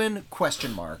should win?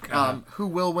 Question mark. Who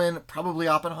will win? Probably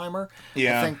Oppenheimer.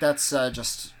 Yeah. I think that's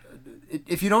just.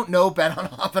 If you don't know, bet on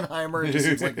Oppenheimer. It just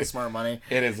seems like the smart money.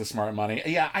 It is the smart money.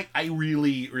 Yeah, I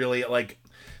really, really like.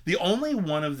 The only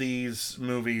one of these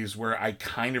movies where I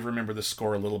kind of remember the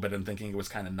score a little bit and thinking it was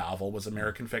kind of novel was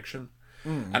American Fiction.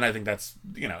 And I think that's,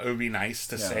 it would be nice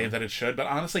to say that it should. But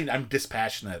honestly, I'm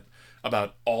dispassionate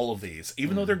about all of these,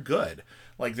 even though they're good.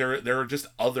 There are just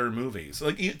other movies.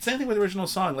 Same thing with the original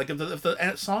song. If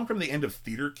the song from the end of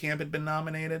Theater Camp had been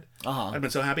nominated, I'd been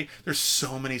so happy. There's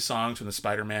so many songs from the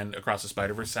Spider-Man Across the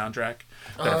Spider-Verse soundtrack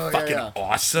that are fucking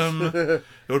awesome. It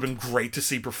would have been great to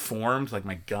see performed.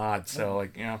 My God. So,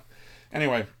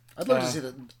 Anyway. I'd love to see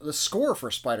the score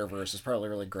for Spider-Verse is probably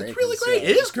really great. It's really great.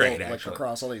 It is great, actually.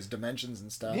 Across all these dimensions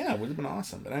and stuff. Yeah, it would have been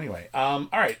awesome. But anyway, all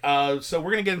right. So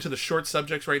we're going to get into the short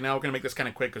subjects right now. We're going to make this kind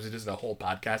of quick because it is a whole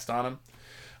podcast on them.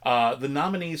 The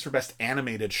nominees for Best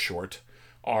Animated Short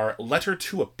are Letter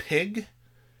to a Pig,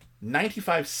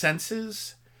 95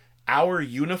 Senses, Our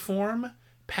Uniform,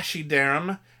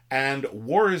 Pachyderm, and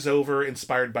War is Over,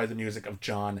 inspired by the music of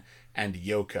John and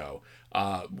Yoko.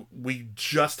 We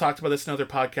just talked about this in another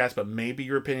podcast, but maybe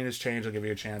your opinion has changed. I'll give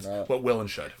you a chance. What will and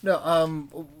should? No,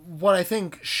 what I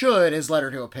think should is Letter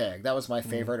to a Pig. That was my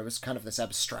favorite. It was kind of this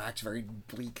abstract, very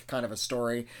bleak kind of a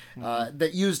story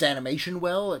that used animation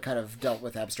well. It kind of dealt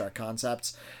with abstract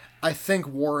concepts. I think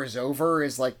War is Over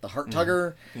is like the heart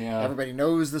tugger. Yeah. Everybody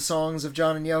knows the songs of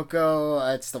John and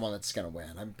Yoko. It's the one that's going to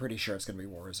win. I'm pretty sure it's going to be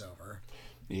War is Over.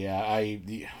 Yeah,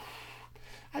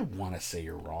 I want to say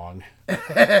you're wrong.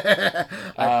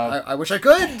 I wish I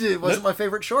could. It wasn't my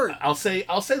favorite short. I'll say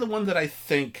the one that I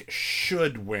think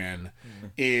should win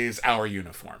is Our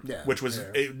Uniform, which was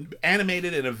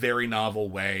animated in a very novel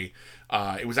way.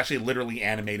 It was actually literally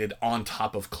animated on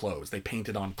top of clothes. They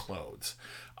painted on clothes.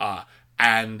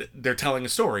 And they're telling a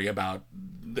story about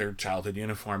their childhood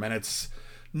uniform. And it's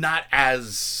not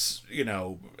as,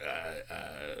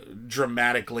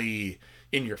 dramatically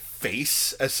in your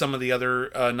face as some of the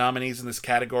other nominees in this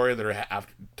category that are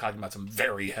talking about some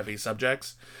very heavy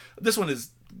subjects. This one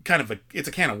is kind of it's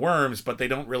a can of worms, but they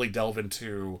don't really delve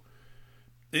into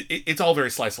it's all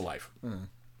very slice of life.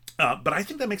 But I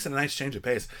think that makes it a nice change of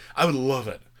pace. I would love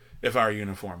it if our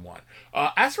uniform won.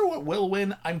 As for what will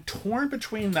win, I'm torn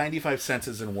between 95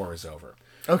 Senses and War is Over.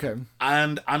 Okay.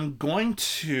 And I'm going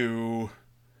to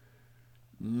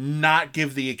not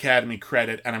give the Academy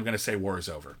credit, and I'm going to say War is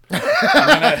Over.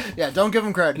 Yeah, don't give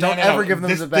them credit. Don't ever give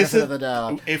them the benefit of the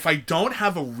doubt. If I don't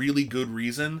have a really good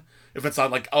reason, if it's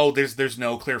not like, oh, there's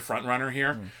no clear front runner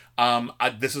here,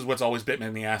 this is what's always bit me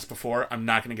in the ass before, I'm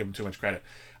not going to give them too much credit.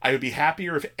 I would be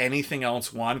happier if anything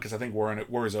else won, because I think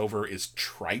War is Over is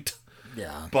trite.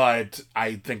 Yeah. But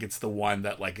I think it's the one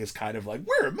that like is kind of like,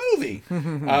 we're a movie.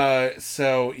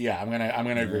 So yeah, I'm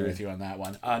gonna agree with you on that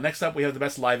one. Next up, we have the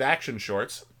best live action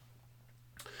shorts.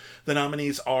 The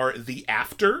nominees are The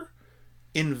After,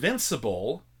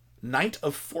 Invincible, Night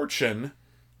of Fortune,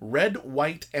 Red,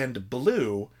 White, and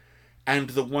Blue, and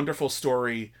The Wonderful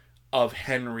Story of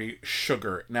Henry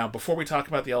Sugar. Now, before we talk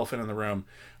about the elephant in the room,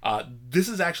 this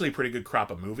is actually a pretty good crop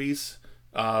of movies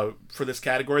for this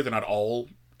category. They're not all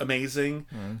amazing.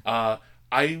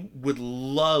 I would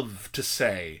love to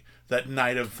say that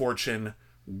Night of Fortune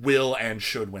will and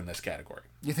should win this category.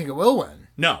 You think it will win?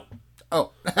 No.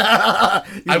 Oh.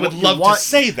 I would love to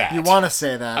say that. You want to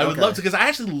say that. I would love to, because I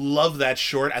actually love that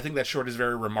short. I think that short is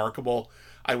very remarkable.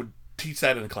 I would teach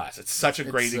that in class. It's such a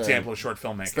great example of short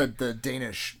filmmaking. It's the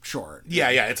Danish short. Yeah.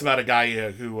 It's about a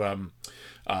guy who...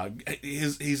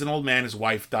 he's an old man, his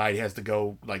wife died, he has to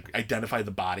go like identify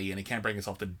the body, and he can't bring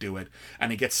himself to do it,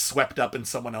 and he gets swept up in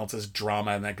someone else's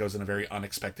drama, and that goes in a very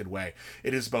unexpected way.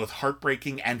 It is both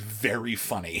heartbreaking and very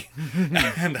funny.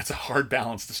 And that's a hard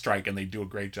balance to strike, and they do a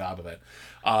great job of it.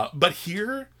 But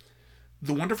here,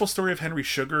 The Wonderful Story of Henry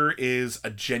Sugar is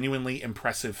a genuinely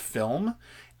impressive film,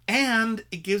 and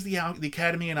it gives the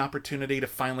Academy an opportunity to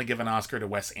finally give an Oscar to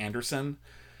Wes Anderson,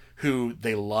 who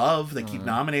they love. They keep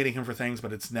nominating him for things,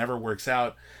 but it's never works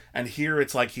out. And here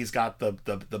it's like he's got the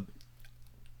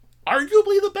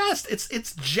arguably the best.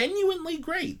 It's genuinely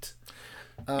great.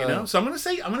 So I'm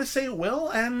gonna say it will,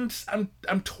 and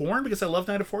I'm torn because I love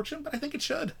Night of Fortune, but I think it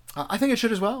should. I think it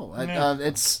should as well. I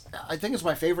think it's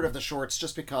my favorite of the shorts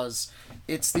just because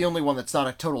it's the only one that's not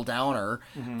a total downer.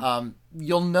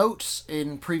 You'll note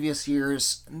in previous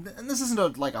years, and this isn't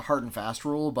a hard and fast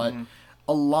rule, but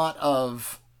a lot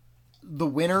of the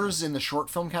winners in the short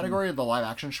film category, the live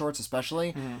action shorts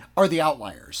especially, are the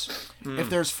outliers. If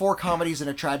there's 4 comedies and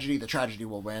a tragedy, the tragedy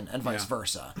will win, and vice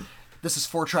versa. This is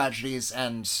 4 tragedies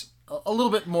and a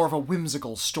little bit more of a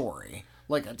whimsical story.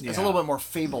 It's a little bit more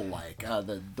fable-like,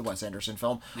 the Wes Anderson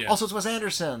film. Yeah. Also, it's Wes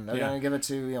Anderson. They're going to give it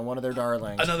to one of their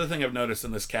darlings. Another thing I've noticed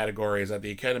in this category is that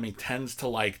the Academy tends to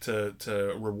like to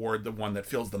reward the one that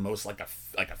feels the most like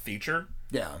a feature.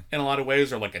 Yeah. In a lot of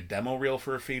ways, or like a demo reel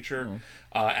for a feature.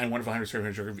 And Wonderful Henry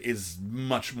Sugar is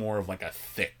much more of like a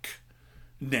thick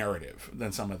narrative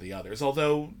than some of the others.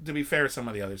 Although, to be fair, some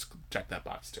of the others check that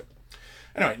box too.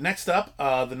 Anyway, next up,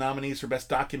 the nominees for Best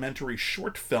Documentary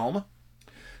Short Film.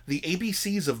 The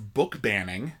ABCs of Book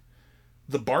Banning,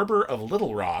 The Barber of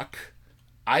Little Rock,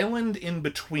 Island in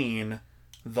Between,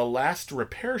 The Last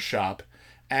Repair Shop,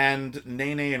 and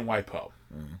Nene and Waipo.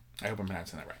 I hope I'm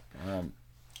pronouncing that right.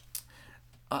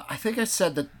 I think I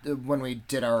said that when we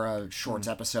did our shorts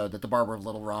episode that The Barber of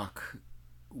Little Rock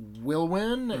will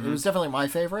win. It was definitely my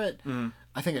favorite.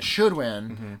 I think it should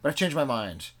win, but I've changed my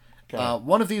mind. Okay.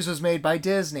 One of these was made by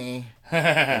Disney. They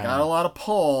got a lot of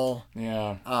pull.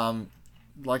 Yeah.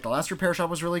 The Last Repair Shop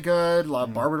was really good.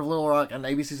 Barber of Little Rock and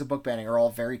ABC's of Book Banning are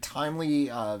all very timely,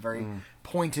 very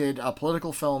pointed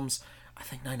political films. I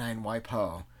think Nine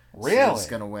Waipo is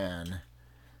going to win.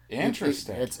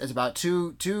 Interesting. It's about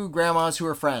two grandmas who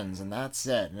are friends, and that's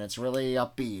it. And it's really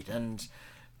upbeat. And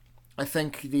I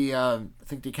think the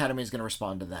Academy is going to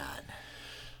respond to that.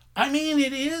 I mean,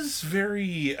 it is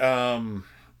very.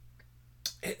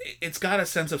 It's got a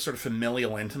sense of sort of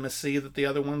familial intimacy that the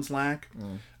other ones lack.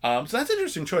 So that's an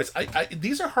interesting choice.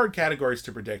 These are hard categories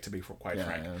to predict, to be quite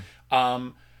frank. Yeah.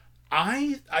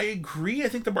 I agree. I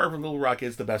think The Barber of Little Rock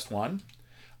is the best one.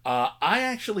 I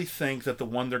actually think that the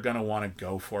one they're going to want to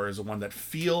go for is the one that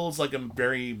feels like a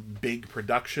very big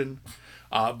production,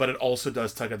 but it also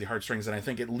does tug at the heartstrings, and I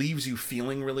think it leaves you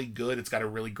feeling really good. It's got a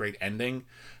really great ending.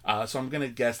 So I'm going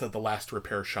to guess that The Last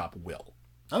Repair Shop will.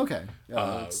 Okay.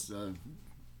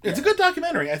 It's a good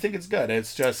documentary. I think it's good.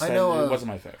 It's just it wasn't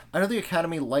my favorite. I know the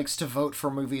Academy likes to vote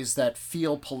for movies that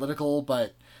feel political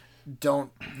but don't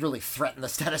really threaten the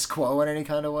status quo in any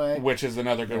kind of way. Which is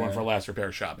another good one for Last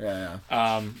Repair Shop. Yeah.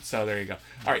 So there you go.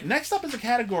 All right, next up is a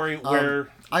category where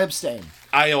I abstain.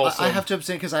 I have to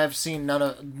abstain because I have seen none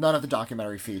of the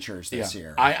documentary features this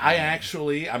year.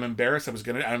 I'm embarrassed. I'm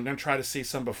gonna try to see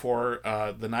some before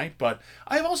the night, but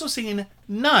I have also seen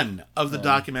none of the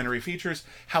documentary features.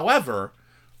 However,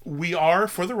 We are,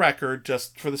 for the record,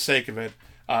 just for the sake of it,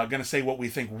 going to say what we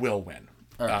think will win.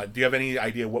 Right. Do you have any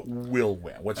idea what will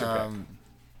win? What's your pick?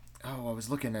 Oh, I was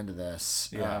looking into this.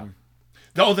 Yeah.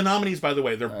 The nominees, by the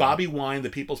way, they're Bobby Wine, The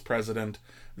People's President,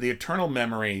 The Eternal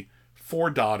Memory, Four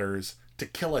Daughters, To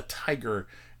Kill a Tiger,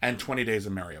 and 20 Days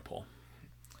of Mariupol.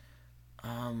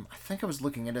 I think I was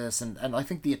looking into this, and I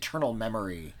think The Eternal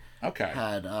Memory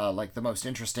had like the most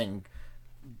interesting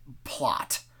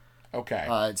plot. Okay.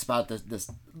 It's about this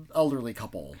elderly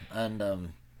couple,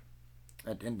 and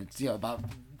it's about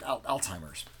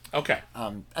Alzheimer's. Okay.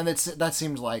 And that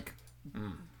seemed like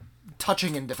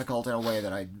touching and difficult in a way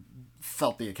that I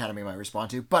felt the Academy might respond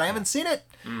to, but I haven't seen it.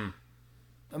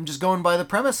 I'm just going by the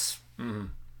premise.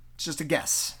 It's just a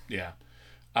guess. Yeah.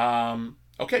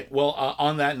 Okay. Well,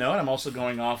 on that note, I'm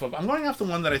going off the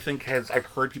one that I think I've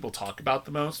heard people talk about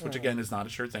the most, which again is not a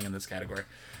sure thing in this category.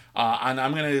 And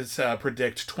I'm going to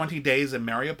predict 20 Days in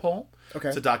Mariupol. Okay.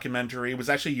 It's a documentary. It was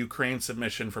actually Ukraine's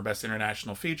submission for Best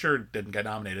International Feature. Didn't get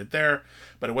nominated there,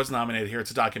 but it was nominated here.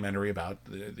 It's a documentary about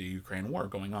the Ukraine war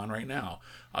going on right now.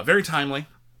 Very timely.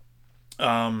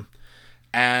 I've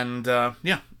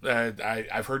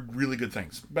heard really good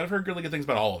things. But I've heard really good things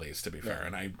about all of these, to be fair.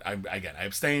 And I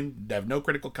abstain. I have no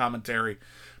critical commentary.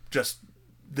 Just,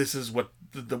 this is what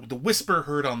the whisper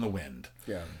heard on the wind.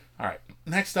 Yeah. All right.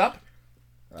 Next up.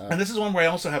 And this is one where I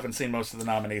also haven't seen most of the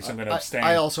nominees, so I'm going to abstain.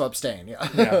 I also abstain, yeah.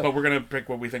 Yeah, but we're going to pick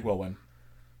what we think will win.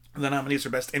 The nominees are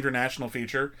Best International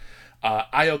Feature,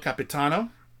 Io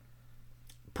Capitano,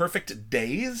 Perfect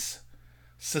Days,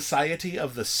 Society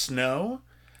of the Snow,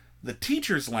 The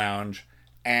Teacher's Lounge,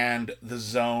 and The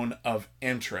Zone of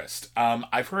Interest.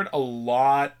 I've heard a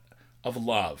lot of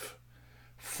love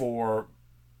for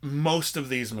most of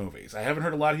these movies. I haven't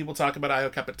heard a lot of people talk about Io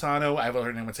Capitano. I haven't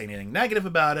heard anyone say anything negative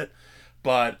about it.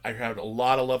 But I had a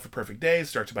lot of love for Perfect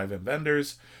Days, directed by Wim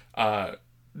Wenders.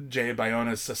 Jay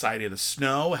Bayona's Society of the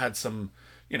Snow had some,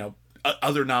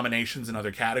 other nominations in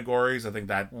other categories. I think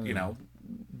that,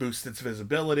 boosted its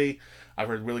visibility. I've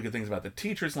heard really good things about The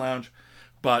Teacher's Lounge.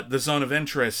 But The Zone of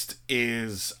Interest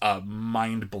is a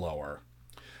mind blower.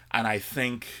 And I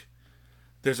think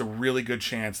there's a really good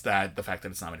chance that the fact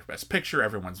that it's nominated for Best Picture,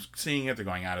 everyone's seeing it, they're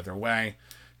going out of their way.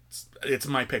 It's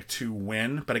my pick to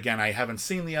win, but again, I haven't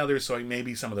seen the others, so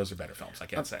maybe some of those are better films. I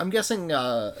can't say. I'm guessing,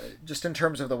 just in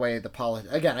terms of the way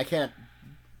again, I can't.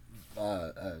 I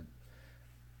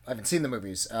haven't seen the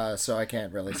movies, so I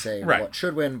can't really say what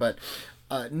should win. But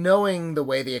knowing the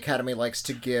way the Academy likes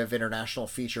to give international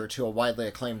feature to a widely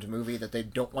acclaimed movie that they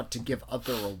don't want to give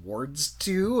other awards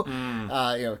to,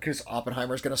 because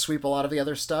Oppenheimer's going to sweep a lot of the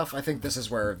other stuff. I think this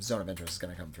is where Zone of Interest is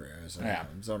going to come through. So,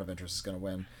 Zone of Interest is going to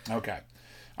win. Okay.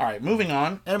 All right, moving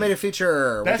on. Animated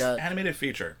feature. Best animated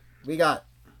feature. We got...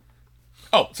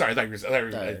 Oh, sorry. I thought you were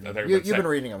you've been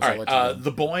reading them. All right.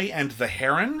 The Boy and the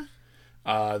Heron.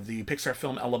 The Pixar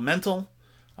film Elemental.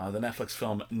 The Netflix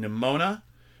film Nimona.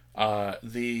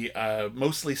 The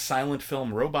mostly silent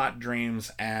film Robot Dreams.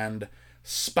 And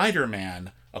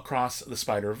Spider-Man Across the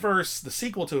Spider-Verse. The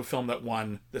sequel to a film that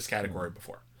won this category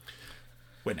before.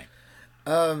 Whitney.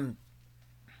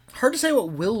 Hard to say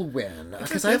what will win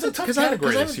because it's a tough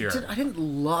category this year. I didn't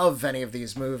love any of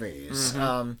these movies.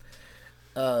 Some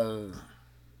of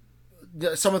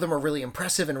them are really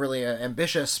impressive and really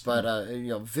ambitious, but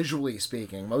visually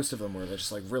speaking, most of them were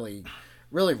just like really,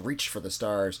 really reached for the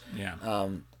stars. Yeah.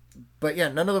 But yeah,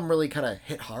 none of them really kind of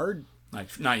hit hard.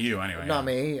 Not you, anyway. Not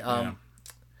me.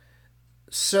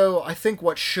 So I think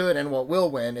what should and what will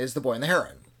win is The Boy and the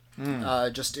Heron.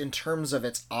 Just in terms of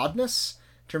its oddness.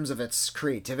 In terms of its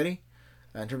creativity,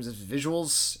 in terms of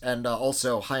visuals, and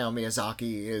also Hayao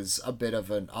Miyazaki is a bit of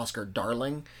an Oscar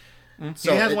darling.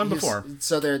 So he has won before.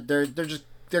 So they're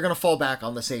gonna fall back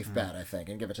on the safe bet, I think,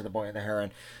 and give it to The Boy and the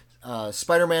Heron.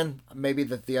 Spider-Man, maybe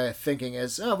the thinking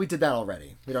is, we did that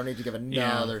already. We don't need to give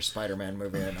another Spider-Man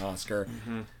movie an Oscar.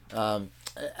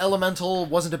 Elemental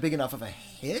wasn't a big enough of a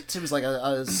hit. It was like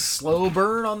a slow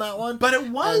burn on that one. But it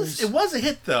was a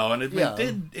hit though, and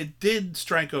it did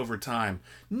strike over time.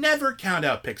 Never count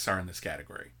out Pixar in this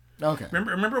category. Okay.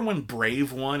 Remember when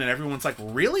Brave won and everyone's like,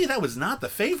 really? That was not the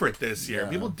favorite this year.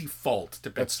 People default to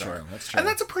Pixar. That's true. And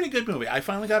that's a pretty good movie. I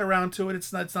finally got around to it.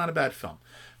 It's not a bad film.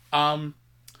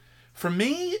 For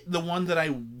me, the one that I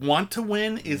want to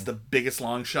win is the biggest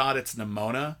long shot. It's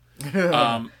Nimona.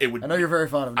 I know you're very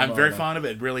fond of Nimona. I'm very fond of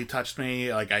it. It really touched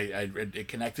me. Like it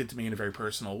connected to me in a very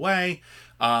personal way.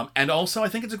 And also, I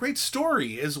think it's a great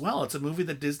story as well. It's a movie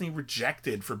that Disney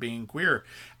rejected for being queer,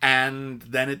 and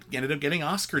then it ended up getting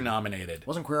Oscar nominated.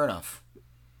 Wasn't queer enough.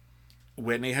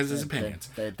 Whitney has his opinions.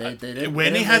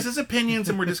 Whitney has his opinions,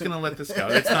 and we're just going to let this go.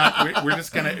 It's not. We're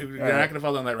just going to. We're not going to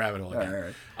fall down that rabbit hole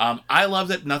again. Right. I love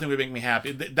that. Nothing would make me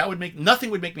happy. Nothing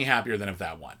would make me happier than if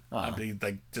that won. I'd be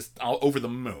like just all over the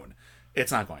moon.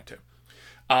 It's not going to.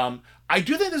 I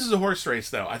do think this is a horse race,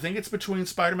 though. I think it's between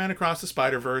Spider-Man Across the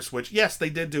Spider-Verse, which yes, they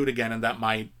did do it again, and that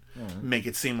might make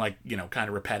it seem like kind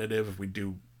of repetitive if we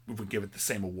give it the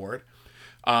same award.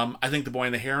 I think The Boy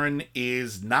and the Heron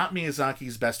is not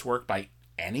Miyazaki's best work by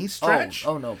any stretch.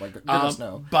 Oh no, by goodness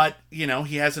no. But, he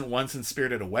hasn't won since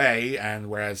Spirited Away, and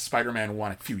whereas Spider-Man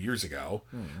won a few years ago.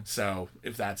 So,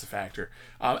 if that's a factor.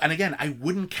 And again, I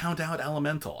wouldn't count out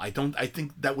Elemental. I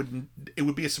think it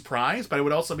would be a surprise, but it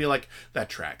would also be like, that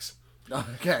tracks.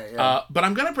 Okay. Yeah. But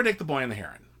I'm going to predict The Boy and the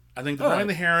Heron. I think The Boy and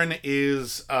the Heron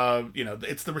is,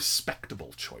 it's the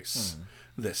respectable choice.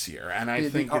 This year, and I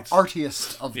think it's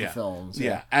artiest of the films.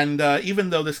 Yeah, and even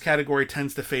though this category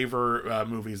tends to favor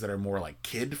movies that are more like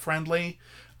kid friendly,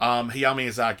 Hayao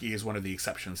Miyazaki is one of the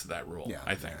exceptions to that rule. Yeah,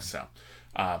 I think so.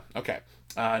 Okay,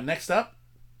 next up,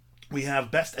 we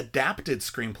have Best Adapted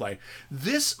Screenplay.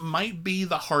 This might be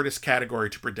the hardest category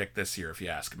to predict this year, if you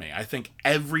ask me. I think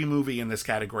every movie in this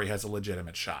category has a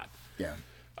legitimate shot. Yeah.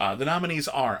 The nominees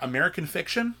are American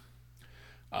Fiction,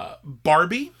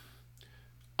 Barbie,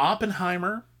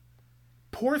 Oppenheimer,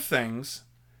 Poor Things,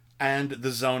 and The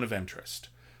Zone of Interest.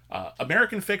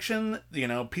 American Fiction,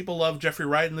 people love Jeffrey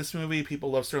Wright in this movie,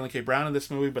 people love Sterling K. Brown in this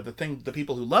movie, but the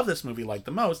people who love this movie like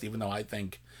the most, even though I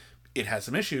think it has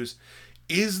some issues,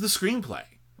 is the screenplay.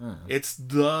 It's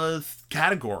the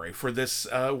category for this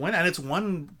win, and it's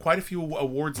won quite a few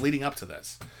awards leading up to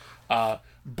this.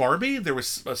 Barbie, there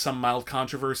was some mild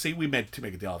controversy. We meant to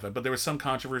make a deal of it, but there was some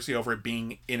controversy over it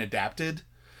being inadapted.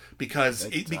 Because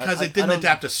it didn't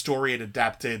adapt a story, it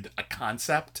adapted a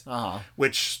concept,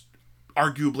 which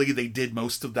arguably they did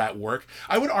most of that work.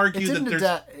 I would argue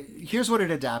that here's what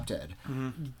it adapted: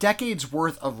 decades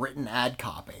worth of written ad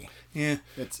copy. Yeah,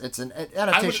 it's an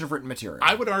adaptation of written material.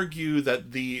 I would argue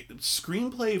that the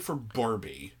screenplay for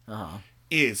Barbie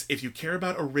is, if you care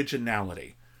about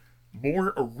originality,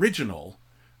 more original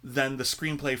than the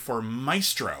screenplay for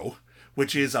Maestro,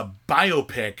 which is a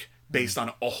biopic based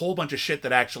on a whole bunch of shit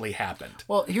that actually happened.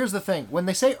 Well, here's the thing. When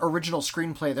they say original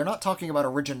screenplay, they're not talking about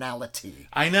originality.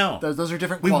 I know. Those are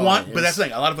different qualities. But that's the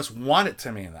thing. A lot of us want it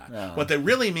to mean that. Yeah. What that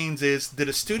really means is, did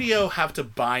a studio have to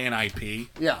buy an IP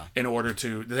in order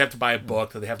to... Did they have to buy a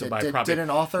book? Did they have to buy a property? Did an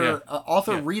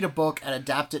author read a book and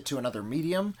adapt it to another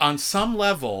medium? On some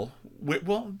level...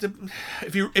 Well,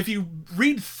 if you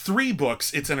read 3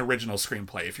 books, it's an original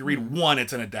screenplay. If you read 1,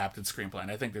 it's an adapted screenplay.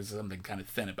 And I think there's something kind of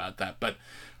thin about that. But...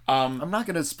 I'm not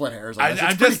going to split hairs on this.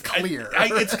 It's pretty clear.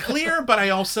 It's clear, but I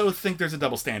also think there's a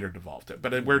double standard involved.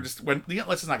 But let's just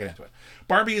not get into it.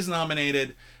 Barbie is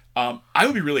nominated. I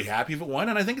would be really happy if it won,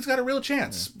 and I think it's got a real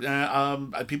chance.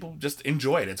 People just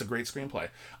enjoy it. It's a great screenplay.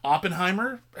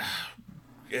 Oppenheimer,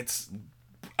 it's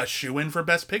a shoo-in for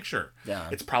Best Picture. Yeah.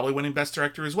 It's probably winning Best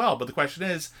Director as well. But the question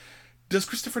is, does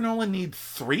Christopher Nolan need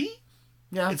 3?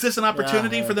 Yeah. Is this an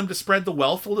opportunity for them to spread the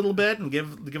wealth a little bit and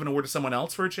give an award to someone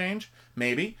else for a change?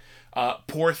 Maybe.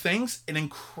 Poor Things, an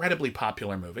incredibly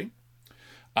popular movie.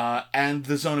 And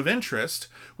The Zone of Interest,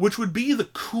 which would be the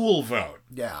cool vote.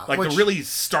 Yeah. The really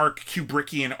stark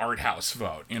Kubrickian art house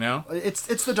vote,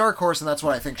 It's the dark horse, and that's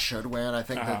what I think should win. I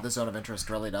think that The Zone of Interest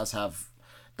really does have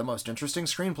the most interesting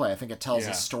screenplay. I think it tells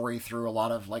a story through a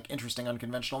lot of interesting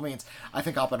unconventional means. I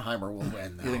think Oppenheimer will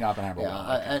win, though. You think Oppenheimer will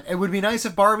win? And it would be nice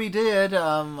if Barbie did.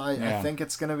 I think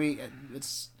it's going to be...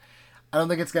 I don't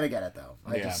think it's going to get it, though.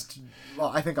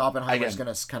 I think Oppenheimer's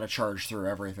going to kind of charge through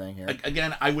everything here.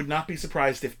 Again, I would not be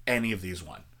surprised if any of these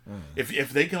won.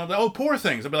 If they come up, Poor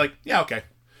Things, I'd be like, yeah, okay.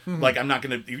 I'm not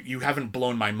going to... You haven't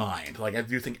blown my mind. I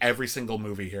do think every single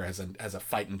movie here has a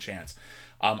fighting chance.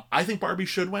 I think Barbie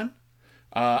should win.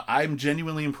 I'm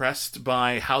genuinely impressed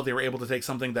by how they were able to take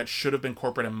something that should have been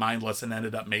corporate and mindless and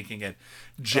ended up making it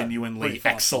genuinely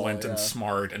excellent and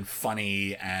smart and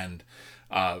funny and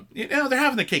they're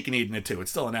having the cake and eating it too.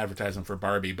 It's still an advertisement for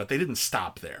Barbie, but they didn't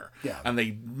stop there. Yeah. And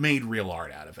they made real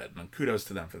art out of it, and kudos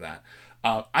to them for that.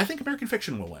 I think American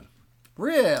Fiction will win.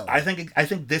 Really? I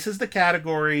think this is the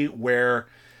category where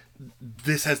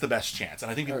this has the best chance, and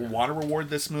I think people want to reward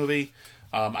this movie.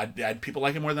 People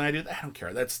like it more than I do. I don't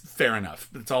care. That's fair enough.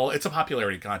 It's a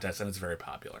popularity contest, and it's very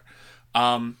popular.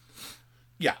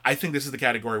 I think this is the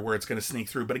category where it's going to sneak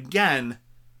through. But again,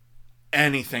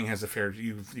 anything has a fair...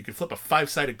 You could flip a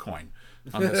 5-sided coin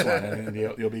on this one, and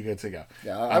you'll be good to go.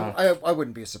 Yeah, I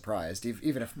wouldn't be surprised,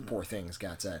 even if Poor Things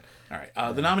gets it. All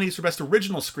right. The nominees for Best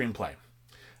Original Screenplay.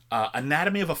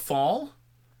 Anatomy of a Fall,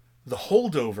 The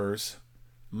Holdovers,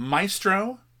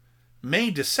 Maestro,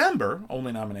 May December,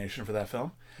 only nomination for that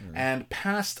film, and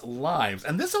Past Lives.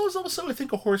 And this was also, I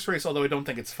think, a horse race, although I don't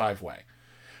think it's 5-way.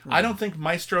 I don't think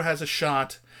Maestro has a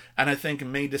shot, and I think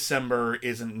May December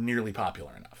isn't nearly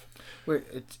popular enough. Wait,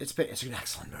 it's an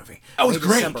excellent movie. Oh, it's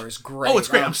great. December is great. Oh, it's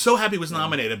great. I'm so happy it was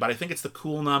nominated, but I think it's the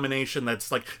cool nomination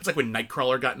that's like, it's like when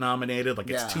Nightcrawler got nominated. Like,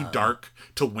 it's too dark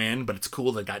to win, but it's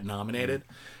cool that it got nominated.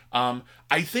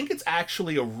 I think it's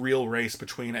actually a real race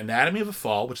between Anatomy of a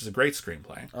Fall, which is a great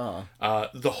screenplay,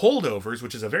 The Holdovers,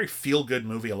 which is a very feel-good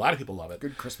movie. A lot of people love it.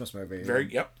 Good Christmas movie.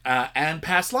 And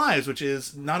Past Lives, which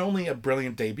is not only a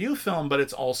brilliant debut film, but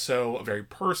it's also very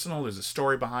personal. There's a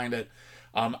story behind it.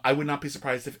 I would not be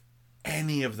surprised if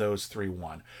any of those three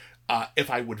won. If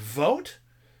I would vote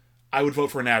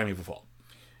for Anatomy of a Fall.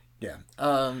 Yeah.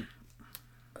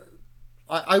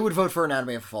 I would vote for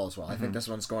Anatomy of a Fall as well. I think this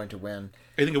one's going to win.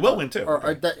 I think it will win, too.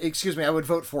 Excuse me, I would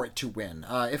vote for it to win.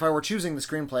 If I were choosing the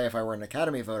screenplay, if I were an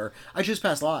Academy voter, I choose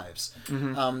Past Lives.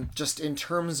 Just in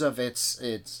terms of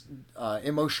its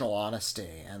emotional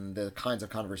honesty and the kinds of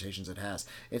conversations it has.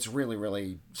 It's really,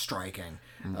 really striking.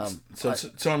 So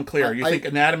I'm clear. You think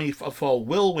Anatomy of a Fall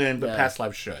will win, but Past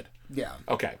Lives should? Yeah.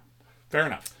 Okay. Fair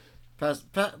enough.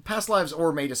 Past Lives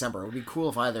or May December. It would be cool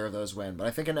if either of those win, but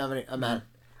I think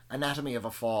Anatomy of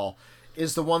a Fall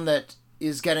is the one that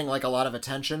is getting like a lot of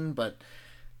attention, but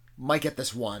might get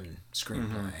this one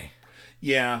screenplay.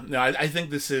 Yeah, no, I think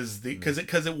this is because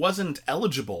it wasn't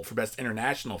eligible for Best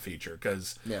International Feature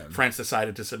because France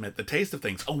decided to submit The Taste of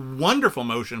Things, a wonderful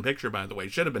motion picture, by the way,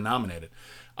 should have been nominated.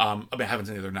 I mean, I haven't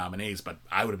seen the other nominees, but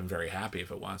I would have been very happy if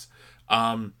it was.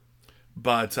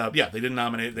 But they didn't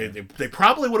nominate. They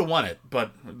probably would have won it,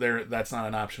 but that's not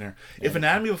an option here. If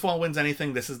Anatomy of a Fall wins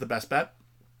anything, this is the best bet.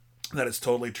 That is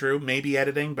totally true. Maybe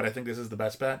editing, but I think this is the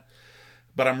best bet.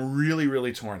 But I'm really,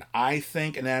 really torn. I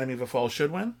think Anatomy of a Fall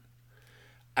should win.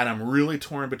 And I'm really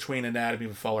torn between Anatomy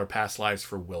of a Fall or Past Lives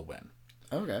for will win.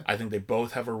 Okay. I think they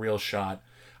both have a real shot.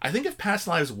 I think if Past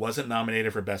Lives wasn't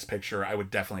nominated for Best Picture, I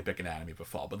would definitely pick Anatomy of a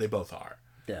Fall, but they both are.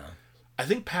 Yeah. I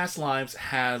think Past Lives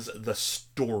has the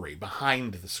story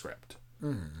behind the script.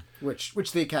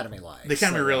 Which the Academy likes. The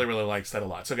Academy really, really likes that a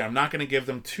lot. So again, I'm not going to give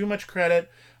them too much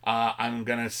credit. I'm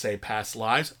going to say Past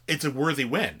Lives. It's a worthy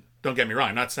win. Don't get me wrong.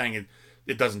 I'm not saying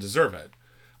it doesn't deserve it.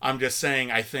 I'm just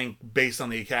saying I think based on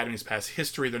the Academy's past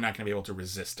history, they're not going to be able to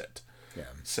resist it. Yeah.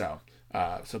 So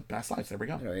Past Lives. There we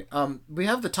go. Anyway, we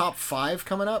have the top 5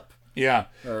 coming up. Yeah.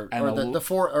 The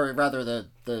 4, or rather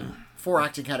the 4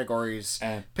 acting categories,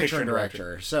 picture and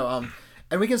director. So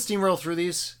and we can steamroll through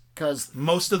these. Because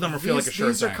most of them feel like a sure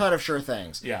thing. These are kind of sure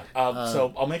things. Yeah.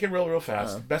 So I'll make it real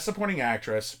fast. Best Supporting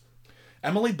Actress.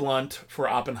 Emily Blunt for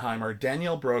Oppenheimer.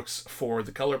 Danielle Brooks for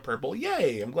The Color Purple.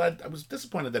 Yay! I'm glad. I was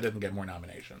disappointed that didn't get more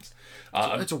nominations.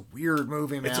 It's a weird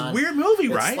movie, man. It's a weird movie,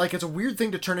 right? It's a weird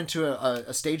thing to turn into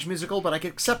a stage musical, but I can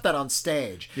accept that on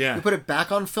stage. Yeah. You put it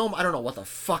back on film, I don't know what the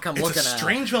fuck I'm looking at. It's a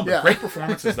strange film, but great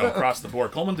performances, though, across the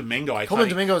board. Coleman Domingo, I thought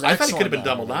he could have been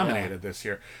double nominated this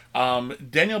year.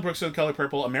 Danielle Brooks for The Color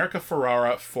Purple. America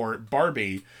Ferrara for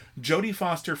Barbie. Jodie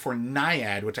Foster for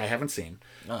Nyad, which I haven't seen.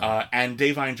 And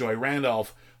Davine Joy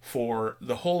Randolph for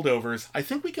The Holdovers. I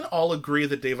think we can all agree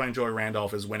that Davine Joy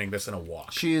Randolph is winning this in a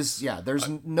walk. She is, there's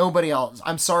nobody else.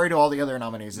 I'm sorry to all the other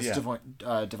nominees. It's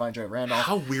Davine Joy Randolph.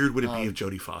 How weird would it be if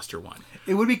Jodie Foster won?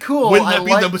 It would be cool. Wouldn't that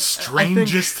be the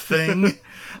strangest thing?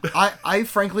 I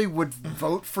frankly would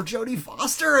vote for Jodie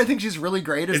Foster. I think she's really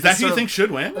great. Is that who you think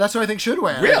should win? That's who I think should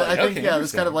win. Really? I think,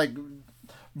 this kind of like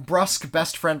brusque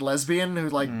best friend lesbian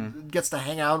who gets to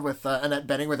hang out with Annette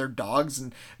Bening with her dogs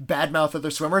and badmouth other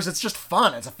swimmers. It's just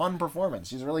fun. It's a fun performance.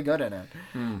 She's really good in it.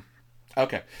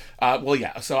 Okay.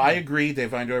 So I agree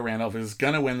Davine Joy Randolph is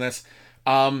going to win this.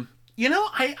 I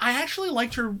actually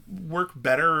liked her work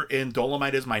better in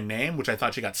Dolomite Is My Name, which I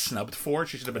thought she got snubbed for.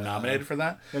 She should have been nominated for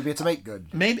that. Maybe it's a make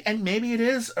good. Maybe it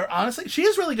is. Or honestly, she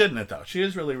is really good in it, though. She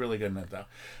is really, really good in it, though.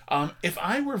 If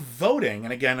I were voting,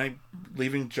 and again, I'm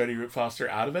leaving Jodie Foster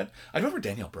out of it, I'd vote for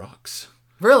Danielle Brooks.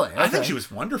 Really? Okay. I think she was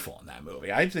wonderful in that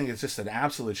movie. I think it's just an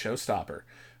absolute showstopper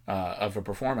of a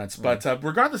performance. But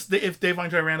regardless, if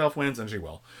Davine Joy Randolph wins, and she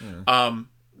will,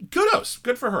 kudos.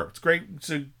 Good for her. It's great. It's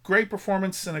a great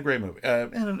performance and a great movie.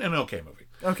 And an okay movie.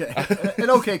 Okay. An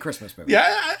okay Christmas movie.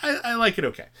 Yeah, I like it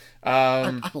okay.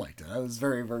 I liked it. It was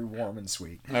very, very warm and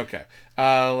sweet. Okay.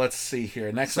 Let's see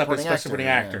here. Next up is Best Supporting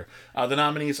Actor. The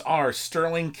nominees are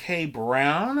Sterling K.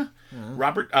 Brown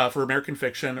Robert for American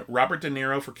Fiction, Robert De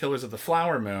Niro for Killers of the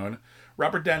Flower Moon,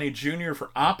 Robert Downey Jr.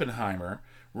 for Oppenheimer,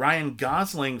 Ryan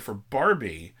Gosling for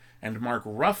Barbie, and Mark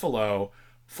Ruffalo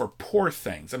for Poor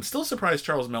Things. I'm still surprised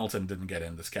Charles Melton didn't get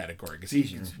in this category because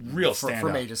he's real standout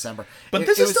for May December. But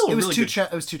this is still it was really too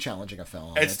it was too challenging a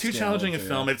film. It's too challenging a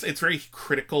film. It's very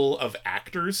critical of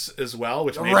actors as well,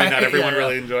 which maybe not everyone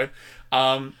really enjoyed.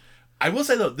 I will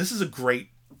say though, this is a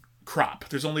great crop.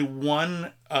 There's only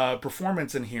one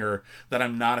performance in here that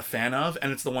I'm not a fan of,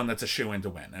 and it's the one that's a shoo-in to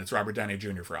win, and it's Robert Downey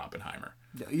Jr. for Oppenheimer.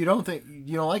 You don't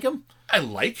like him? I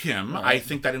like him. Right. I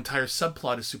think that entire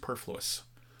subplot is superfluous.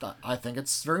 I think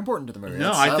it's very important to the movie.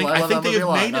 No, I think they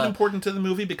have made it important to the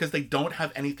movie because they don't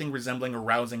have anything resembling a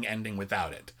rousing ending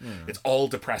without it. It's all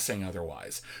depressing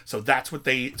otherwise. So that's what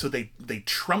they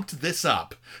trumped this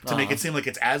up to make it seem like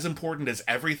it's as important as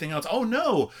everything else. Oh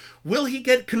no, will he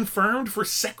get confirmed for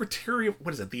Secretary of,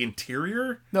 what is it, the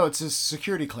Interior? No, it's his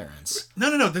security clearance.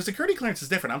 No. The security clearance is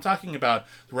different. I'm talking about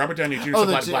the Robert Downey Jr.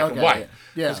 Black and white.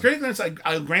 Yeah. The security clearance,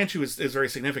 I'll grant you, is very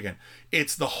significant.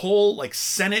 It's the whole like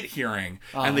Senate hearing.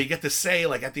 And they get to say,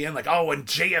 like, at the end, like, oh, and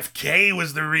JFK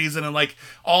was the reason. And, like,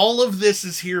 all of this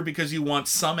is here because you want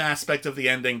some aspect of the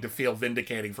ending to feel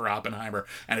vindicating for Oppenheimer.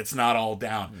 And it's not all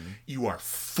down. You are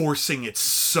forcing it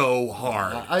so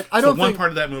hard. I don't think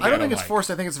part of that movie I don't think it's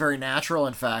forced. I think it's very natural,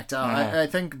 in fact. I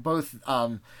think both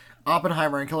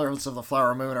Oppenheimer and Killers of the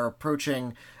Flower Moon are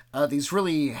approaching these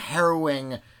really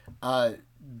harrowing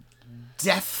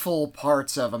deathful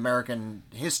parts of American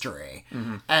history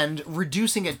and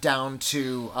reducing it down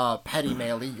to petty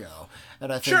male ego.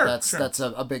 And I think that's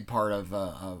a big part of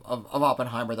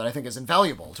Oppenheimer that I think is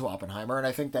invaluable to Oppenheimer. And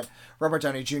I think that Robert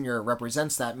Downey Jr.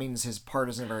 represents that, means his part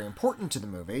isn't very important to the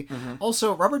movie.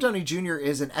 Also, Robert Downey Jr.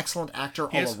 is an excellent actor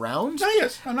all around. No,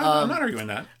 yes. I'm not arguing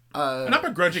that. I'm not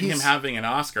begrudging him having an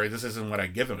Oscar. This isn't what I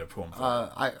give him to him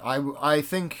for. I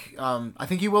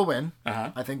think he will win.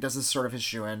 I think this is sort of his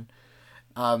shoe-in.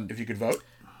 If you could vote?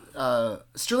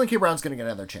 Sterling K. Brown's going to get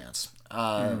another chance.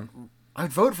 I'd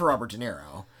vote for Robert De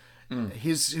Niro.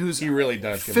 He really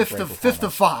does give fifth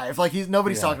of five. Like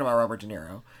nobody's talking about Robert De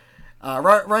Niro.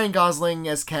 Ryan Gosling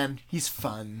as Ken, he's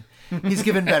fun. He's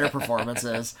given better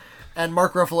performances. And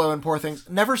Mark Ruffalo in Poor Things,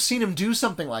 never seen him do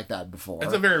something like that before.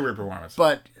 It's a very weird performance.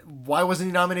 But why wasn't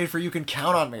he nominated for You Can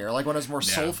Count on Me, or like one of his more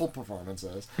soulful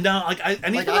performances? No, I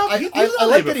like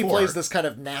that he plays this kind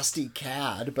of nasty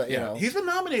cad, but you know, he's been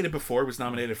nominated before. He was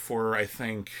nominated for, I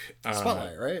think,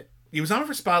 Spotlight, right? He was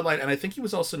nominated for Spotlight, and I think he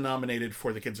was also nominated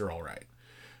for The Kids Are All Right.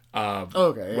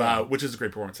 Which is a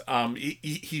great performance.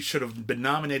 He should have been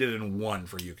nominated and won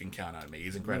for You Can Count on Me.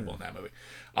 He's incredible in that movie.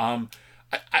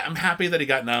 I'm happy that he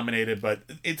got nominated, but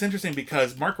it's interesting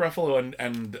because Mark Ruffalo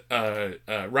and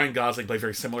Ryan Gosling play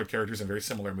very similar characters in very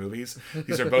similar movies.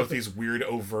 These are both these weird,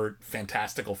 overt,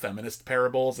 fantastical feminist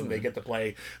parables, and they get to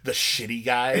play the shitty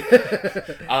guy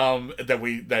that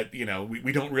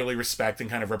we don't really respect and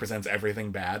kind of represents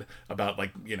everything bad about,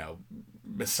 like, you know,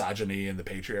 misogyny and the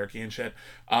patriarchy and shit.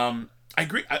 I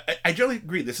agree. I generally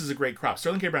agree. This is a great crop.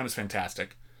 Sterling K. Brown is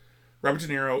fantastic. Robert De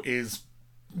Niro is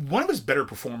one of his better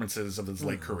performances of his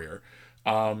late career.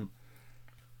 If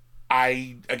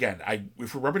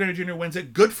Robert Downey Jr. wins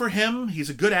it, good for him. He's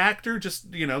a good actor.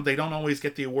 Just, you know, they don't always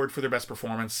get the award for their best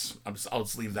performance. I'll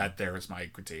just leave that there as my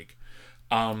critique.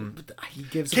 He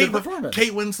gives a good performance.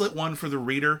 Kate Winslet won for The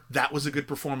Reader. That was a good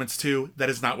performance too. That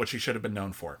is not what she should have been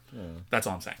known for. That's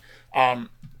all I'm saying.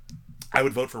 I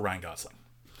would vote for Ryan Gosling.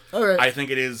 Okay. I think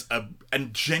it is a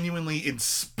genuinely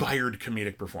inspired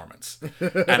comedic performance.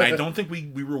 And I don't think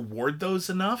we reward those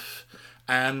enough.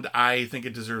 And I think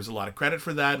it deserves a lot of credit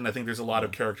for that. And I think there's a lot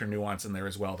of character nuance in there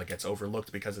as well that gets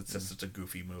overlooked because it's just such a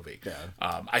goofy movie.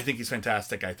 Yeah. I think he's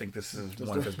fantastic. I think this is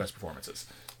one of his best performances.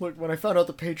 Look, when I found out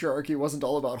the patriarchy wasn't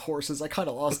all about horses, I kind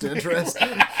of lost interest.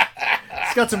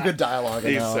 It's got some good dialogue in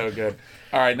it. He's so good.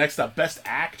 All right, next up, Best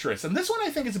Actress. And this one I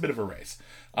think is a bit of a race.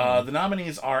 The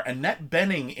nominees are Annette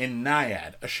Bening in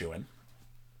Nyad, a shoo-in.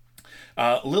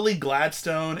 Lily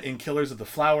Gladstone in Killers of the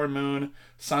Flower Moon.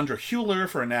 Sandra Hüller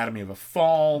for Anatomy of a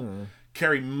Fall.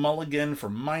 Carey Mulligan for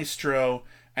Maestro.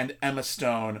 And Emma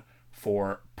Stone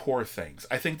for Poor Things.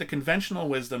 I think the conventional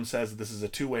wisdom says that this is a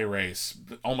two-way race,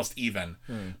 almost even,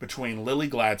 between Lily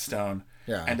Gladstone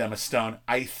and Emma Stone.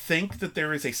 I think that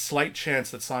there is a slight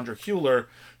chance that Sandra Hüller,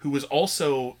 who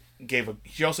also gave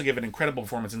an incredible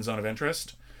performance in Zone of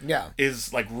Interest,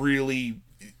 is like really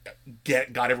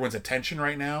got everyone's attention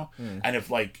right now. And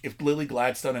if Lily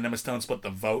Gladstone and Emma Stone split the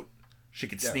vote, she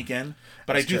could sneak in.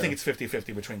 But I do think it's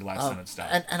 50-50 between Gladstone and Stone.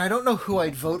 And I don't know who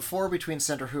I'd vote for between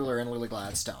Sandra Hüller and Lily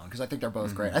Gladstone, because I think they're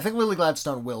both great. I think Lily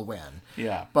Gladstone will win.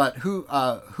 Yeah. But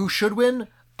who should win?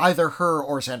 Either her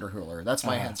or Sandra Hüller. That's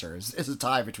my answer. Is a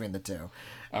tie between the two.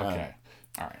 Okay.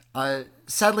 All right.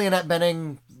 Sadly, Annette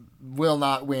Bening will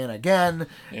not win again.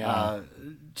 Yeah.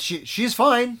 She's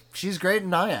fine. She's great in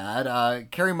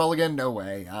Naiad. Carey Mulligan, no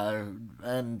way.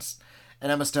 And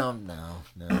Emma Stone, no.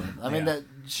 I mean, that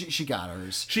she got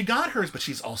hers. She got hers, but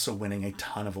she's also winning a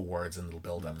ton of awards in the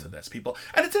build up to this.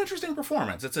 And it's an interesting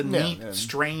performance. It's a neat,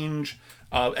 strange,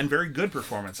 and very good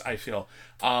performance, I feel.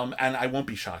 And I won't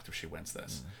be shocked if she wins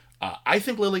this. I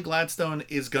think Lily Gladstone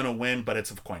is going to win, but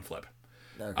it's a coin flip.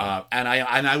 Okay. And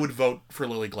I would vote for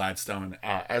Lily Gladstone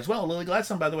as well. Lily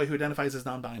Gladstone, by the way, who identifies as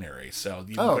non-binary. So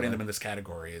putting them in this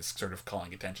category is sort of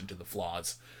calling attention to the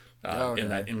flaws in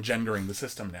that engendering the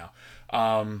system now.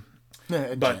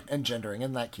 Engendering,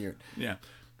 isn't that cute? Yeah.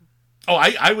 Oh,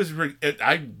 I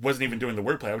wasn't even doing the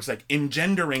wordplay. I was like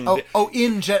engendering. I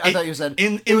thought you said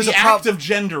in the act of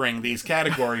gendering these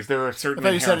categories, there are certain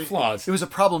inherent flaws. It was a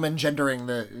problem engendering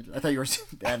the. I thought you were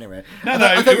anyway. No,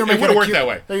 I thought you were making it would have worked that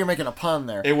way. I thought you were making a pun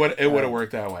there. It would have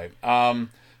worked that way.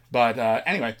 But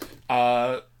anyway,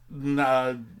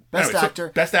 Best actor.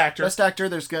 Best actor. Best actor.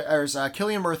 There's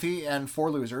Cillian Murphy and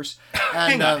Four Losers.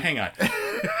 And, hang on.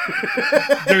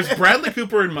 There's Bradley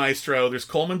Cooper in Maestro. There's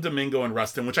Coleman Domingo in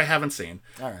Rustin, which I haven't seen.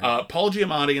 All right. Paul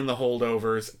Giamatti in The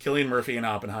Holdovers. Cillian Murphy in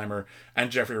Oppenheimer, and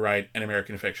Jeffrey Wright in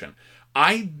American Fiction.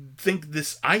 I think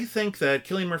that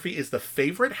Cillian Murphy is the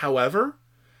favorite. However,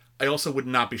 I also would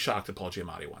not be shocked if Paul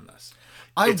Giamatti won this.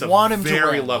 It's want him to win.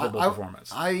 Very lovable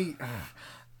performance.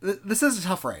 This is a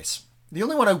tough race. The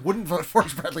only one I wouldn't vote for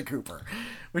is Bradley Cooper,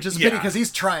 which is a pity because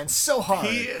he's trying so hard.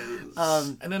 He is.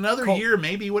 And another year,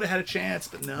 maybe he would have had a chance,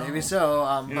 but no. Maybe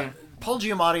so. But Paul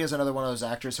Giamatti is another one of those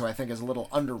actors who I think is a little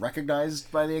under-recognized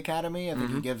by the Academy. I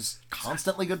think he gives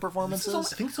constantly good performances. I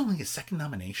think it's only his second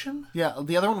nomination. Yeah,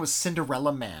 the other one was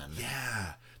Cinderella Man.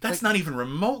 Yeah. That's not even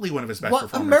remotely one of his best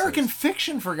performances. American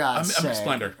Fiction, for God's sake.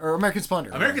 Splendor. Or American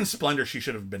Splendor. American Splendor, she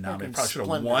should have been nominated. Probably should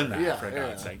have won that, for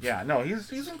God's sake. Yeah, no,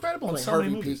 he's incredible in so many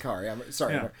movies. Harvey P.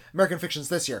 Carr. American Fiction's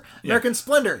this year. American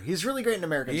Splendor. He's really great in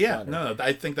American Splendor. Yeah, no,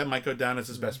 I think that might go down as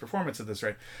his best performance at this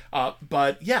rate.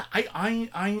 But yeah,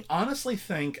 I honestly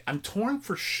think I'm torn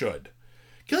for should.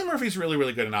 Cillian Murphy's really,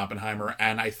 really good in Oppenheimer,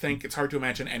 and I think it's hard to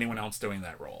imagine anyone else doing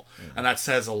that role. And that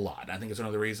says a lot. I think it's one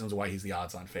of the reasons why he's the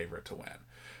odds-on favorite to win.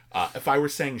 If I were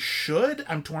saying should,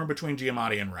 I'm torn between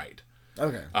Giamatti and Wright.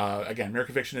 Okay. Again,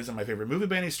 American Fiction isn't my favorite movie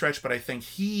by any stretch, but I think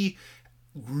he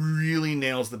really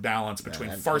nails the balance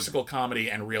between farcical comedy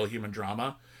and real human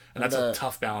drama. And that's a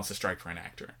tough balance to strike for an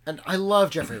actor. And I love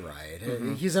Jeffrey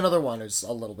Wright. He's another one who's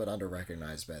a little bit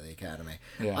under-recognized by the Academy.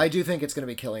 Yeah. I do think it's going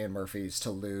to be Cillian Murphy's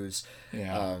to lose.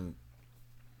 Yeah.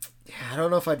 I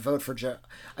don't know if I'd vote for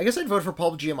I guess I'd vote for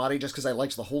Paul Giamatti just because I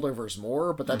liked The Holdovers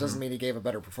more, but that doesn't mean he gave a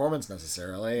better performance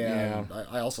necessarily. And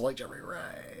I also like Jeffrey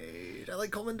Wright. I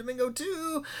like Coleman Domingo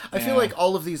too. I feel like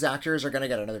all of these actors are going to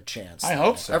get another chance. I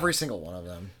hope so. Every single one of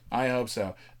them. I hope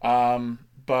so.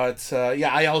 But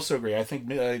I also agree. I think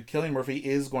Cillian Murphy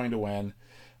is going to win.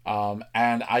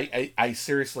 And I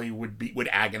seriously would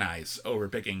agonize over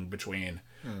picking between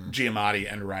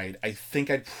Giamatti and Wright. I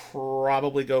think I'd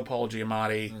probably go Paul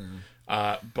Giamatti,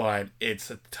 but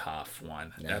it's a tough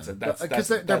one. Yeah. Because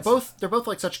they're both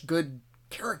like such good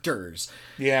characters.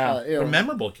 Yeah, they're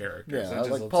memorable characters. Yeah,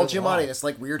 like Paul Giamatti, this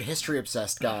like weird history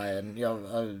obsessed guy,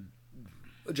 and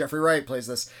Jeffrey Wright plays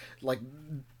this like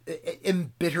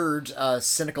embittered,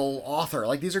 cynical author.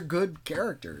 Like these are good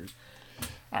characters.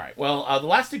 All right. Well, the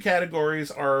last two categories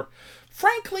are,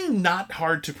 frankly, not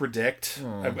hard to predict.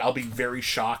 I'll be very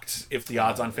shocked if the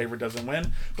odds-on favorite doesn't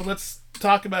win. But let's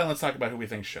talk about who we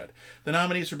think should. The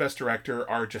nominees for Best Director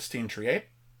are Justine Triet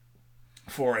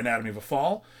for Anatomy of a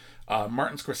Fall,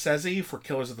 Martin Scorsese for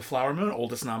Killers of the Flower Moon,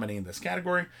 oldest nominee in this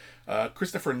category,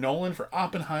 Christopher Nolan for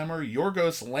Oppenheimer,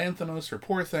 Yorgos Lanthimos for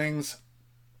Poor Things,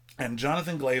 and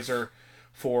Jonathan Glazer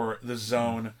for The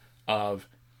Zone of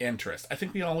Interest. I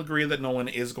think we all agree that Nolan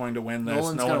is going to win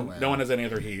this. No one has any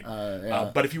other heat.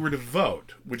 But if you were to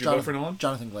vote, would you vote for Nolan?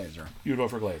 Jonathan Glazer. You would vote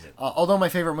for Glazer. Although my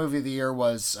favorite movie of the year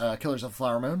was Killers of the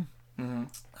Flower Moon.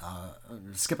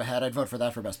 Skip ahead, I'd vote for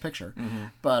that for Best Picture.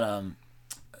 But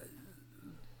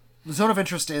The Zone of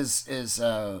Interest is it's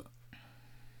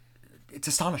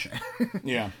astonishing.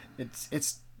 Yeah.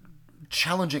 It's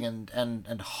challenging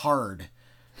and hard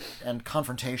and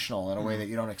confrontational in a way that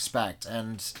you don't expect,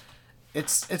 and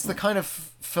it's the kind of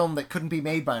film that couldn't be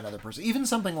made by another person. Even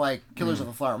something like Killers of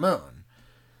the Flower Moon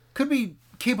could be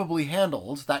capably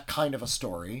handled, that kind of a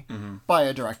story, by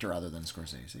a director other than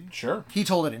Scorsese. Sure. He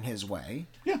told it in his way.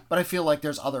 Yeah. But I feel like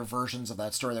there's other versions of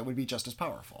that story that would be just as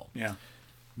powerful. Yeah.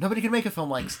 Nobody can make a film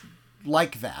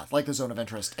like that, like The Zone of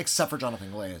Interest, except for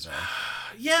Jonathan Glazer.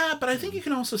 Yeah, but I think you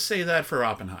can also say that for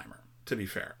Oppenheimer. to be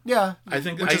fair. Yeah,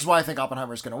 which is why I think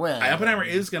Oppenheimer's going to win. Oppenheimer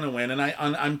is going to win, and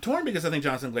I'm torn because I think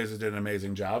Jonathan Glazer did an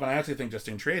amazing job, and I actually think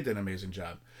Justine Triet did an amazing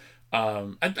job.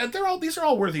 And these are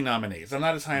all worthy nominees. I'm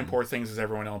not as high on Poor Things as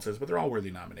everyone else is, but they're all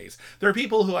worthy nominees. There are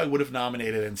people who I would have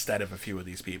nominated instead of a few of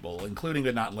these people, including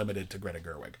but not limited to Greta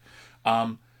Gerwig.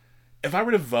 If I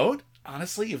were to vote,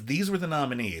 honestly, if these were the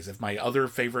nominees, if my other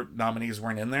favorite nominees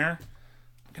weren't in there,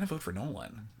 I'm going to vote for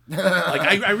Nolan. Like,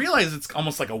 I realize it's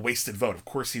almost like a wasted vote. Of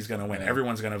course he's going to win.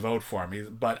 Everyone's going to vote for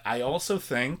him. But I also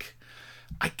think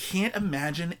I can't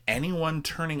imagine anyone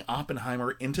turning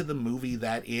Oppenheimer into the movie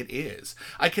that it is.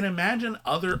 I can imagine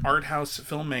other art house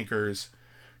filmmakers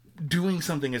doing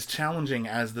something as challenging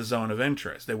as The Zone of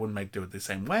Interest. They wouldn't do it the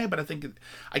same way, but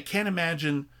I can't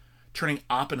imagine turning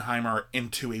Oppenheimer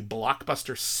into a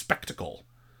blockbuster spectacle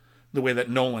the way that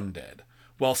Nolan did,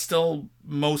 while still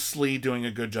mostly doing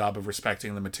a good job of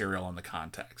respecting the material and the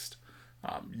context.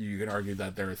 You can argue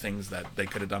that there are things that they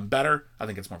could have done better. I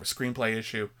think it's more of a screenplay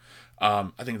issue.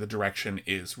 I think the direction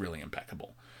is really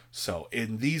impeccable. So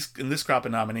in this crop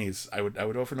of nominees, I would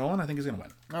vote for Nolan. I think he's going to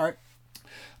win. All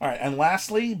right. And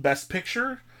lastly, Best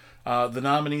Picture. The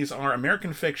nominees are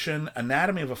American Fiction,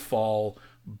 Anatomy of a Fall,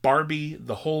 Barbie,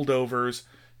 The Holdovers,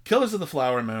 Killers of the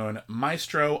Flower Moon,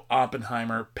 Maestro,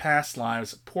 Oppenheimer, Past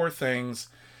Lives, Poor Things,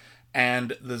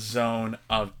 and The Zone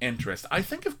of Interest. I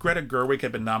think if Greta Gerwig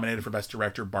had been nominated for Best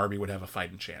Director, Barbie would have a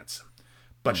fighting chance.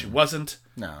 But she wasn't,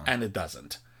 and it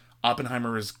doesn't.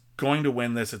 Oppenheimer is going to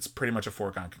win this. It's pretty much a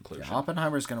foregone conclusion. Yeah,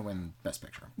 Oppenheimer's going to win Best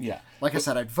Picture. Yeah. Like I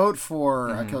said, I'd vote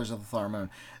for Killers of the Flower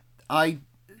Moon.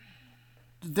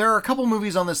 There are a couple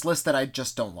movies on this list that I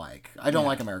just don't like. I don't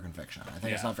like American Fiction. I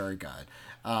think it's not very good.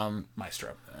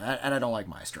 Maestro. And I don't like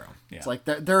Maestro. Yeah. It's like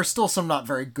there are still some not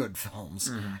very good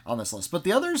films on this list. But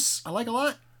the others, I like a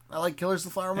lot. I like Killers of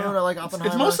the Flower Moon. I like Oppenheimer.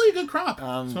 It's mostly a good crop.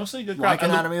 Like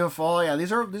Anatomy of a Fall. Yeah,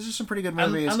 these are some pretty good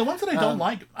movies. And the ones that I don't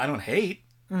like, I don't hate.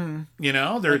 You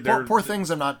know, Poor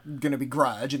Things I'm not going to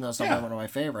begrudge, even though it's not one of my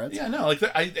favorites. Yeah, no,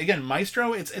 again,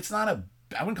 Maestro, it's not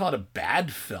I wouldn't call it a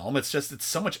bad film. It's just it's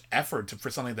so much effort for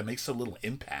something that makes so little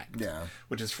impact. Yeah,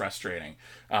 which is frustrating.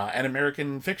 And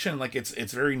American Fiction, like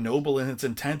it's very noble in its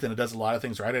intent and it does a lot of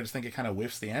things right. I just think it kind of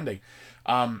whiffs the ending.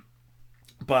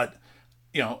 But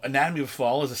you know, Anatomy of a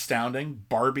Fall is astounding.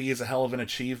 Barbie is a hell of an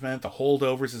achievement. The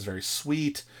Holdovers is very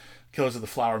sweet. Killers of the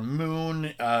Flower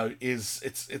Moon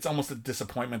it's almost a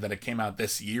disappointment that it came out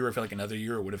this year. I feel like another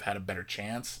year it would have had a better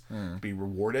chance to be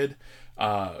rewarded.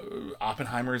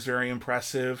 Oppenheimer is very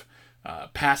impressive.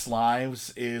 Past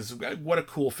Lives is what a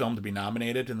cool film to be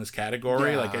nominated in this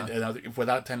category. Like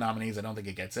without 10 nominees, I don't think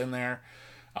it gets in there.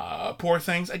 Poor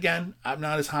Things, again, I'm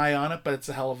not as high on it, but it's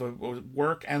a hell of a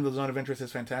work, and The Zone of Interest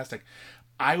is fantastic.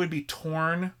 I would be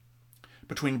torn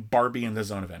between Barbie and The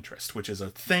Zone of Interest, which is a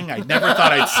thing I never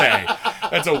thought I'd say.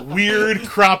 That's a weird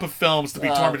crop of films to be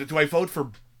torn between. Do I vote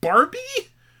for Barbie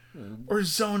or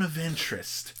Zone of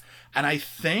Interest? And I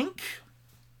think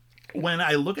when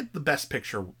I look at the Best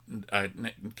Picture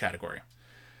category,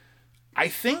 I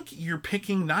think you're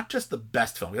picking not just the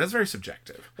best film. That's very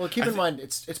subjective. Well, keep in mind,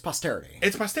 it's posterity.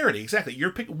 It's posterity, exactly.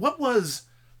 You're picking what was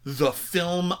the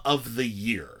film of the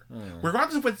year.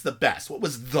 Regardless of what's the best, what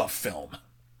was the film?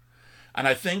 And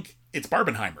I think it's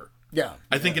Barbenheimer. Yeah.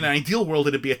 I think in an ideal world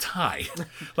it'd be a tie.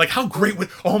 Like how great would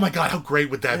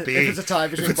that be? If it's a tie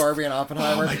between Barbie and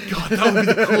Oppenheimer. Oh my god, that would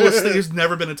be the coolest thing. There's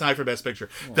never been a tie for Best Picture.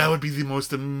 That would be the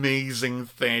most amazing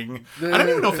thing. I don't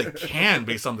even know if they can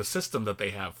based on the system that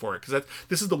they have for it. Because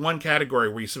this is the one category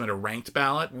where you submit a ranked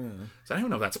ballot. So I don't even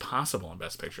know if that's possible in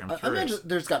Best Picture. I'm curious. I mean,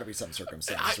 there's got to be some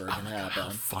circumstance where it can happen. How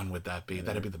fun would that be?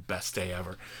 That'd be the best day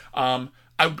ever. I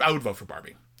would vote for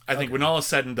Barbie. I think when all is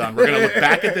said and done, we're going to look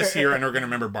back at this year and we're going to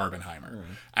remember Barbenheimer.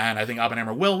 And I think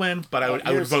Oppenheimer will win, but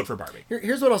I would vote for Barbie.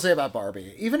 Here's what I'll say about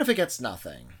Barbie. Even if it gets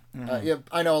nothing,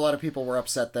 I know a lot of people were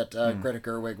upset that Greta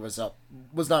Gerwig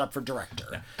was not up for director.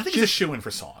 Yeah. I think she's a shoo-in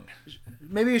for song.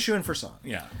 Maybe a shoo-in for song.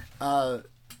 Yeah.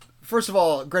 First of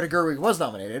all, Greta Gerwig was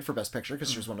nominated for Best Picture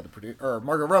because she was one of the producers. Or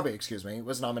Margot Robbie,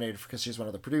 was nominated because she's one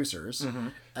of the producers.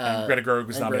 And Greta Gerwig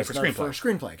was nominated for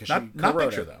screenplay. Not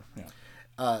picture, though.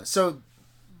 Yeah.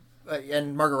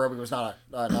 And Margot Robbie was not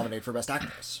nominated for Best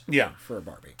Actress. Yeah. For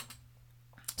Barbie.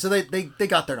 So they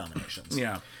got their nominations.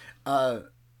 Yeah.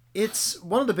 It's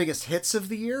one of the biggest hits of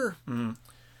the year.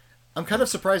 I'm kind of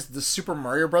surprised the Super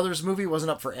Mario Brothers movie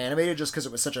wasn't up for animated just because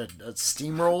it was such a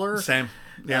steamroller. Same.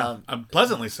 Yeah.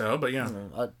 Pleasantly so, but yeah.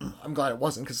 I'm glad it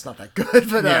wasn't because it's not that good.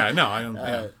 But I don't.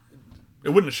 It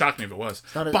wouldn't have shocked me if it was.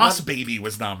 Baby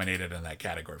was nominated in that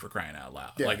category for crying out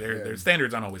loud. Yeah, their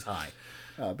standards aren't always high.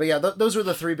 But those were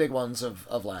the three big ones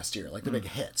of last year, like the big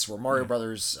hits, where Mario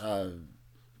Brothers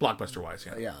Blockbuster-wise,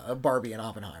 yeah. Yeah, Barbie and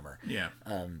Oppenheimer. Yeah.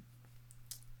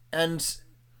 And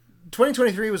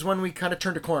 2023 was when we kind of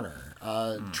turned a corner.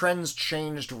 Trends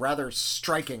changed rather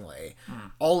strikingly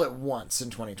all at once in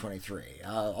 2023.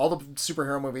 All the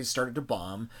superhero movies started to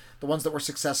bomb. The ones that were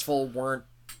successful weren't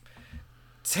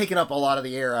taking up a lot of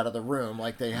the air out of the room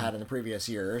like they had in the previous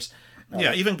years.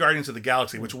 Yeah, even Guardians of the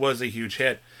Galaxy, which was a huge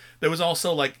hit, there was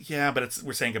also like, but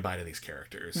we're saying goodbye to these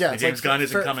characters. Yeah, James Gunn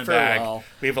isn't coming back.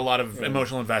 We have a lot of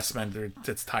emotional investment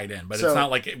that's tied in, but it's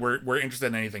not like we're interested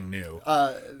in anything new.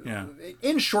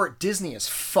 In short, Disney is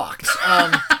fucked.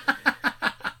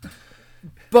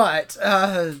 But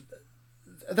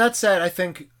that said, I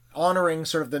think honoring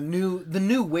sort of the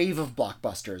new wave of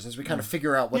blockbusters as we kind of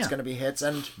figure out what's going to be hits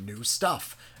and new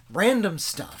stuff, random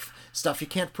stuff you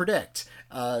can't predict.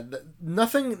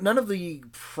 None of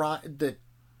the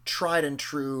tried and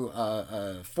true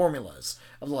formulas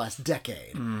of the last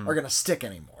decade are going to stick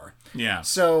anymore. Yeah.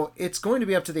 So it's going to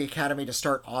be up to the Academy to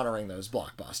start honoring those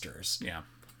blockbusters. Yeah.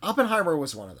 Oppenheimer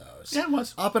was one of those. Yeah, it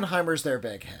was. Oppenheimer's their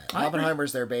big hit.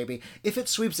 Oppenheimer's their baby. If it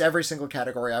sweeps every single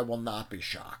category, I will not be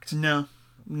shocked. No.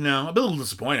 I'd be a little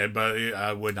disappointed, but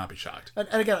I would not be shocked. And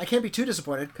again, I can't be too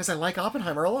disappointed because I like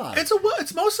Oppenheimer a lot. It's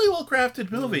mostly a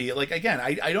well-crafted movie. Like, again,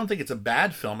 I don't think it's a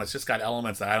bad film. It's just got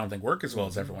elements that I don't think work as well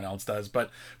as everyone else does. But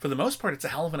for the most part, it's a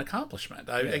hell of an accomplishment.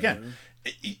 Again,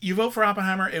 you vote for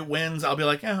Oppenheimer, it wins. I'll be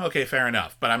like, okay, fair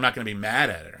enough. But I'm not going to be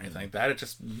mad at it or anything like that. It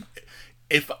just...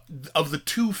 If of the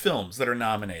two films that are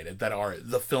nominated that are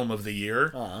the film of the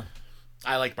year,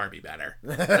 I like Barbie better.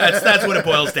 That's what it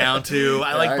boils down to.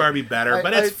 I like Barbie better,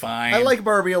 but it's fine. I like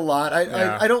Barbie a lot.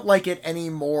 I don't like it any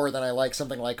more than I like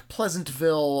something like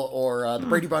Pleasantville or the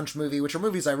Brady Bunch movie, which are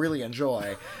movies I really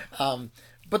enjoy.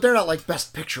 But they're not like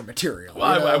Best Picture material.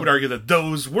 Well, I would argue that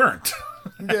those weren't.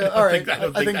 I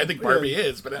think Barbie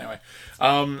is, but anyway.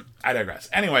 I digress.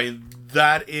 Anyway,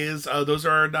 that is those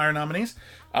are our nominees.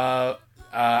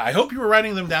 I hope you were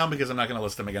writing them down because I'm not going to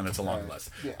list them again. It's a long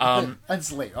list.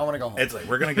 It's late. I want to go home. It's late.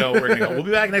 We're going to go. We'll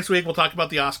be back next week. We'll talk about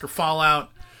the Oscar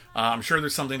fallout. I'm sure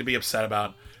there's something to be upset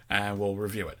about, and we'll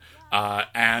review it.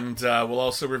 And we'll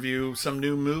also review some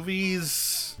new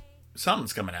movies.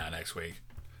 Something's coming out next week.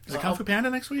 Is it Kung Fu Panda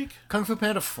next week? Kung Fu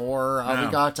Panda 4.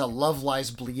 We got Love Lies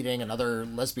Bleeding, another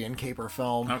lesbian caper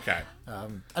film. Okay.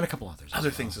 And a couple others. Other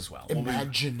things as well.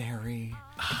 Imaginary.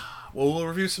 Well, we'll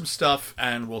review some stuff,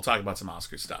 and we'll talk about some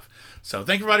Oscar stuff. So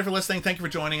thank you, everybody, for listening. Thank you for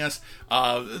joining us.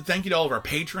 Thank you to all of our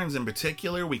patrons in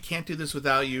particular. We can't do this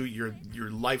without you. You're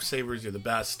lifesavers. You're the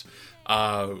best.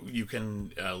 You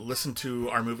can listen to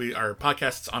our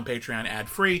podcasts on Patreon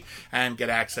ad-free and get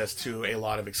access to a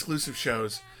lot of exclusive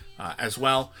shows as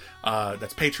well.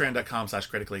 That's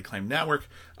patreon.com/critically acclaimed network.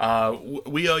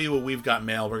 We owe you a We've Got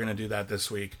Mail. We're going to do that this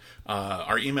week.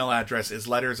 Our email address is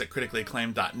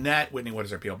letters@criticallyacclaimed.net. Whitney, what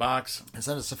is our P.O. Box?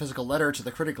 Send us a physical letter to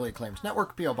the Critically Acclaimed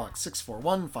Network, P.O. Box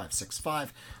 641-565,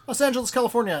 Los Angeles,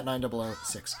 California at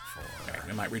 90064. Okay,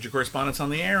 we might read your correspondence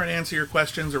on the air and answer your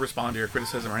questions or respond to your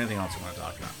criticism or anything else you want to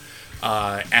talk about.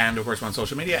 And of course, we're on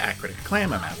social media at Critic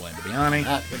Acclaim. I'm at William DeBiani.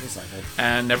 At Whitney Seinfeld.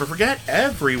 And never forget,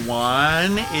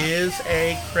 everyone is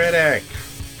a critic.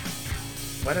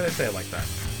 Why did I say it like that?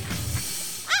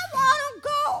 I want to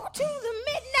go to the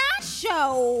midnight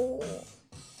show.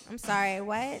 I'm sorry,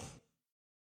 what?